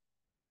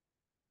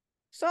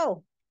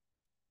 So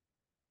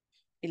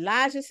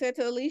Elijah said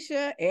to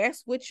Elisha,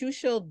 ask what you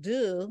shall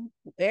do.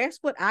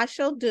 Ask what I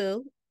shall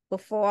do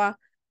before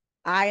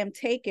I am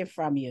taken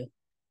from you.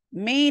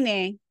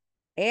 Meaning,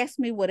 ask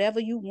me whatever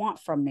you want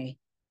from me,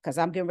 because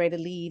I'm getting ready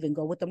to leave and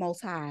go with the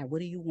Most High. What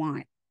do you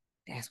want?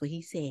 That's what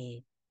he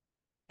said.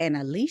 And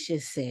Elisha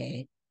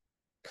said,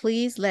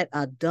 please let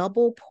a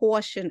double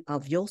portion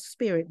of your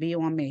spirit be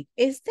on me.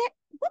 Is that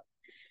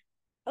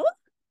what?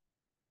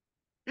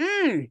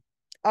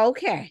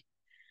 Okay.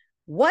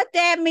 What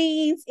that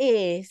means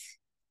is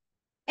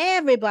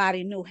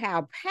everybody knew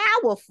how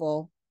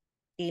powerful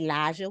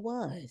Elijah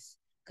was,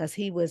 because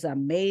he was a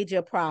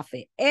major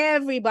prophet.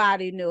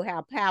 Everybody knew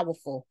how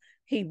powerful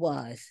he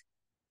was.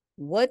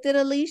 What did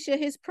Elisha,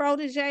 his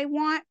protege,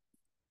 want?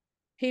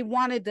 He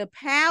wanted the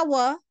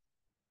power,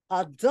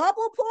 a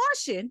double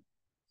portion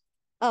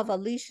of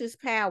Elisha's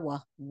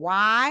power.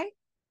 Why?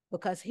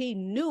 Because he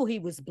knew he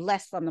was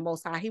blessed from the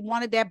Most High. He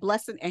wanted that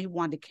blessing, and he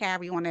wanted to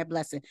carry on that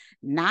blessing,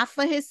 not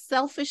for his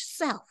selfish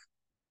self,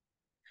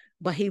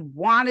 but he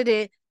wanted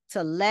it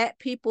to let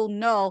people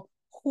know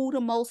who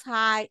the Most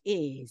High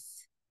is.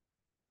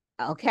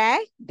 Okay?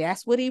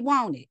 That's what he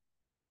wanted.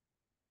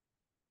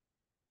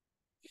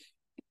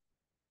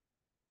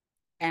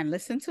 And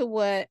listen to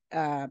what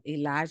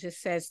Elijah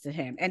says to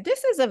him. And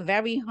this is a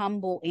very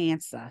humble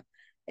answer.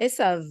 It's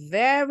a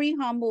very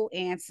humble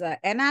answer.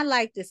 And I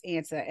like this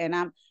answer. And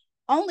I'm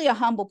only a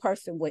humble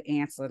person would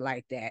answer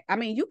like that. I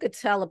mean, you could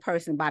tell a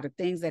person by the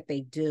things that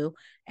they do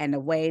and the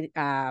way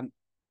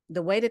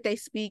that they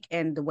speak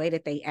and the way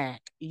that they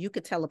act. You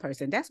could tell a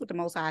person. That's what the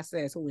Most High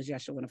says, who is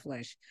Yeshua in the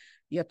flesh.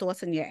 Your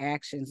thoughts and your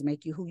actions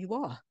make you who you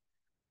are.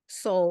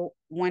 So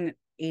when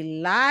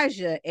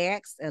Elijah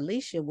asked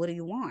Elisha, what do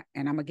you want?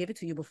 And I'm going to give it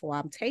to you before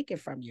I'm taken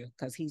from you,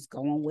 because he's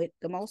going with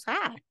the Most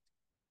High.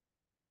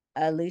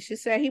 Elisha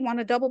said he want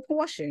a double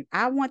portion.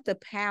 I want the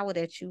power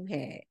that you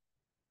had.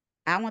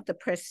 I want the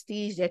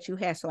prestige that you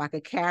had, so I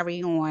could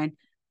carry on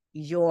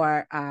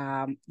your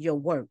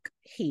work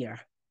here.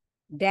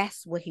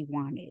 That's what he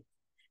wanted.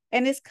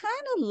 And it's kind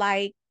of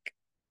like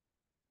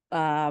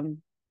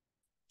um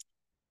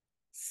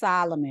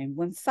Solomon.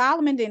 When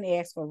Solomon didn't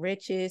ask for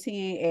riches,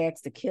 he ain't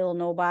asked to kill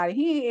nobody.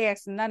 He ain't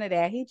asked none of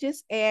that. He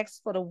just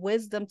asked for the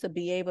wisdom to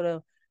be able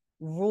to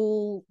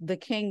rule the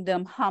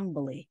kingdom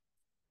humbly.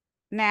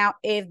 Now,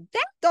 if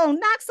that don't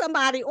knock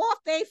somebody off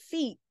their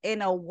feet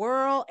in a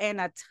world and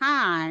a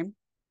time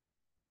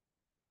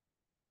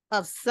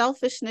of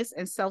selfishness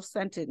and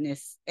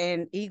self-centeredness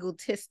and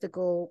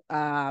egotistical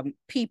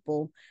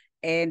people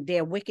and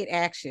their wicked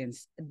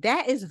actions,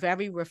 that is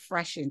very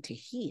refreshing to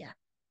hear.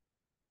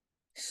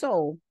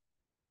 So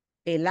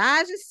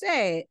Elijah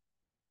said,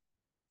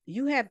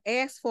 you have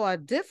asked for a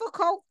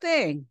difficult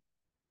thing.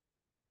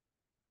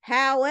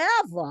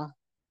 However,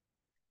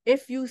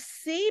 if you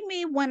see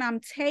me when I'm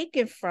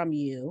taken from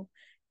you,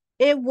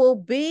 it will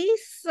be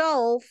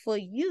so for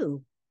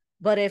you.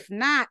 But if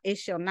not, it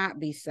shall not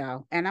be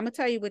so. And I'm going to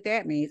tell you what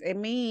that means. It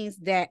means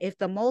that if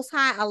the Most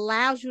High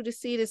allows you to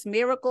see this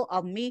miracle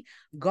of me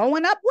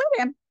going up with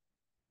him,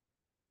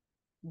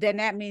 then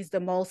that means the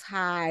Most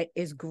High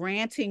is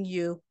granting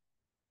you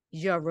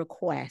your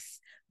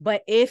request.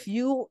 But if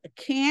you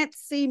can't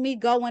see me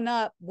going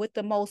up with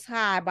the Most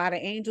High by the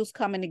angels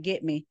coming to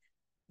get me,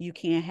 you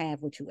can't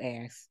have what you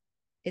ask.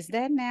 Is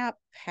that not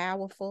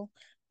powerful?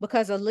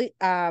 Because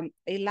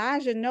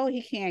Elijah know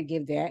he can't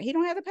give that. He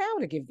don't have the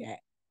power to give that.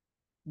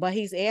 But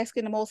he's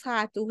asking the Most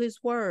High through his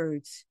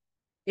words,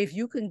 if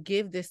you can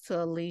give this to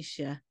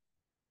Elisha,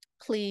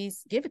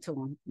 please give it to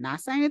him.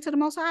 Not saying it to the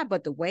Most High,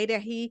 but the way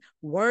that he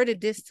worded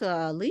this to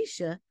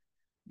Elisha,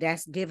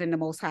 that's giving the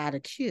Most High the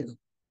cue.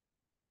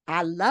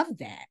 I love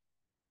that.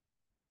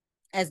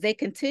 As they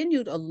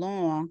continued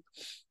along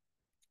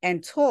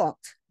and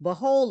talked,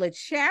 behold, a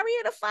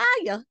chariot of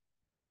fire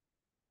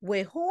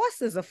with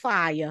horses of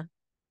fire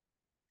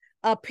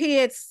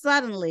appeared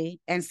suddenly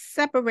and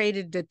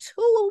separated the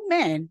two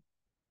men,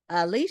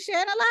 Elisha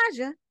and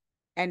Elijah.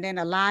 And then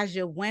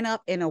Elijah went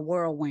up in a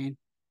whirlwind.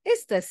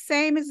 It's the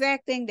same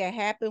exact thing that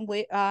happened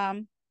with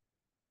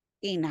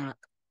Enoch.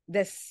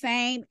 The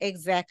same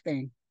exact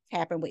thing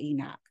happened with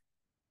Enoch.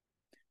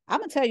 I'm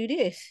going to tell you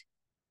this.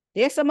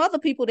 There's some other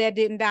people that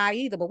didn't die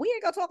either, but we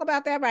ain't going to talk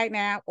about that right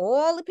now.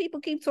 All the people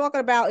keep talking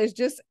about is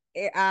just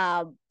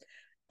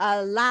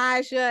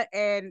Elijah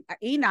and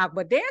Enoch,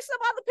 but there's some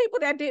other people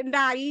that didn't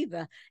die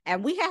either.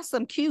 And we have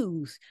some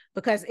cues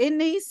because in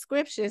these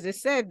scriptures, it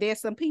said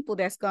there's some people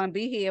that's going to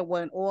be here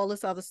when all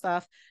this other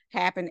stuff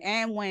happened.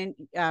 And when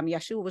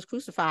Yeshua was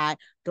crucified,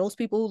 those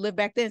people who lived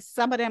back then,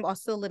 some of them are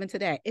still living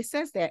today. It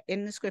says that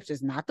in the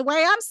scriptures, not the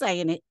way I'm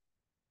saying it,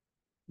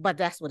 but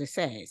that's what it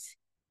says.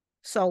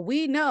 So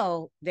we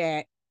know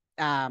that,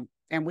 and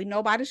we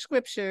know by the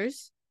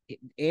scriptures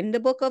in the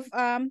book of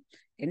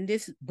in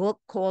this book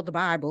called the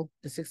Bible,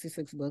 the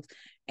 66 books,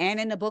 and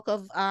in the book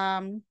of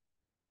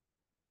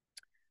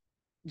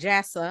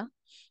Jasher,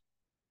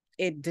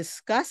 it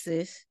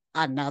discusses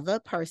another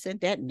person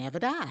that never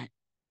died.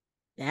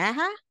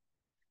 Uh-huh.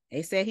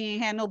 They said he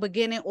ain't had no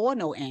beginning or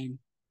no end.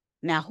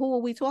 Now, who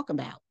are we talking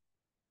about?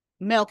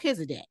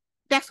 Melchizedek.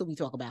 That's what we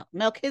talk about.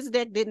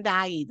 Melchizedek didn't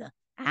die either.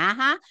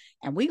 Uh-huh.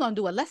 And we're going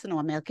to do a lesson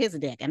on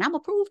Melchizedek, and I'm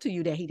going to prove to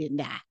you that he didn't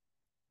die.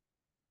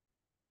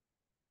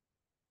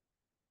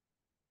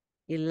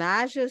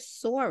 Elijah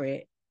saw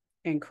it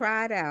and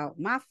cried out,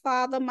 my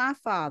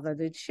father,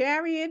 the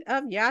chariot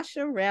of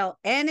Yasharel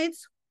and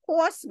its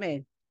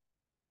horsemen.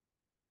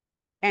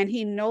 And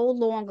he no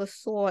longer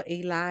saw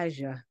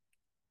Elijah.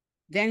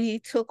 Then he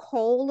took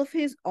hold of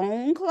his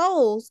own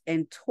clothes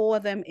and tore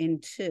them in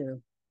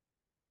two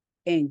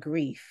in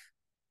grief.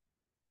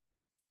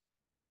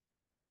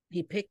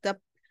 He picked up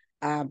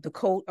the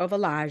coat of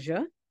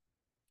Elijah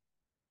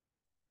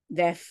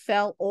that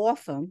fell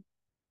off him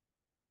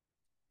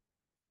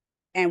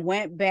and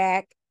went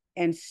back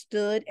and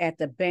stood at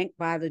the bank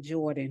by the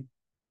Jordan,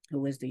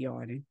 who is the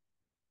Jordan.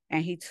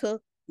 And he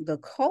took the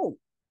coat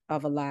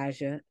of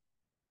Elijah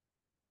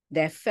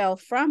that fell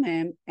from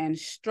him and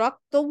struck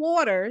the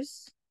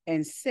waters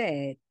and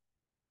said,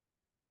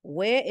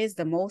 where is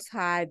the Most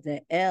High,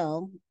 the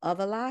El of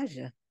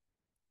Elijah?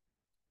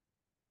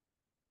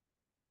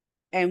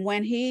 And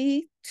when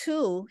he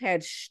too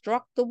had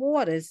struck the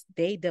waters,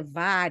 they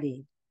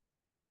divided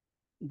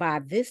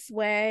by this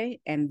way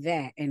and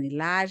that. And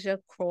Elisha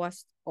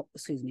crossed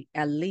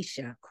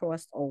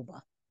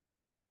over.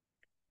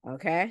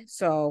 Okay,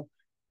 so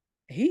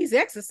he's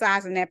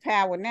exercising that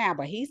power now,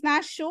 but he's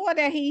not sure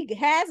that he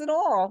has it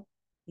all.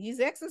 He's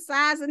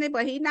exercising it,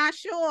 but he's not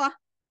sure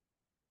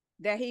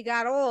that he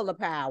got all the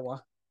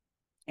power.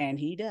 And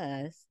he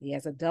does. He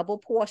has a double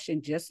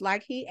portion, just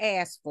like he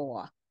asked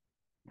for.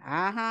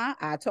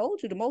 I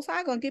told you the Most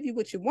High gonna give you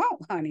what you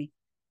want, honey.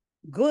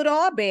 Good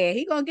or bad,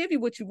 he gonna give you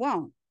what you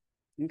want.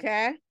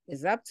 Okay?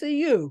 It's up to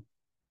you.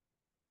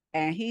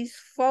 And he's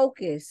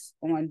focused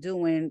on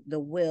doing the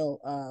will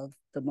of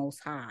the Most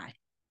High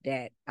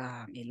that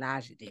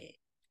Elijah did.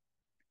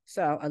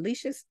 So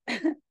Alicia's,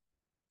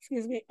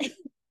 excuse me.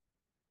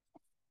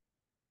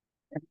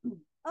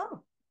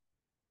 Oh,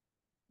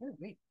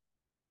 great.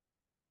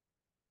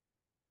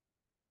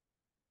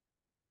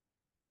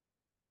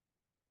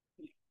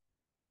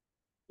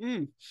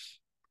 Mm.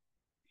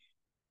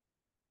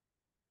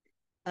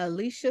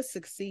 Elisha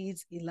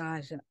succeeds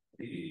Elijah.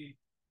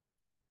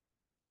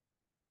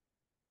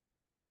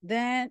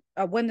 Then,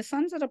 when the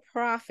sons of the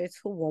prophets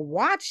who were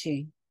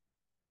watching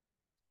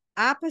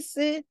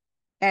opposite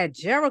at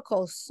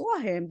Jericho saw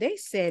him, they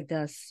said,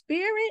 "The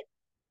spirit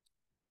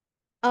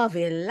of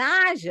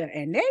Elijah,"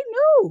 and they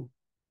knew,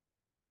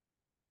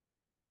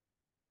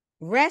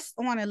 "rest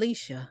on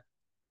Elisha."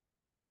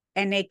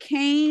 And they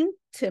came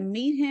to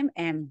meet him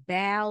and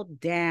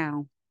bowed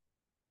down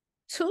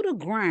to the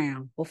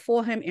ground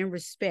before him in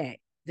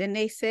respect. Then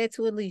they said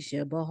to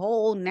Elisha,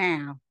 "Behold,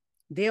 now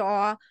there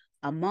are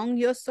among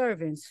your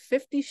servants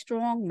 50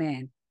 strong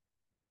men.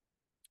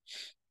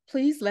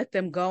 Please let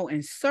them go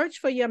and search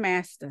for your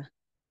master.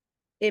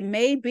 It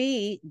may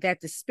be that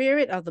the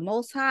Spirit of the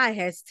Most High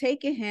has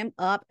taken him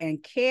up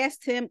and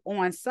cast him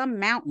on some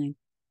mountain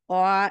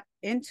or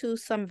into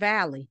some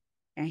valley."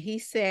 And he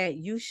said,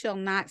 "You shall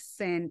not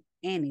send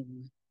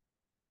anyone."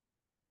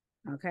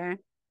 Okay.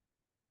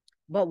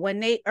 But when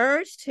they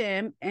urged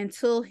him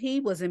until he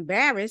was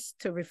embarrassed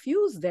to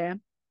refuse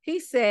them, he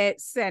said,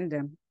 "Send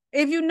him."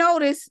 If you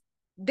notice,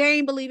 they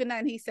ain't believing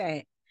nothing he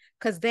said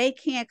because they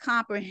can't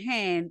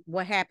comprehend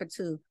what happened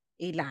to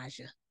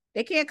Elijah.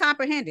 They can't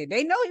comprehend it.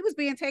 They know he was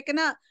being taken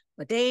up,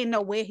 but they didn't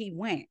know where he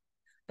went.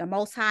 The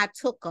Most High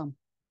took him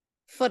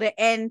for the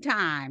end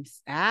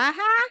times.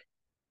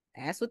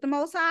 That's what the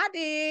Most High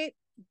did.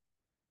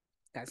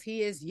 Because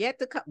he is yet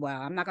to come. Well,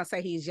 I'm not going to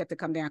say he's yet to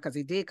come down because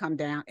he did come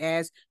down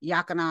as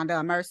Yakanan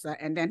the Mercer,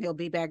 and then he'll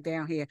be back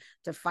down here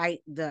to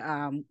fight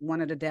the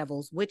one of the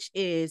devils, which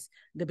is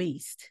the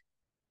beast.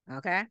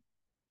 Okay?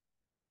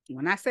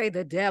 When I say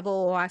the devil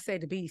or I say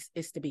the beast,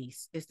 it's the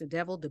beast. It's the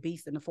devil, the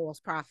beast, and the false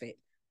prophet.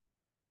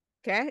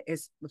 Okay?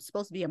 It's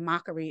supposed to be a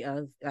mockery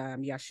of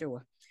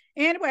Yeshua.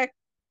 Anyway,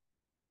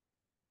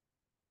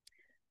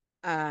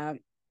 um,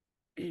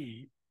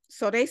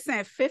 so they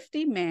sent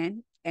 50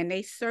 men and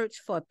they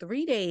searched for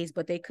 3 days,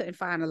 but they couldn't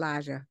find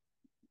Elijah.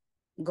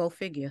 Go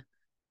figure.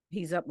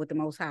 He's up with the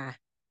Most High.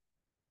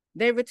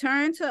 They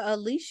returned to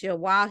Elisha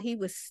while he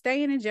was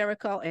staying in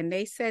Jericho, and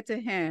they said to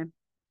him,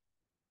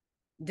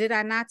 "Did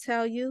I not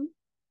tell you,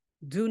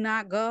 do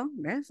not go?"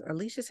 That's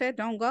Elisha said,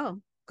 "Don't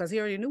go," because he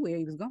already knew where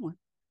he was going.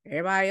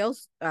 Everybody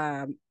else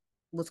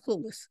was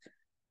clueless.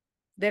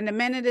 Then the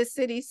men of the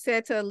city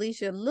said to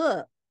Elisha,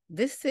 "Look,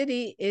 this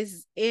city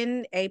is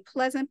in a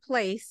pleasant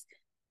place,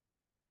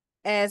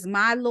 as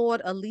my lord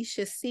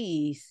Elisha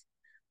sees,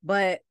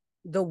 but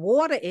the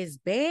water is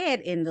bad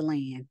in the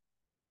land,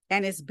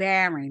 and it's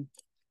barren."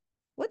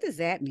 What does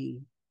that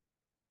mean?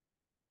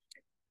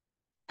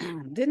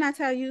 Didn't I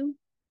tell you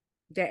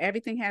that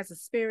everything has a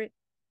spirit?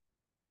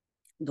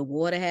 The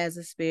water has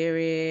a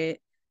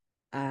spirit,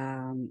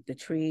 the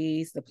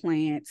trees, the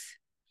plants.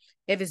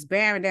 If it's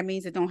barren, that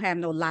means it don't have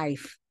no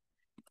life.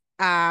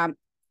 Um,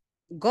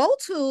 Go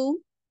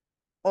to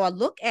or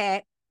look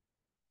at,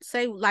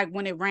 say, like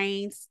when it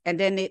rains and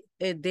then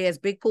there's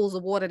big pools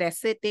of water that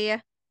sit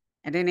there.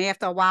 And then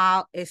after a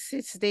while, it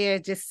sits there,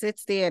 just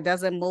sits there, it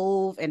doesn't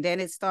move. And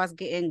then it starts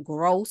getting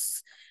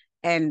gross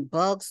and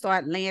bugs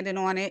start landing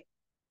on it.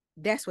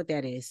 That's what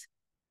that is.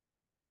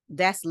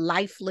 That's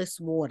lifeless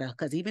water,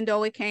 because even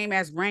though it came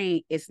as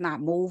rain, it's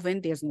not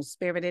moving. There's no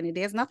spirit in it.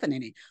 There's nothing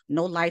in it.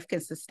 No life can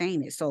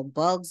sustain it. So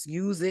bugs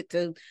use it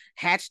to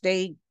hatch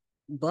their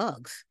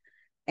bugs,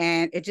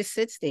 and it just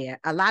sits there.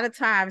 A lot of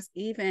times,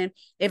 even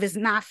if it's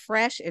not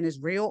fresh and it's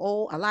real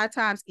old, a lot of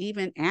times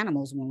even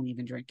animals won't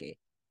even drink it.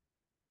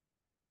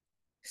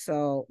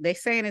 So they're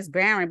saying it's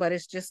barren, but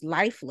it's just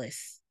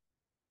lifeless.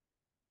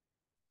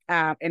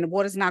 And the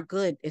water's not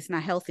good. It's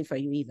not healthy for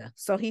you either.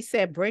 So he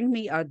said, "Bring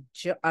me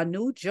a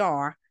new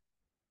jar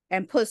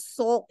and put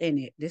salt in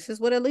it." This is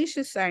what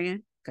Elisha's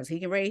saying, because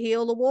he can ready to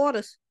heal the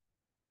waters.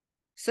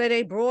 So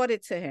they brought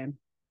it to him.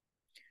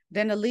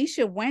 Then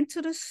Elisha went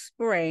to the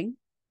spring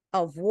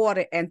of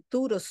water and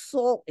threw the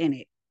salt in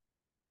it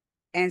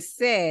and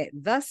said,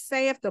 "Thus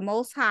saith the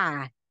Most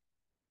High."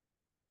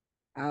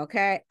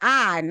 Okay,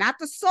 "I, not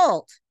the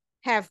salt,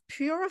 have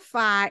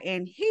purified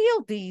and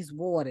healed these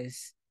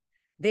waters.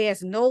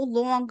 There's no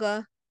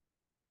longer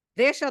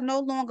There shall no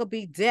longer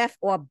be death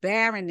or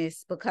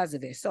barrenness because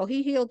of it." So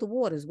he healed the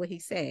waters, what he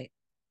said.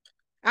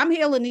 "I'm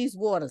healing these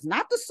waters,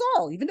 not the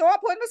salt, even though I'm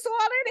putting the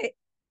salt in it.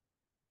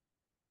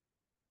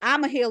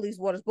 I'm going to heal these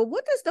waters." But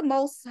what does the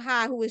Most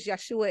High, who is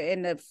Yeshua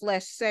in the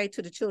flesh, say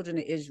to the children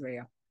of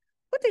Israel?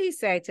 What did he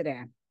say to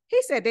them?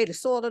 He said they the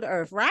salt of the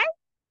earth, right?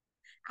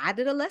 I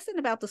did a lesson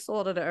about the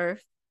salt of the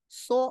earth.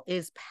 Salt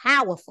is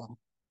powerful.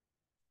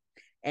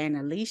 And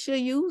Elisha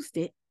used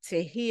it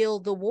to heal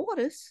the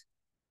waters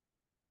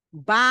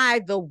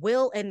by the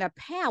will and the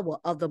power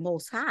of the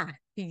Most High.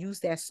 He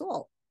used that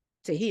salt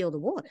to heal the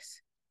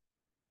waters.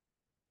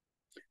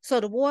 So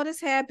the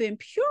waters have been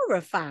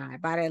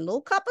purified by that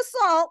little cup of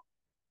salt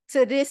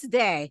to this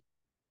day,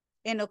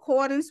 in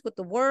accordance with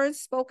the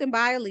words spoken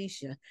by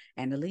Elisha.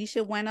 And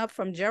Elisha went up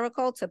from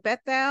Jericho to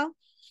Bethel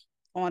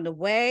on the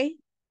way.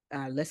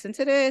 Listen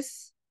to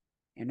this.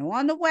 And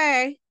on the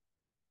way,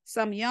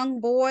 Some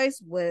young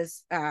boys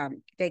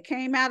they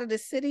came out of the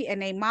city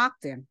and they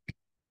mocked him.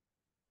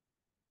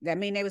 That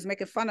means they was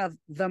making fun of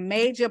the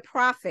major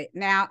prophet.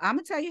 Now, I'm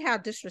going to tell you how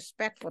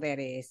disrespectful that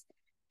is.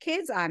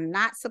 Kids are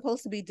not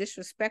supposed to be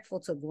disrespectful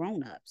to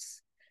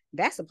grown-ups.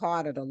 That's a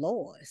part of the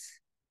laws.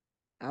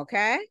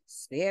 Okay?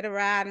 Spare the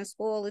rod and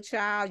spoil the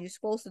child. You're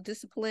supposed to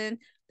discipline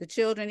the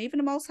children. Even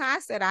the Most High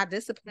said, I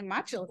discipline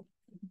my children.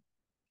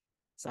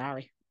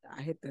 Sorry,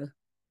 I hit the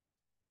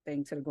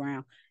thing to the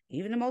ground.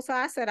 Even the Most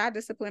High said, I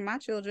discipline my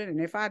children.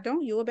 And if I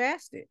don't, you're a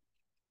bastard.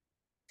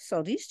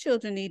 So these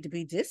children need to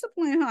be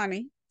disciplined,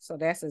 honey. So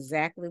that's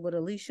exactly what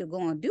Alicia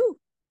going to do.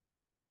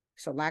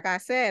 So like I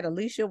said,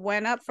 Alicia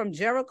went up from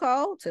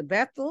Jericho to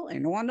Bethel,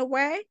 and on the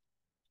way,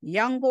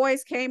 young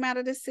boys came out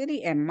of the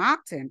city and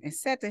mocked him and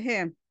said to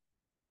him,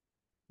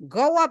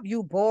 go up,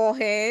 you bald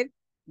head.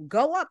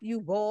 Go up,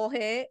 you bald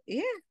head.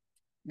 Yeah,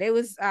 they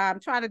was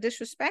trying to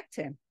disrespect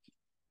him.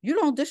 You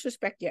don't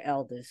disrespect your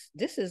elders.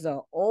 This is an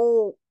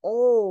old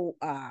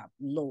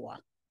law.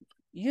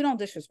 You don't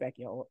disrespect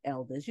your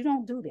elders. You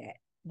don't do that.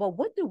 But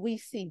what do we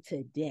see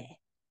today?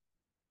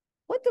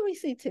 What do we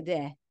see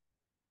today?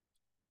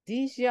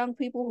 These young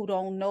people who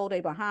don't know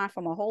they behind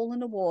from a hole in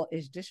the wall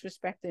is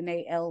disrespecting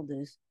their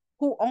elders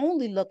who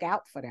only look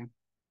out for them,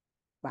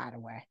 by the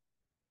way.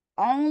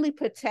 Only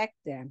protect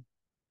them.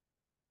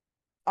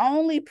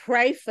 Only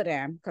pray for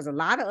them, because a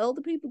lot of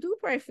older people do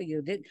pray for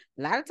you. A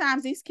lot of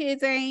times these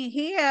kids ain't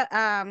here.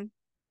 The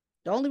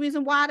only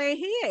reason why they're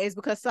here is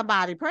because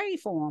somebody prayed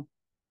for them.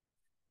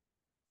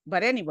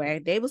 But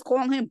anyway, they was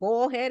calling him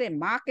bald head and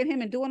mocking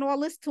him and doing all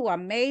this to a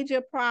major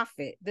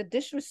prophet, the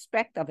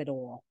disrespect of it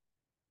all.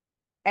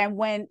 And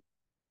when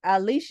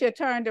Alicia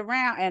turned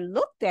around and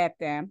looked at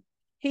them,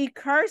 he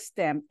cursed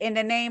them in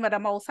the name of the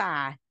Most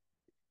High.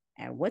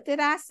 And what did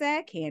I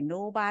say? Can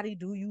nobody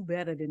do you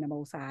better than the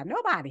Most High?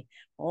 Nobody.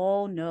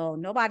 Oh, no.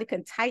 Nobody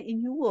can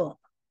tighten you up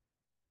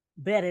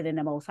better than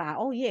the Most High.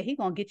 Oh, yeah, he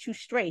going to get you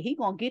straight. He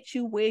going to get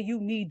you where you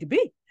need to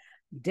be.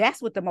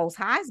 That's what the Most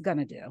High is going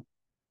to do.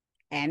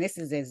 And this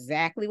is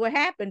exactly what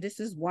happened. This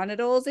is one of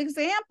those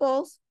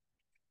examples.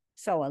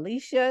 So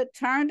Alicia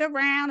turned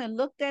around and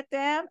looked at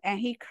them, and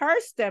he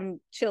cursed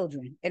them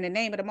children in the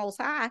name of the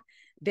Most High.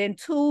 Then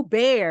two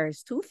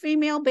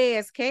female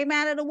bears came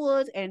out of the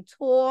woods and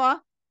tore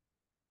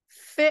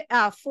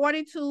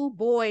 42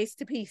 boys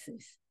to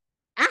pieces.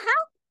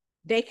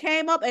 They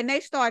came up and they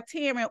started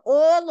tearing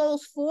all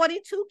those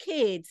 42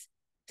 kids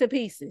to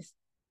pieces.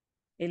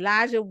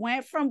 Elijah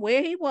went from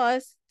where he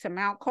was to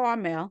Mount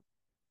Carmel.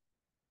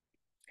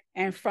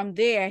 And from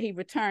there, he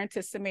returned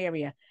to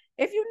Samaria.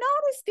 If you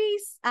notice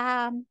these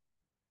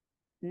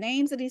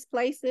names of these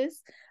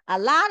places, a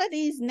lot of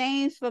these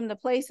names from the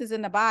places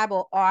in the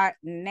Bible are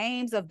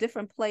names of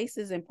different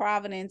places and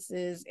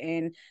provinces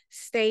and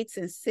states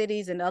and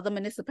cities and other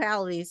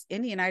municipalities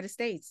in the United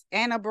States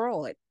and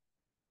abroad.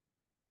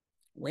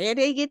 Where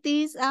they get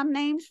these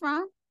names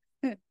from?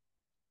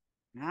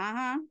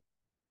 Now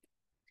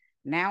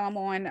I'm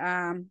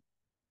on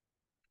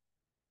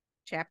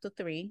chapter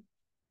 3.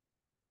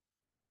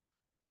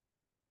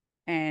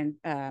 And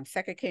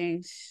 2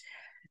 Kings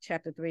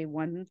chapter 3,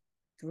 1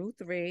 through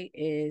 3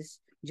 is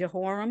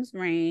Jehoram's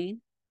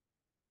reign.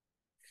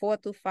 4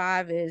 through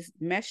 5 is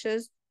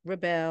Mesha's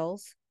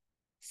rebels.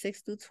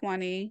 6 through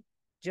 20,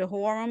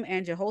 Jehoram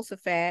and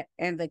Jehoshaphat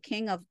and the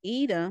king of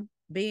Edom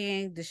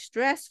being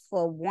distressed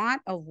for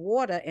want of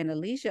water, and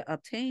Elisha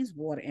obtains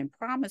water and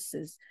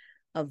promises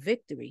of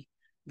victory.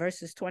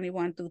 Verses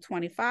 21 through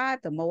 25,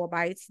 the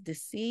Moabites,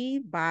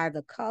 deceived by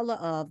the color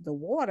of the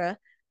water,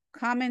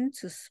 coming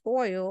to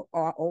spoil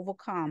or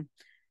overcome.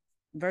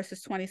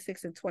 Verses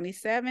 26 and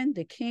 27,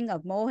 the king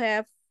of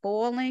Moab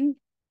falling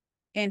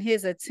in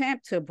his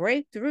attempt to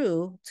break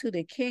through to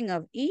the king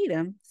of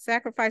Edom,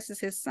 sacrifices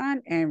his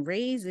son and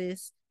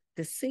raises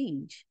the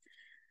siege.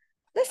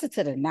 Listen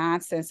to the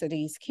nonsense of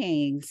these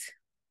kings.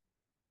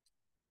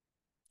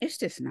 It's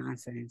just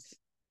nonsense.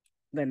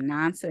 The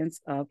nonsense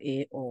of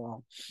it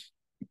all.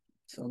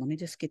 So let me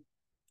just get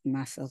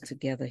myself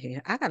together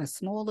here. I got a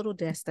small little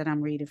desk that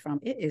I'm reading from.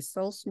 It is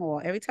so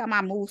small. Every time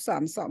I move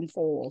something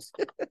falls.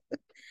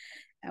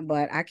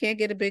 But I can't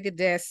get a bigger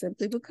desk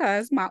simply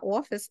because my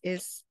office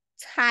is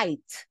tight.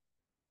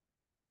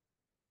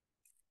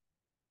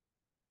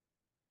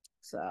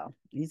 So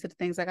these are the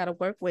things I got to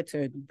work with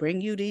to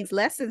bring you these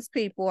lessons,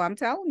 people. I'm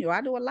telling you,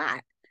 I do a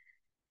lot.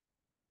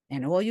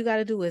 And all you got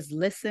to do is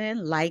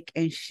listen, like,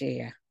 and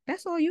share.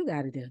 That's all you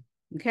got to do.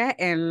 Okay?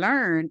 And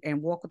learn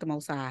and walk with the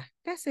Most High.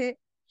 That's it.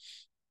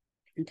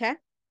 Okay?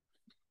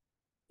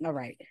 All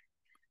right.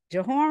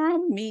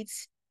 Jehoram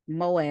meets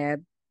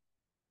Moab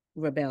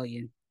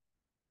rebellion.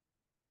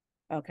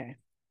 Okay.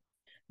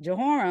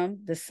 Jehoram,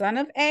 the son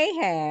of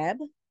Ahab,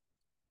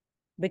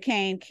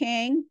 became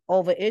king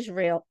over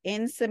Israel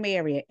in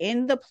Samaria,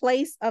 in the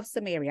place of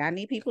Samaria. I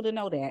need people to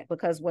know that,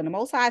 because when the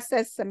Most High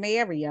says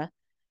Samaria,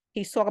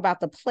 he's talking about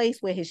the place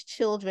where his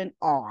children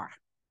are.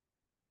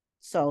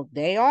 So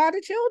they are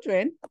the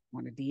children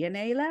on the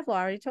DNA level,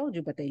 I already told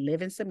you, but they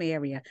live in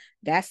Samaria.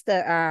 That's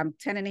the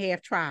 10 and a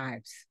half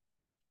tribes.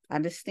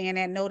 Understand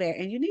that, know that.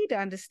 And you need to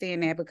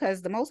understand that,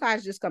 because the Most High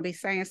is just going to be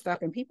saying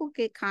stuff and people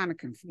get kind of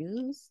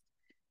confused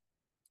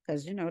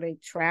because, they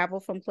travel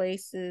from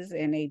places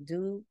and they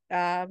do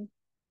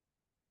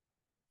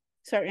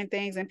certain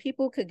things, and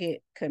people could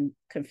get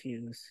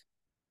confused.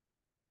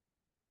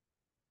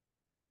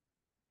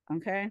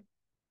 Okay?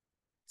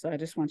 So I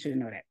just want you to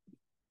know that.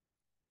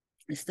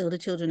 It's still the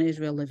children of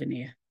Israel living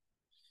there.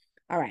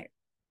 All right.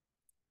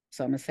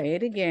 So I'm going to say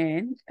it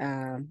again.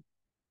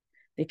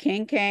 The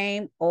king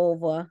came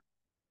over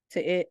to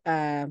it.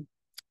 Let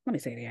me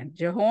say it again.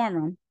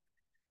 Jehoram,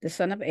 the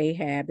son of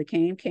Ahab,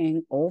 became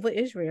king over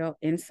Israel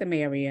in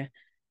Samaria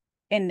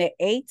in the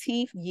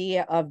 18th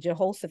year of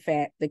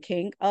Jehoshaphat, the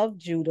king of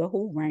Judah,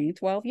 who reigned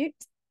 12 years.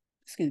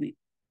 Excuse me.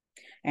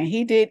 And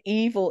he did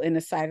evil in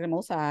the sight of the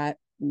Most High,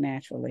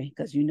 naturally,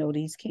 because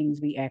these kings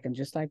be acting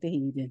just like the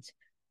heathens.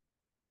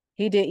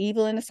 He did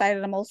evil in the sight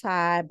of the Most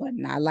High, but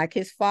not like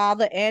his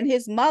father and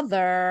his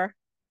mother.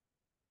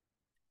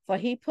 For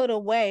he put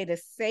away the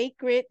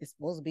sacred, it's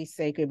supposed to be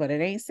sacred, but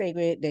it ain't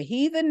sacred, the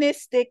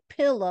heathenistic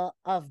pillar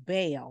of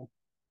Baal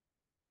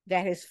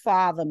that his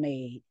father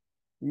made.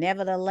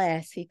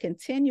 Nevertheless, he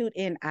continued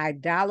in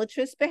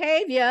idolatrous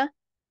behavior,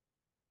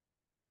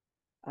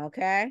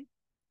 okay,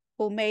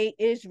 who made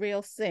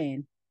Israel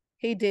sin.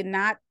 He did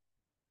not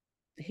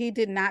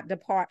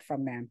depart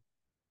from them.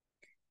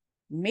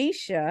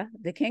 Mesha,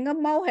 the king of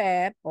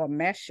Moab, or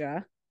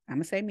Mesha, I'm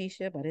going to say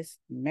Mesha, but it's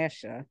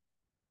Mesha.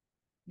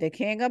 The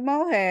king of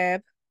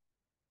Moab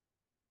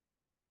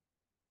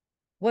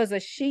was a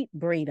sheep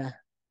breeder,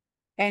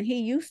 and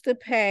he used to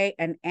pay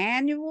an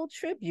annual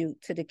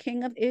tribute to the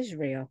king of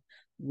Israel,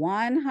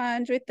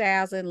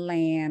 100,000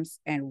 lambs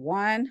and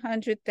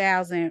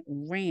 100,000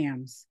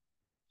 rams.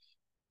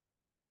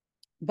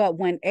 But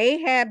when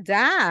Ahab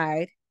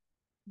died,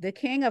 the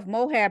king of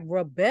Moab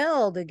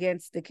rebelled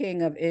against the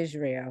king of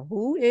Israel,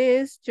 who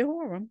is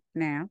Jehoram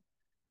now.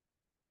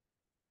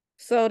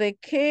 So the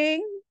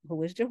king,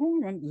 who is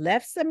Jehoram,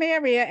 left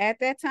Samaria at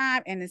that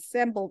time and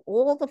assembled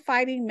all the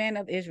fighting men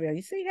of Israel.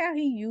 You see how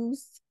he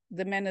used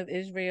the men of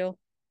Israel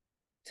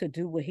to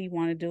do what he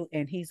wanted to do,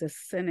 and he's a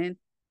sinning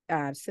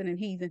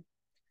heathen.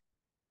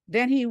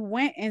 Then he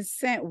went and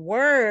sent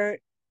word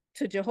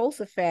to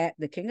Jehoshaphat,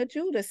 the king of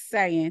Judah,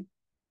 saying,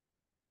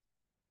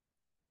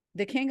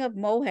 the king of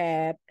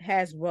Moab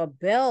has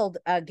rebelled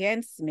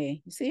against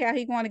me. You see how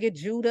he's going to get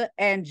Judah?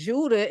 And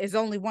Judah is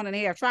only one of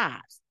their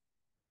tribes.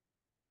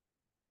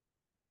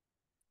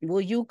 Will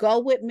you go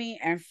with me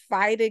and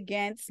fight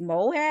against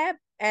Moab?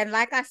 And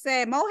like I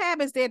said, Moab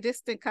is their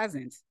distant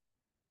cousins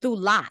through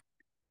Lot.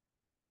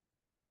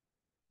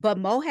 But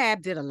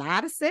Moab did a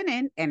lot of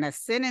sinning, and the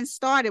sinning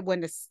started when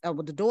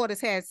the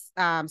daughters had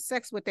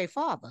sex with their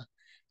father.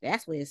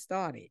 That's where it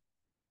started.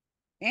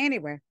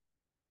 Anyway,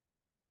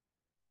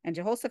 and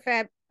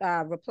Jehoshaphat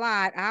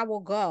replied, I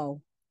will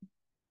go.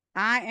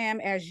 I am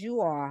as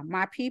you are,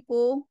 my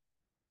people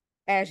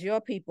as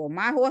your people,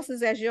 my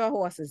horses as your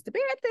horses. The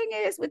bad thing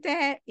is with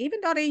that,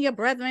 even though they're your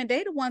brethren,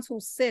 they the ones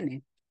who's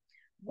sinning.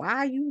 Why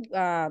are you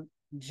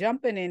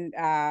jumping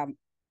and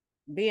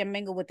being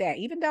mingled with that?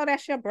 Even though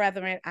that's your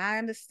brethren, I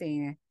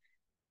understand.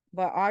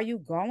 But are you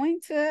going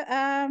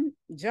to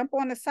jump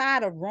on the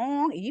side of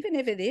wrong? Even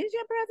if it is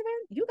your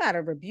brethren, you got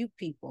to rebuke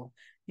people.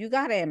 You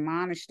got to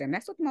admonish them.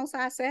 That's what the Most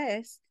High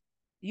says.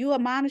 You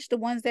admonish the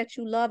ones that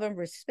you love and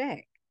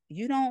respect.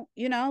 You don't,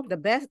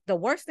 the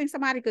worst thing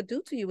somebody could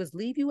do to you is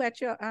leave you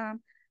at your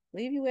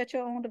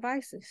own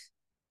devices.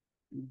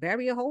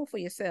 Bury a hole for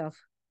yourself.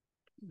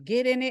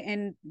 Get in it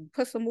and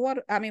put some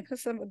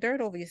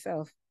dirt over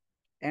yourself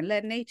and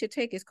let nature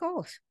take its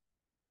course.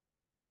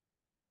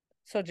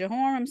 So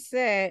Jehoram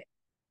said,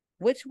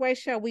 which way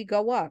shall we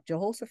go up?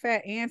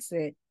 Jehoshaphat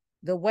answered,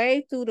 the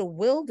way through the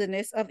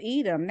wilderness of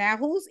Edom. Now,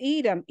 who's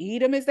Edom?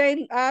 Edom is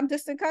they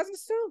distant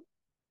cousins too.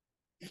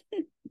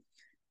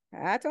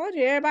 I told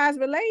you, everybody's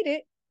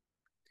related.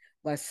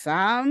 But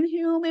some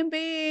human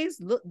beings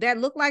that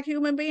look like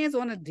human beings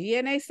on a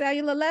DNA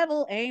cellular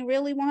level ain't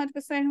really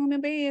 100%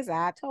 human beings.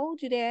 I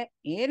told you that.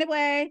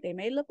 Anyway, they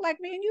may look like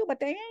me and you, but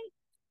they ain't.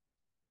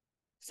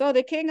 So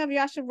the king of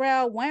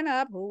Yasharel went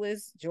up, who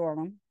is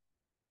Joram,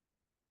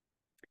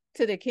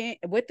 to the king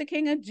with the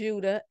king of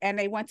Judah, and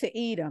they went to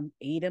Edom.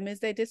 Edom is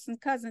their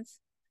distant cousins.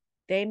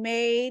 They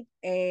made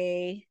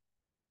a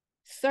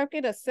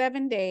circuit of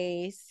 7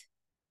 days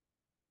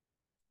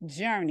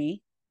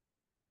journey,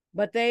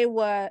 but there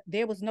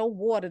was no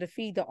water to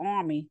feed the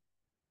army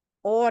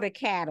or the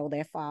cattle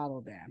that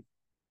followed them.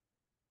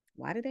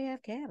 Why did they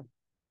have cattle?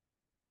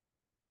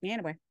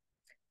 Anyway,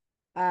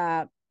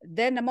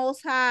 then the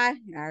Most High,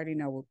 I already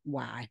know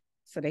why,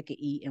 so they could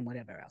eat and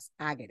whatever else.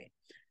 I get it.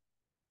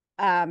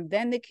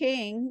 Then the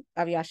king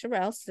of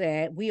Yasharel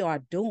said, we are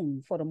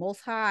doomed, for the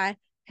Most High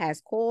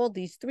has called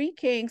these three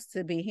kings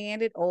to be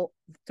handed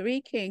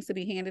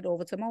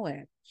over to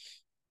Moab.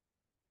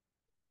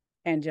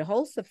 And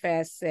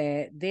Jehoshaphat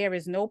said, there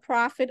is no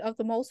prophet of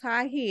the Most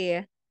High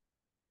here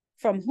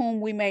from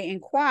whom we may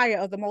inquire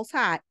of the Most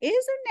High.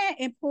 Isn't that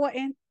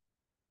important?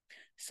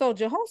 So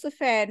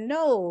Jehoshaphat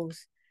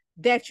knows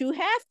that you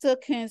have to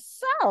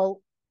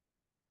consult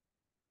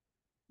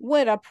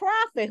With a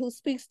prophet who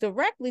speaks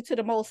directly to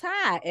the Most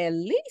High, at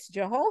least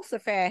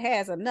Jehoshaphat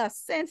has enough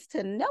sense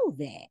to know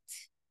that.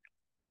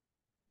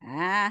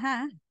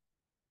 Uh-huh.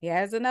 He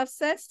has enough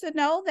sense to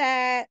know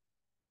that.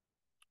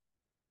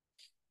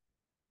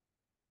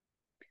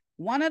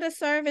 One of the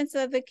servants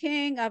of the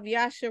king of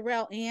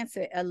Yasharel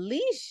answered,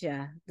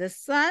 Elisha, the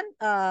son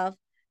of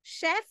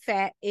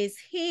Shaphat, is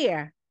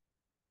here,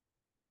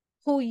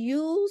 who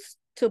used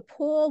to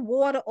pour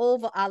water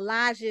over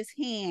Elijah's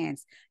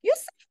hands. You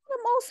see, the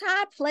Most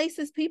High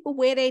places people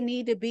where they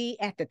need to be,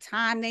 at the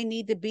time they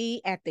need to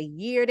be, at the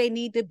year they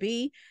need to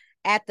be,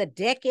 at the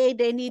decade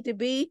they need to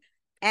be,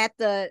 at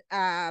the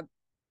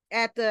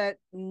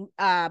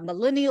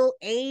millennial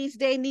age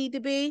they need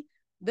to be.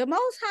 The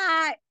Most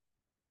High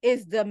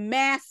is the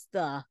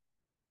master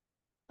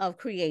of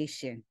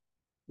creation.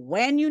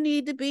 When you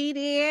need to be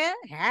there,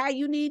 how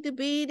you need to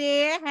be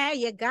there, how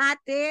you got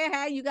there,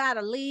 how you got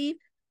to leave.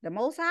 The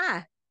Most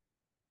High,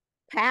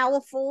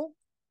 powerful,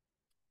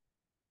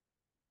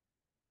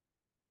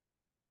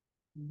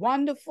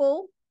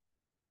 wonderful,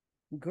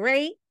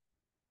 great,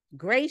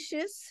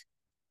 gracious,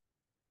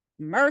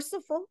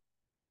 merciful,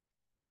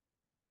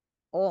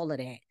 all of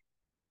that.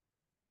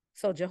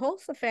 So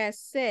Jehoshaphat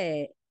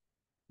said,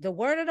 the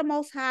word of the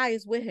Most High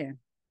is with him.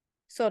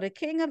 So the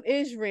king of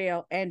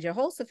Israel and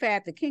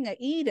Jehoshaphat, the king of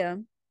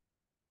Edom,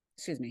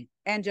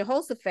 and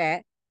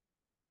Jehoshaphat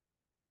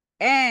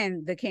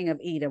and the king of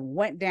Edom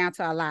went down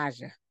to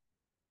Elijah.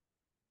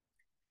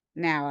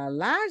 Now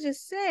Elijah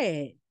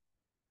said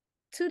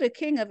to the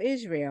king of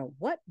Israel,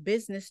 what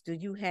business do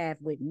you have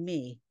with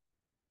me?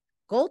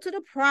 Go to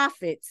the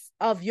prophets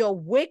of your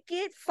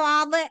wicked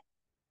father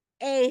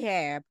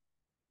Ahab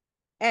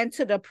and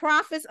to the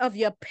prophets of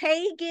your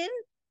pagan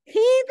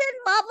heathen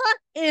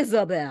mother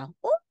Isabel.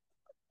 Ooh.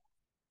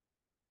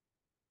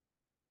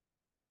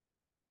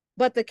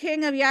 But the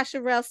king of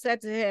Yasharel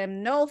said to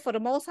him, no, for the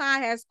Most High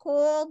has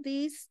called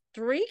these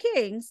three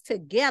kings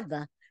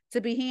together to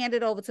be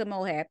handed over to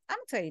Moab. I'm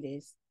going to tell you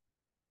this.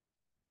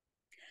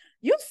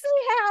 You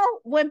see how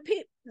when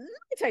people, let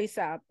me tell you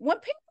something, when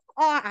people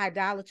are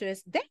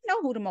idolatrous, they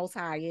know who the Most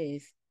High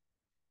is.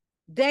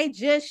 They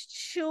just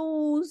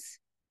choose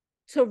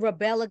to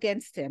rebel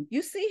against him.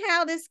 You see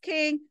how this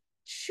king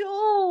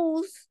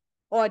chose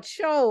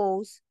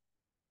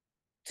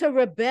to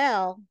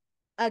rebel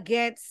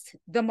against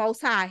the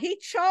Most High. He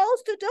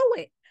chose to do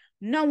it,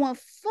 knowing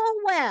full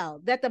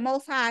well that the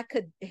Most High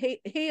could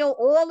heal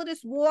all of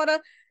this water,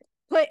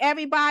 put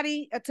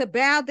everybody to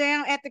bow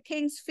down at the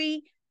king's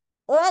feet,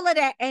 all of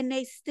that, and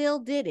they still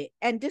did it.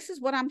 And this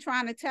is what I'm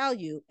trying to tell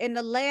you. In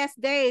the last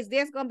days,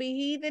 there's going to be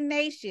heathen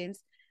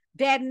nations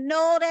that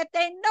know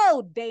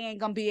they ain't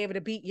going to be able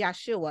to beat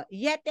Yeshua,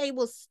 yet they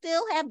will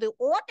still have the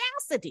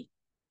audacity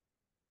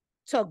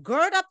to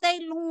gird up their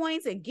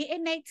loins and get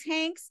in their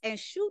tanks and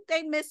shoot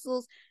their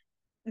missiles,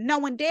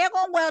 knowing they're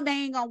going well, they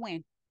ain't going to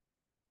win.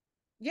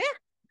 Yeah,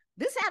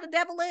 this is how the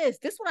devil is.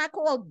 This is what I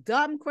call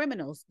dumb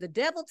criminals. The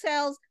devil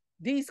tells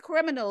these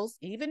criminals,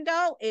 even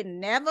though it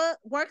never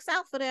works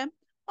out for them,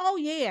 oh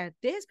yeah,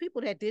 there's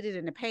people that did it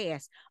in the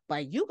past,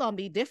 but you're going to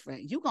be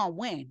different. You're going to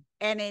win.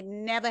 And it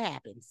never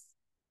happens.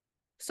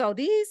 So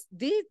this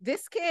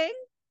king,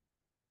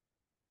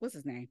 what's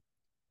his name?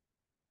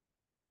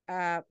 Wait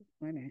a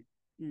minute.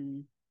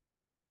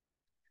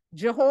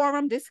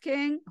 Jehoram, this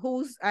king,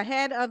 who's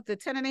ahead of the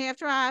 10 and a half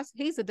tribes,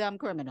 he's a dumb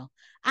criminal.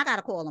 I got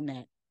to call him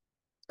that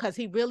because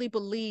he really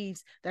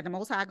believes that the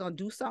Most High going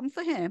to do something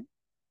for him.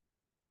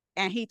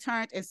 And he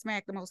turned and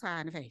smacked the Most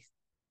High in the face.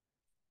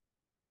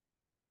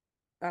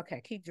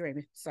 Okay, keep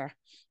dreaming, sir.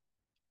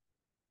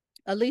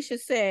 Elisha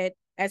said,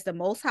 as the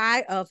Most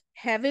High of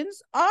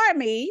heaven's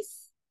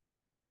armies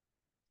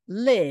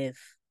live,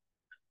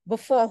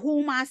 before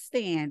whom I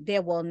stand,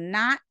 there will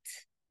not,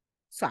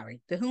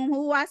 to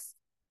whom I,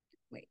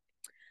 wait.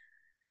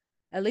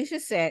 Elisha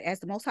said, as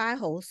the Most High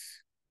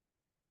hosts,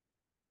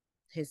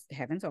 his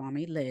heaven's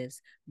army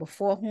lives,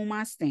 before whom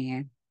I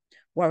stand,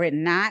 were it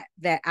not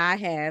that I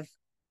have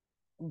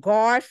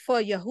guard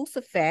for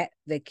Jehoshaphat,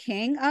 the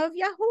king of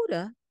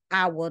Yehuda,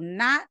 I will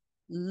not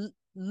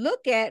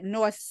look at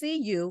nor see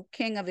you,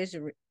 king of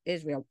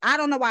Israel. I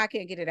don't know why I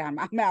can't get it out of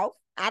my mouth.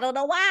 I don't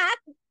know why.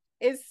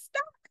 It's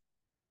stuck.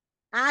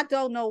 I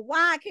don't know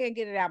why I can't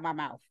get it out of my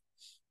mouth.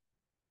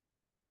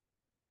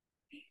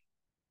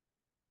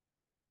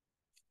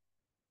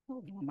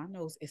 Oh, my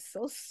nose is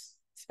so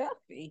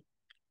stuffy.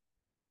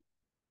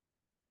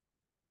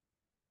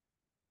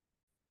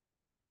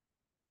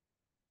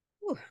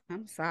 Ooh,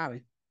 I'm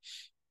sorry.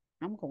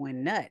 I'm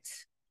going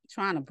nuts.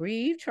 Trying to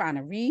breathe, trying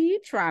to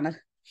read, trying to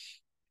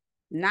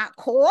not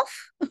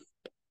cough.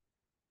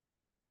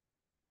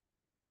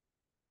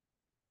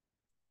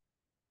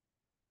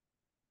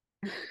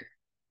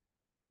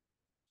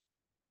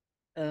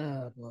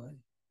 Oh boy.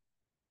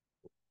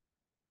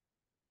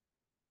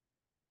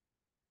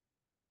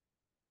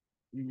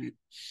 Mm.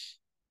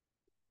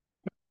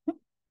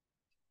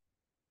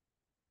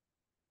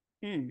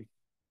 Mm.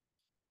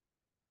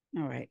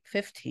 All right,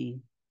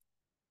 15.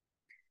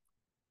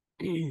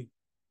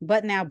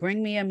 But now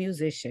bring me a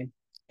musician.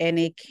 And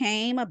it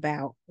came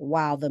about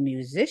while the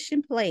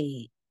musician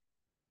played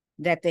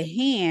that the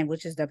hand,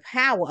 which is the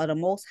power of the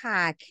Most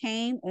High,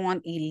 came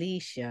on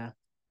Elisha.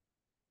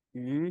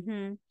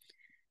 Mm-hmm.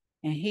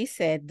 And he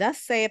said, "Thus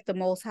saith the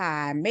Most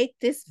High, make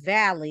this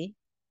valley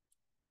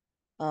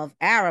of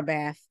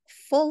Arabath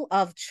full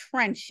of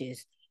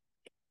trenches.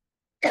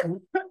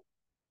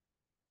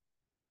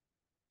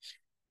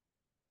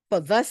 For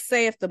thus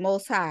saith the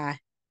Most High,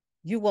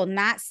 you will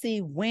not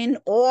see wind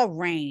or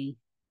rain,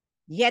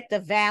 yet the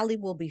valley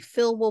will be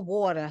filled with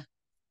water,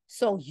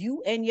 so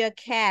you and your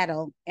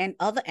cattle and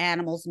other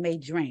animals may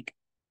drink.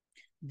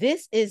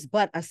 This is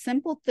but a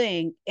simple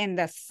thing in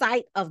the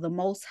sight of the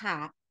Most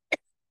High."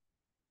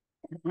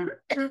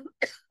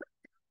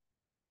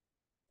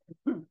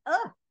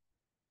 Oh,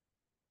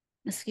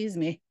 excuse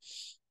me.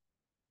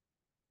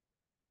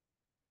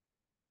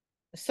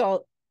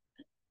 So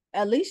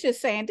Alicia's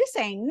saying this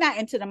ain't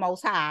nothing to the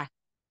Most High,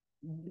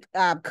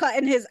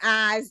 cutting his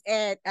eyes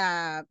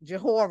at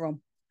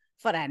Jehoram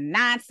for the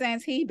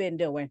nonsense he been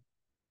doing.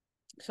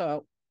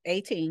 So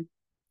 18,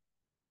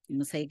 I'm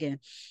gonna say again,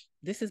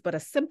 this is but a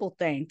simple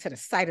thing to the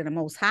sight of the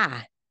Most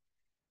High.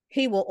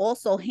 He will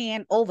also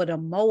hand over the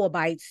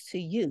Moabites to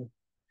you,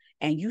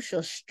 and you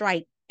shall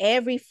strike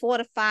every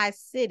fortified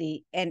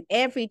city and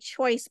every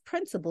choice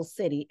principal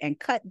city, and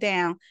cut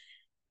down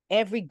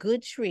every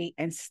good tree,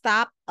 and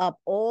stop up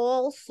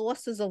all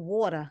sources of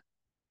water,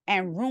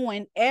 and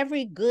ruin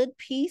every good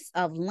piece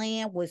of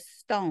land with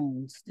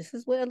stones. This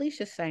is what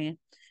Alicia's saying.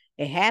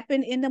 It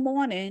happened in the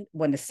morning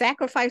when the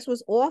sacrifice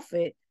was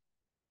offered,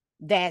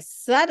 that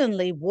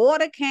suddenly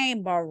water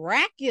came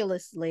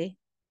miraculously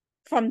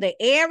from the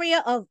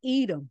area of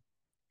Edom,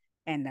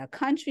 and the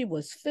country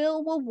was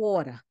filled with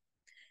water.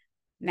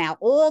 Now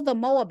all the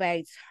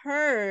Moabites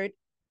heard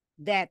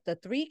that the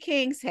three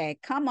kings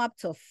had come up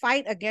to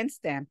fight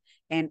against them,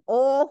 and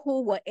all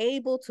who were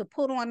able to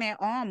put on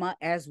their armor,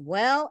 as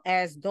well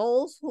as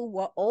those who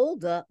were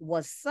older,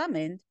 was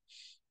summoned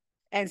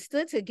and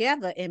stood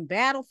together in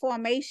battle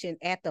formation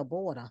at the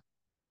border.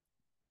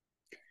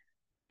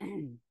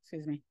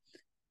 Excuse me.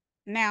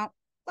 Now,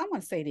 I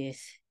want to say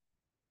this.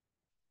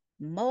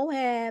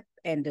 Moab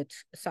and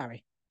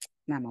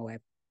not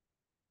Moab,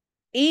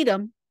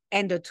 Edom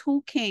and the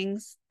two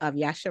kings of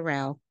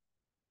Yasharel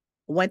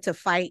went to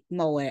fight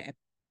Moab.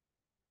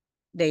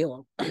 They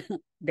all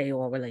they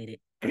all related.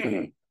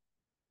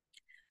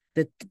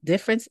 The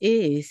difference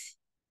is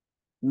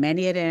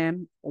many of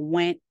them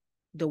went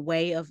the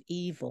way of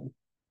evil.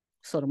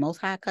 So the Most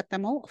High cut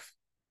them off.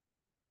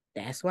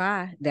 That's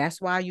why.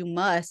 That's why you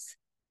must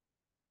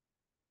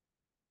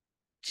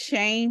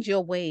change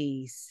your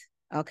ways.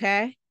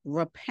 Okay?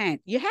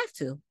 Repent. You have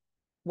to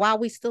while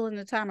we still in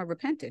the time of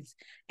repentance.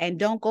 And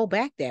don't go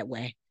back that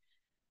way.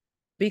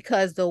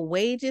 Because the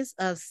wages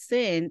of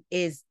sin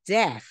is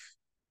death.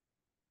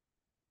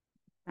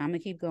 I'm going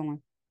to keep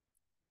going.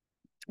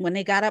 When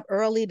they got up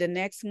early the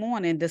next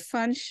morning, the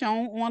sun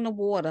shone on the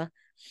water,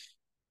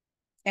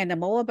 and the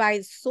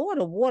Moabites saw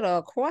the water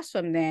across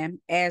from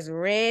them as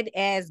red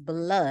as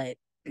blood.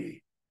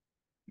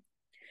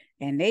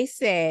 And they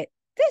said,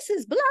 "This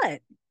is blood."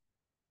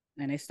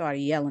 And they started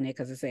yelling it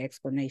because it's an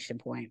explanation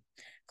point.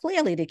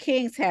 Clearly, the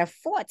kings have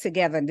fought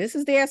together. And this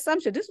is their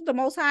assumption. This is what the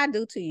Most High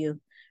do to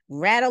you.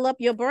 Rattle up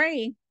your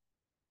brain.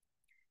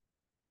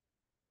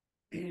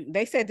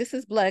 They said, "This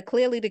is blood."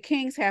 Clearly, the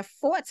kings have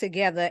fought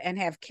together and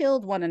have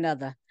killed one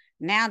another.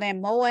 Now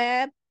then,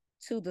 Moab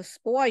to the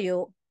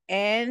spoil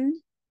and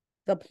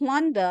the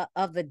plunder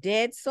of the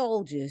dead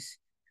soldiers.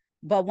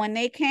 But when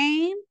they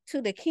came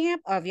to the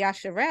camp of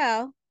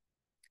Yasharel,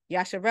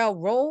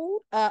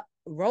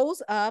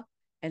 rose up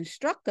and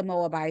struck the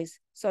Moabites.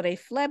 So they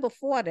fled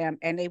before them,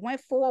 and they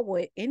went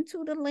forward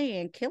into the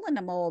land, killing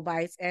the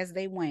Moabites as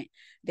they went.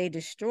 They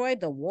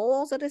destroyed the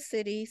walls of the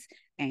cities,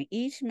 and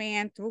each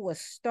man threw a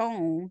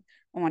stone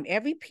on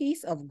every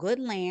piece of good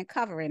land,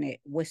 covering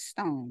it with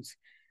stones.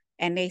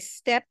 And they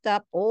stopped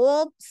up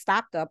all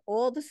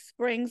the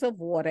springs of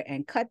water,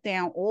 and cut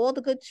down all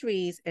the good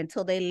trees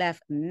until they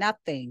left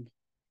nothing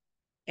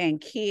in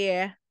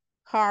Kir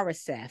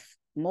Hareseth,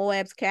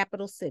 Moab's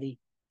capital city,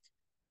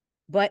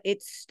 but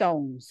it's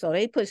stones. So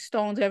they put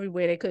stones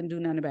everywhere. They couldn't do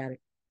nothing about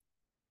it.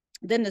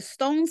 Then the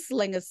stone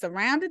slingers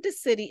surrounded the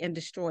city and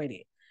destroyed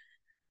it.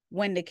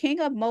 When the king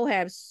of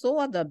Moab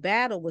saw the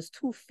battle was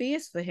too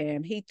fierce for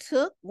him, he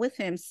took with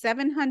him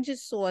 700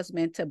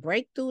 swordsmen to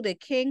break through the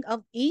king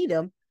of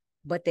Edom,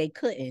 but they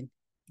couldn't.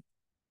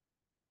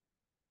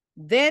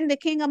 Then the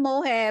king of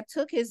Moab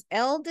took his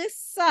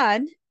eldest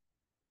son.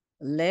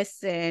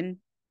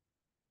 Listen,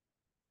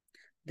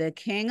 the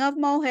king of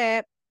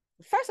Moab.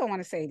 First, I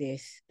want to say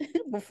this.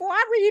 Before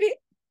I read it,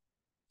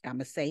 I'm going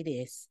to say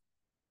this.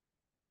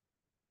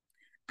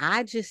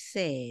 I just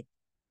said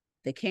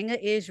the king of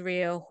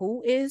Israel,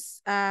 who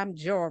is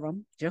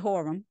Jehoram.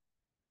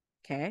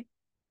 Okay.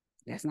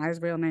 That's not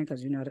his real name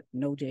because you know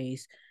no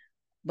J's.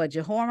 But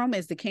Jehoram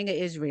is the king of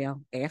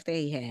Israel after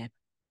Ahab.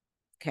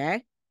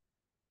 Okay.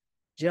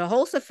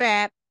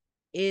 Jehoshaphat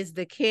is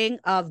the king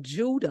of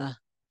Judah.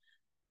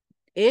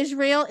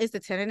 Israel is the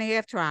 10 and a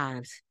half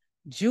tribes.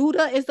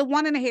 Judah is the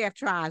 1.5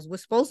 tribes. We're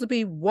supposed to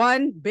be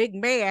one big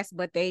mass,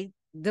 but they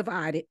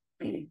divided.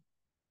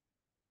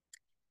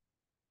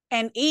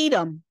 And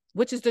Edom,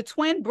 which is the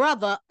twin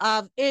brother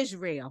of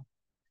Israel.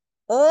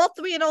 All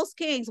three of those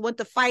kings went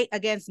to fight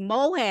against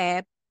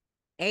Moab,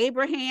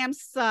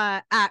 Abraham's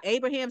son,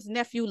 Abraham's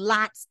nephew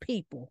Lot's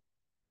people.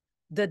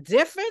 The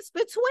difference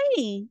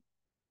between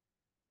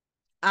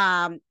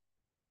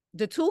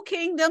the two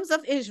kingdoms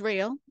of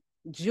Israel,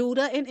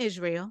 Judah and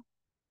Israel,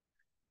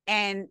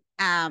 and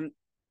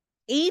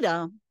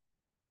Edom,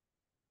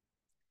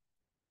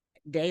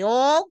 they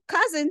all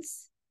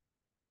cousins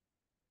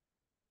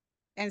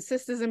and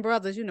sisters and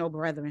brothers,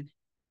 brethren,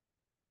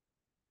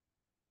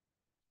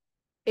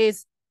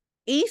 is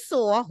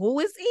Esau, who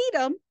is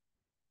Edom,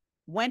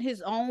 went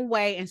his own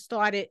way and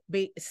started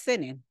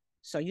sinning.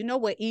 So you know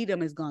what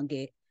Edom is going to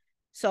get.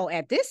 So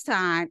at this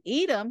time,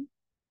 Edom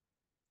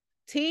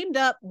teamed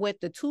up with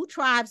the two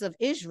tribes of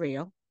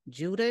Israel,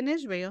 Judah and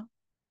Israel,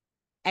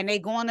 and they're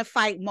going to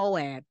fight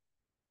Moab.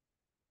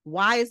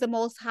 Why is the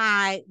Most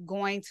High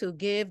going to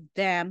give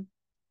them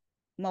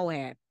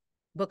Moab?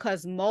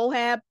 Because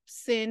Moab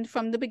sinned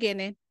from the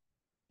beginning.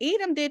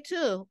 Edom did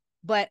too.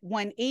 But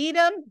when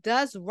Edom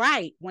does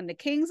right, when the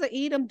kings of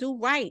Edom do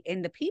right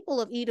and the people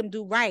of Edom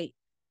do right,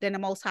 then the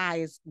Most High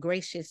is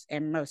gracious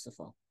and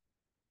merciful.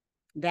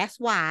 That's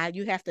why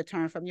you have to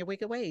turn from your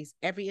wicked ways,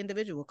 every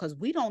individual, because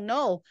we don't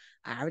know.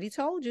 I already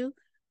told you,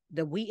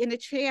 the wheat and the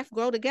chaff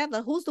grow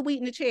together. Who's the wheat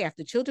and the chaff?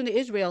 The children of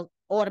Israel,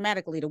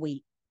 automatically the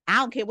wheat. I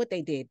don't care what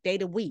they did. They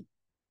the wheat.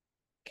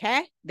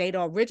 Okay? They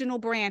the original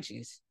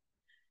branches.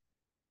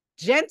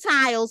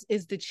 Gentiles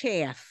is the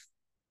chaff.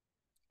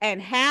 And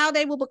how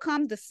they will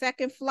become the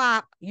second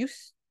flock, you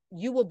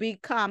will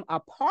become a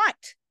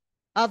part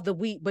of the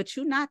wheat, but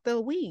you're not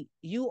the wheat.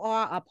 You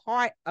are a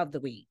part of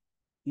the wheat.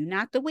 You're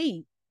not the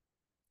wheat.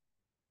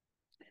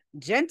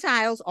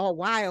 Gentiles are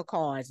wild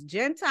cards.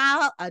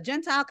 A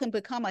Gentile can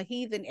become a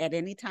heathen at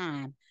any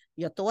time.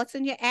 Your thoughts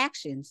and your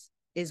actions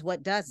is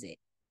what does it.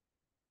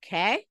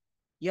 Okay?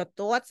 Your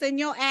thoughts and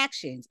your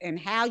actions and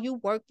how you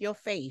work your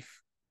faith.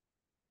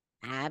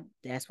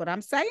 That's what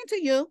I'm saying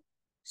to you.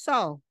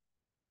 So,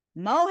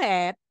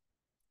 Moab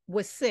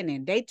was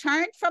sinning. They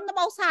turned from the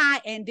Most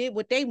High and did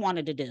what they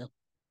wanted to do.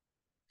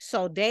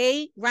 So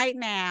they right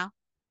now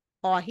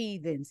are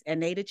heathens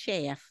and they the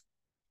chaff.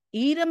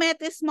 Edom at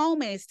this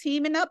moment is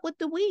teaming up with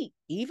the wheat,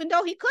 even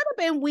though he could have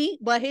been wheat,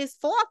 but his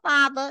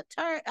forefather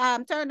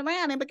turned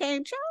around and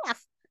became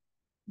chaff.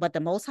 But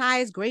the Most High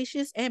is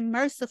gracious and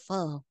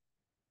merciful.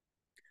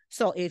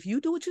 So if you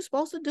do what you're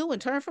supposed to do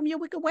and turn from your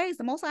wicked ways,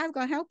 the Most High is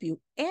going to help you.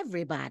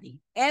 Everybody,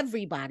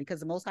 because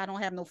the Most High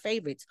don't have no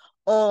favorites.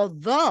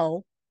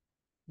 Although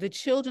the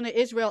children of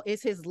Israel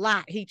is his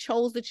lot. He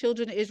chose the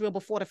children of Israel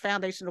before the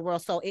foundation of the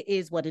world. So it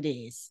is what it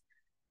is.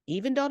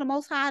 Even though the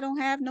Most High don't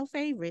have no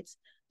favorites,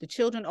 the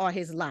children are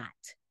his lot.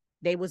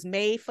 They was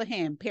made for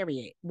him,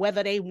 period.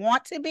 Whether they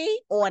want to be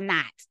or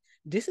not.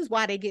 This is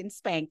why they're getting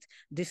spanked.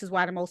 This is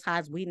why the Most High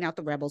is weeding out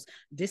the rebels.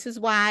 This is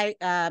why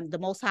the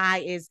Most High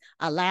is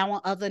allowing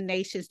other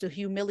nations to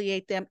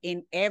humiliate them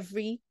in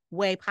every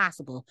way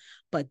possible.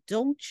 But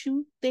don't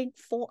you think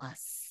for a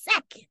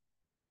second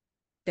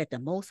that the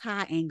Most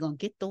High ain't going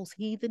to get those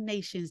heathen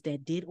nations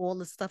that did all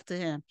the stuff to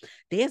him.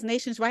 There's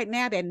nations right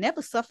now that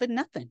never suffered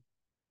nothing.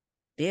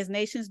 There's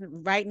nations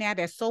right now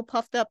that's so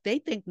puffed up, they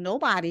think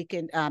nobody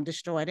can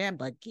destroy them.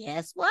 But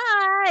guess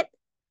what?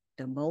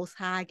 The Most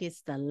High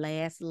gets the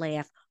last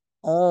laugh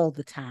all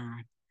the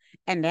time.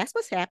 And that's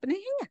what's happening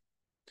here.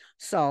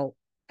 So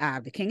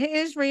the king of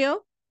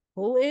Israel,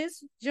 who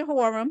is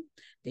Jehoram,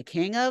 the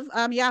king of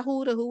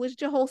Yahudah, who is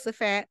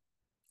Jehoshaphat,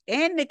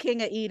 and the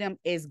king of Edom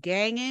is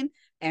ganging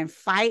and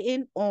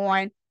fighting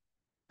on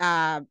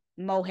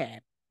Moab.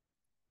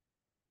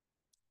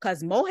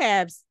 Because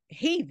Moab's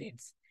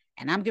heathens.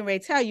 And I'm getting ready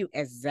to tell you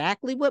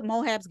exactly what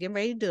Moab's getting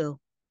ready to do.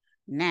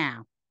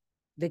 Now,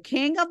 the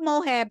king of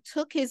Moab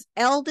took his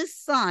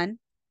eldest son,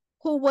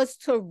 who was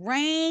to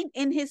reign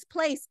in his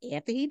place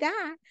after he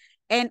died,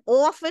 and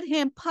offered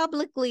him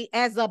publicly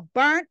as a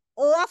burnt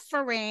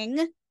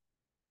offering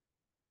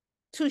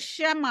to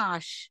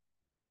Shemash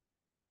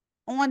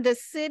on the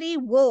city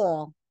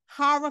wall,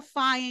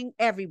 horrifying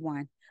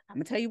everyone. I'm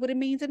going to tell you what it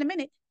means in a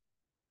minute.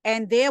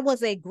 And there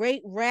was a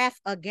great wrath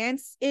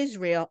against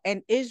Israel,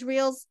 and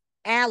Israel's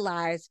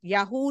allies,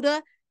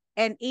 Yahudah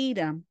and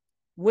Edom,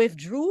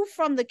 withdrew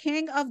from the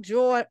king of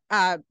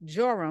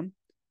Joram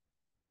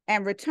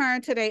and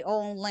returned to their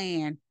own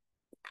land.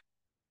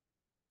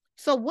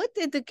 So what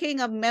did the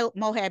king of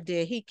Moab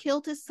do? He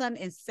killed his son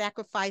and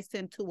sacrificed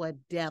him to a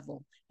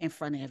devil in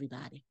front of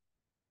everybody.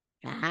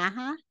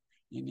 And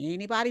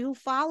anybody who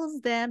follows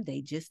them,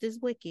 they just as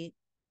wicked.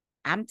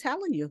 I'm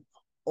telling you,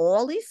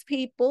 all these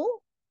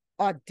people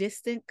are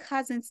distant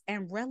cousins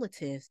and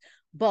relatives.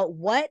 But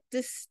what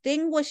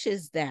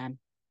distinguishes them?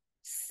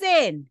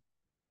 Sin.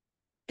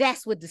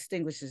 That's what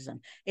distinguishes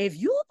them. If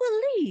you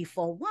believe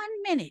for 1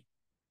 minute,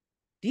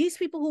 these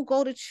people who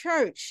go to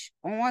church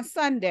on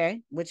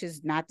Sunday, which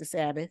is not the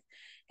Sabbath,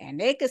 And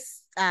they could,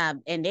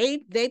 and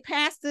they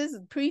pastors,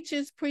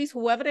 preachers, priests,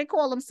 whoever they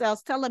call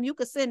themselves, tell them you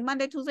could sin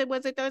Monday, Tuesday,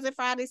 Wednesday, Thursday,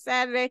 Friday,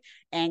 Saturday,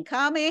 and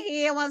come in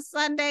here on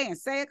Sunday and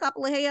say a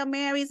couple of Hail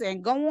Marys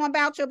and go on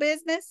about your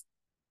business.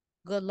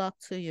 Good luck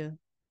to you,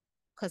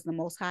 because the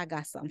Most High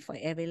got something for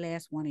every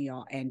last one of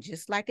y'all. And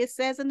just like it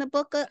says in the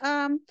book of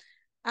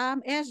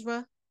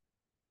Ezra,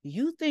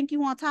 you think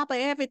you on top of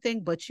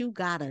everything, but you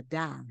gotta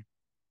die.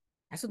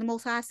 That's what the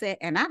Most High said.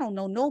 And I don't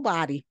know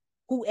nobody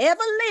who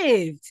ever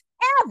lived,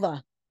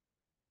 ever,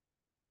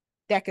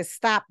 that could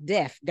stop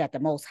death that the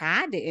Most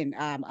High didn't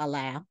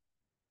allow.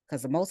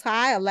 Because the Most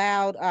High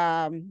allowed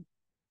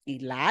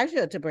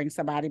Elijah to bring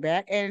somebody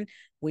back. And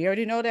we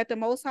already know that the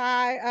Most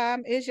High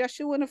is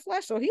Yeshua in the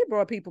flesh. So he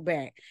brought people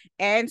back.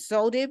 And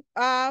so did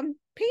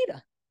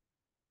Peter.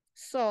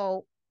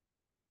 So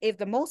if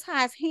the Most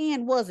High's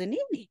hand wasn't in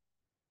it,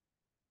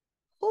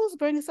 who's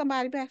bringing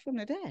somebody back from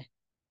the dead?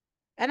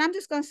 And I'm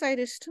just going to say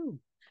this too.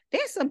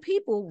 There's some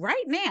people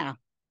right now,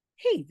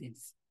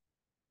 heathens,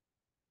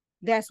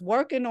 that's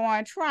working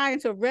on trying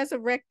to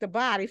resurrect the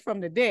body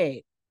from the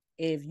dead.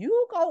 If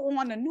you go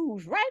on the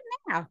news right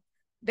now,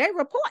 they're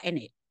reporting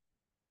it.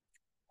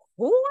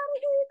 Who are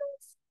the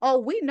heathens? Oh,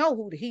 we know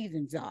who the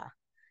heathens are.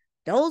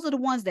 Those are the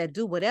ones that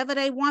do whatever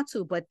they want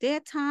to, but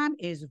their time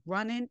is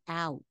running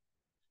out.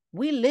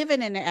 We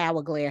living in the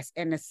hourglass,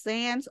 and the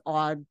sands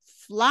are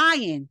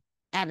flying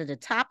out of the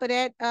top of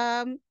that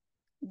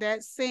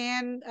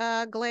sand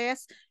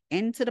glass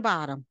into the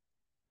bottom.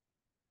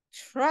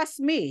 Trust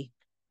me.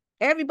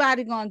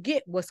 Everybody gonna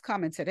get what's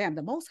coming to them.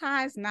 The Most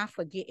High is not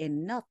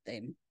forgetting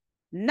nothing.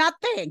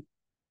 Nothing.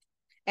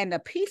 And the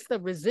piece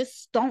of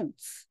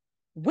resistance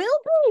will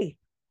be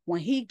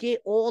when he get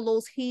all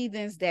those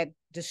heathens that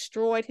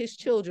destroyed his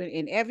children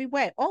in every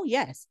way. Oh,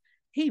 yes,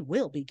 he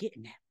will be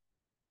getting that.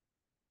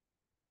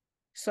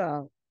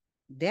 So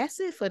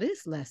that's it for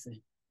this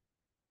lesson.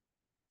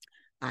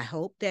 I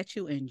hope that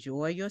you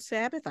enjoy your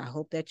Sabbath. I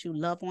hope that you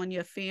love on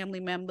your family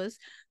members.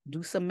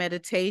 Do some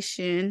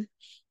meditation.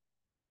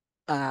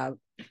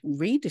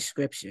 Read the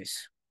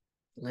scriptures.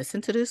 Listen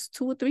to this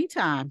 2 or 3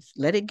 times.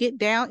 Let it get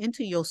down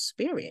into your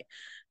spirit.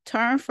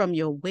 Turn from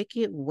your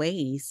wicked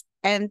ways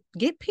and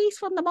get peace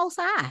from the Most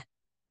High.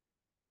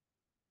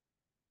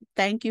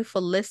 Thank you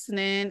for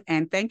listening,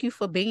 and thank you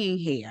for being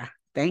here.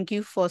 Thank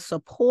you for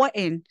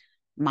supporting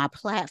my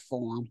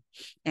platform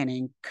and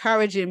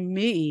encouraging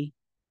me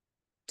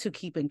to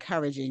keep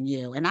encouraging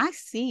you. And I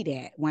see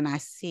that when I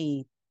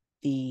see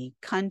the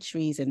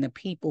countries and the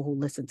people who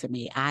listen to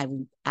me. I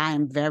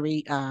am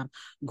very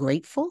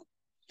grateful,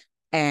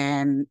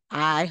 and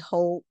I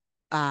hope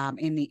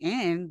in the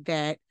end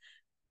that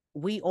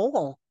we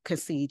all can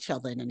see each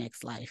other in the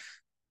next life.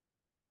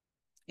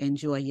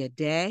 Enjoy your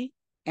day,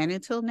 and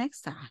until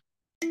next time.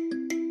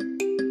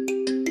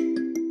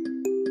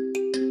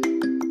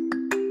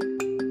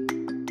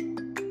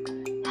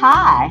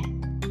 Hi.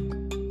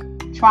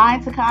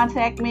 Trying to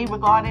contact me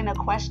regarding a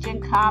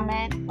question,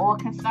 comment, or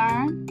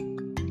concern?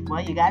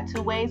 Well, you got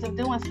 2 ways of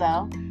doing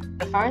so.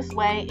 The first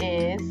way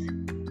is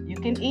you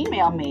can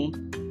email me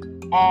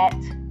at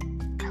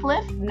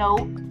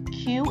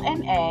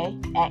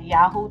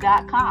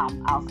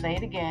cliffnoteqa@yahoo.com. I'll say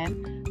it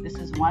again. This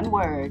is one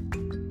word.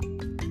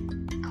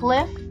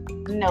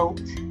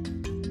 Cliffnote,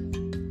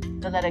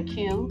 the letter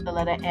Q, the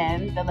letter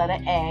N, the letter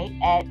A,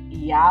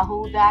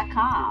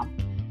 @yahoo.com.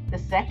 The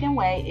second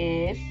way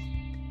is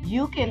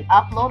you can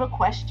upload a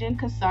question,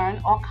 concern,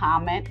 or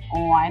comment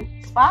on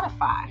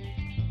Spotify.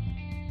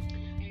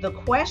 The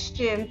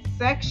question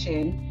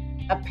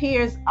section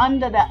appears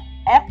under the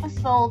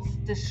episode's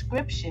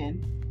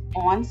description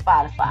on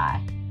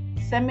Spotify.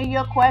 Send me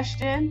your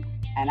question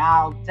and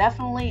I'll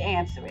definitely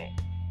answer it.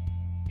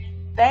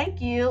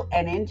 Thank you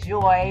and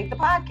enjoy the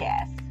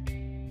podcast.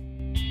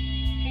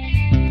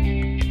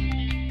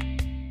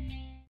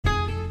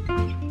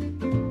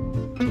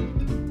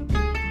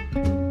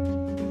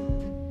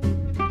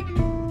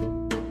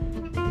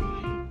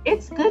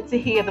 It's good to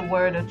hear the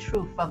word of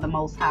truth of the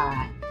Most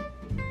High.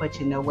 But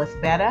you know what's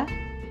better?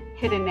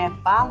 Hitting that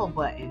follow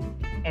button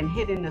and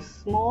hitting the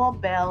small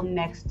bell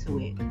next to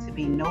it to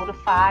be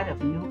notified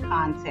of new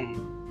content.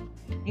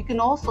 You can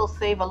also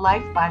save a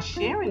life by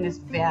sharing this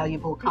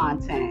valuable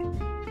content.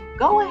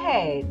 Go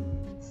ahead,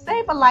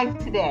 save a life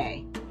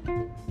today.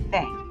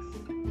 Thanks.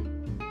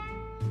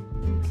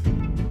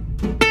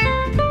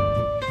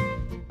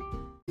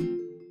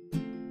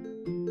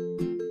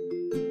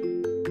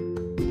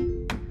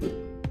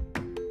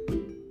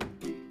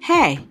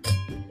 Hey,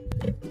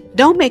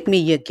 don't make me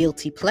your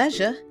guilty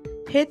pleasure.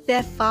 Hit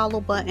that follow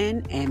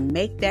button and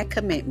make that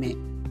commitment.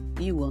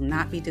 You will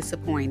not be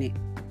disappointed.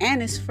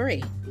 And it's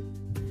free.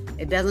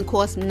 It doesn't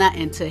cost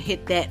nothing to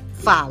hit that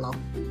follow.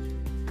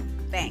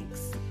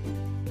 Thanks.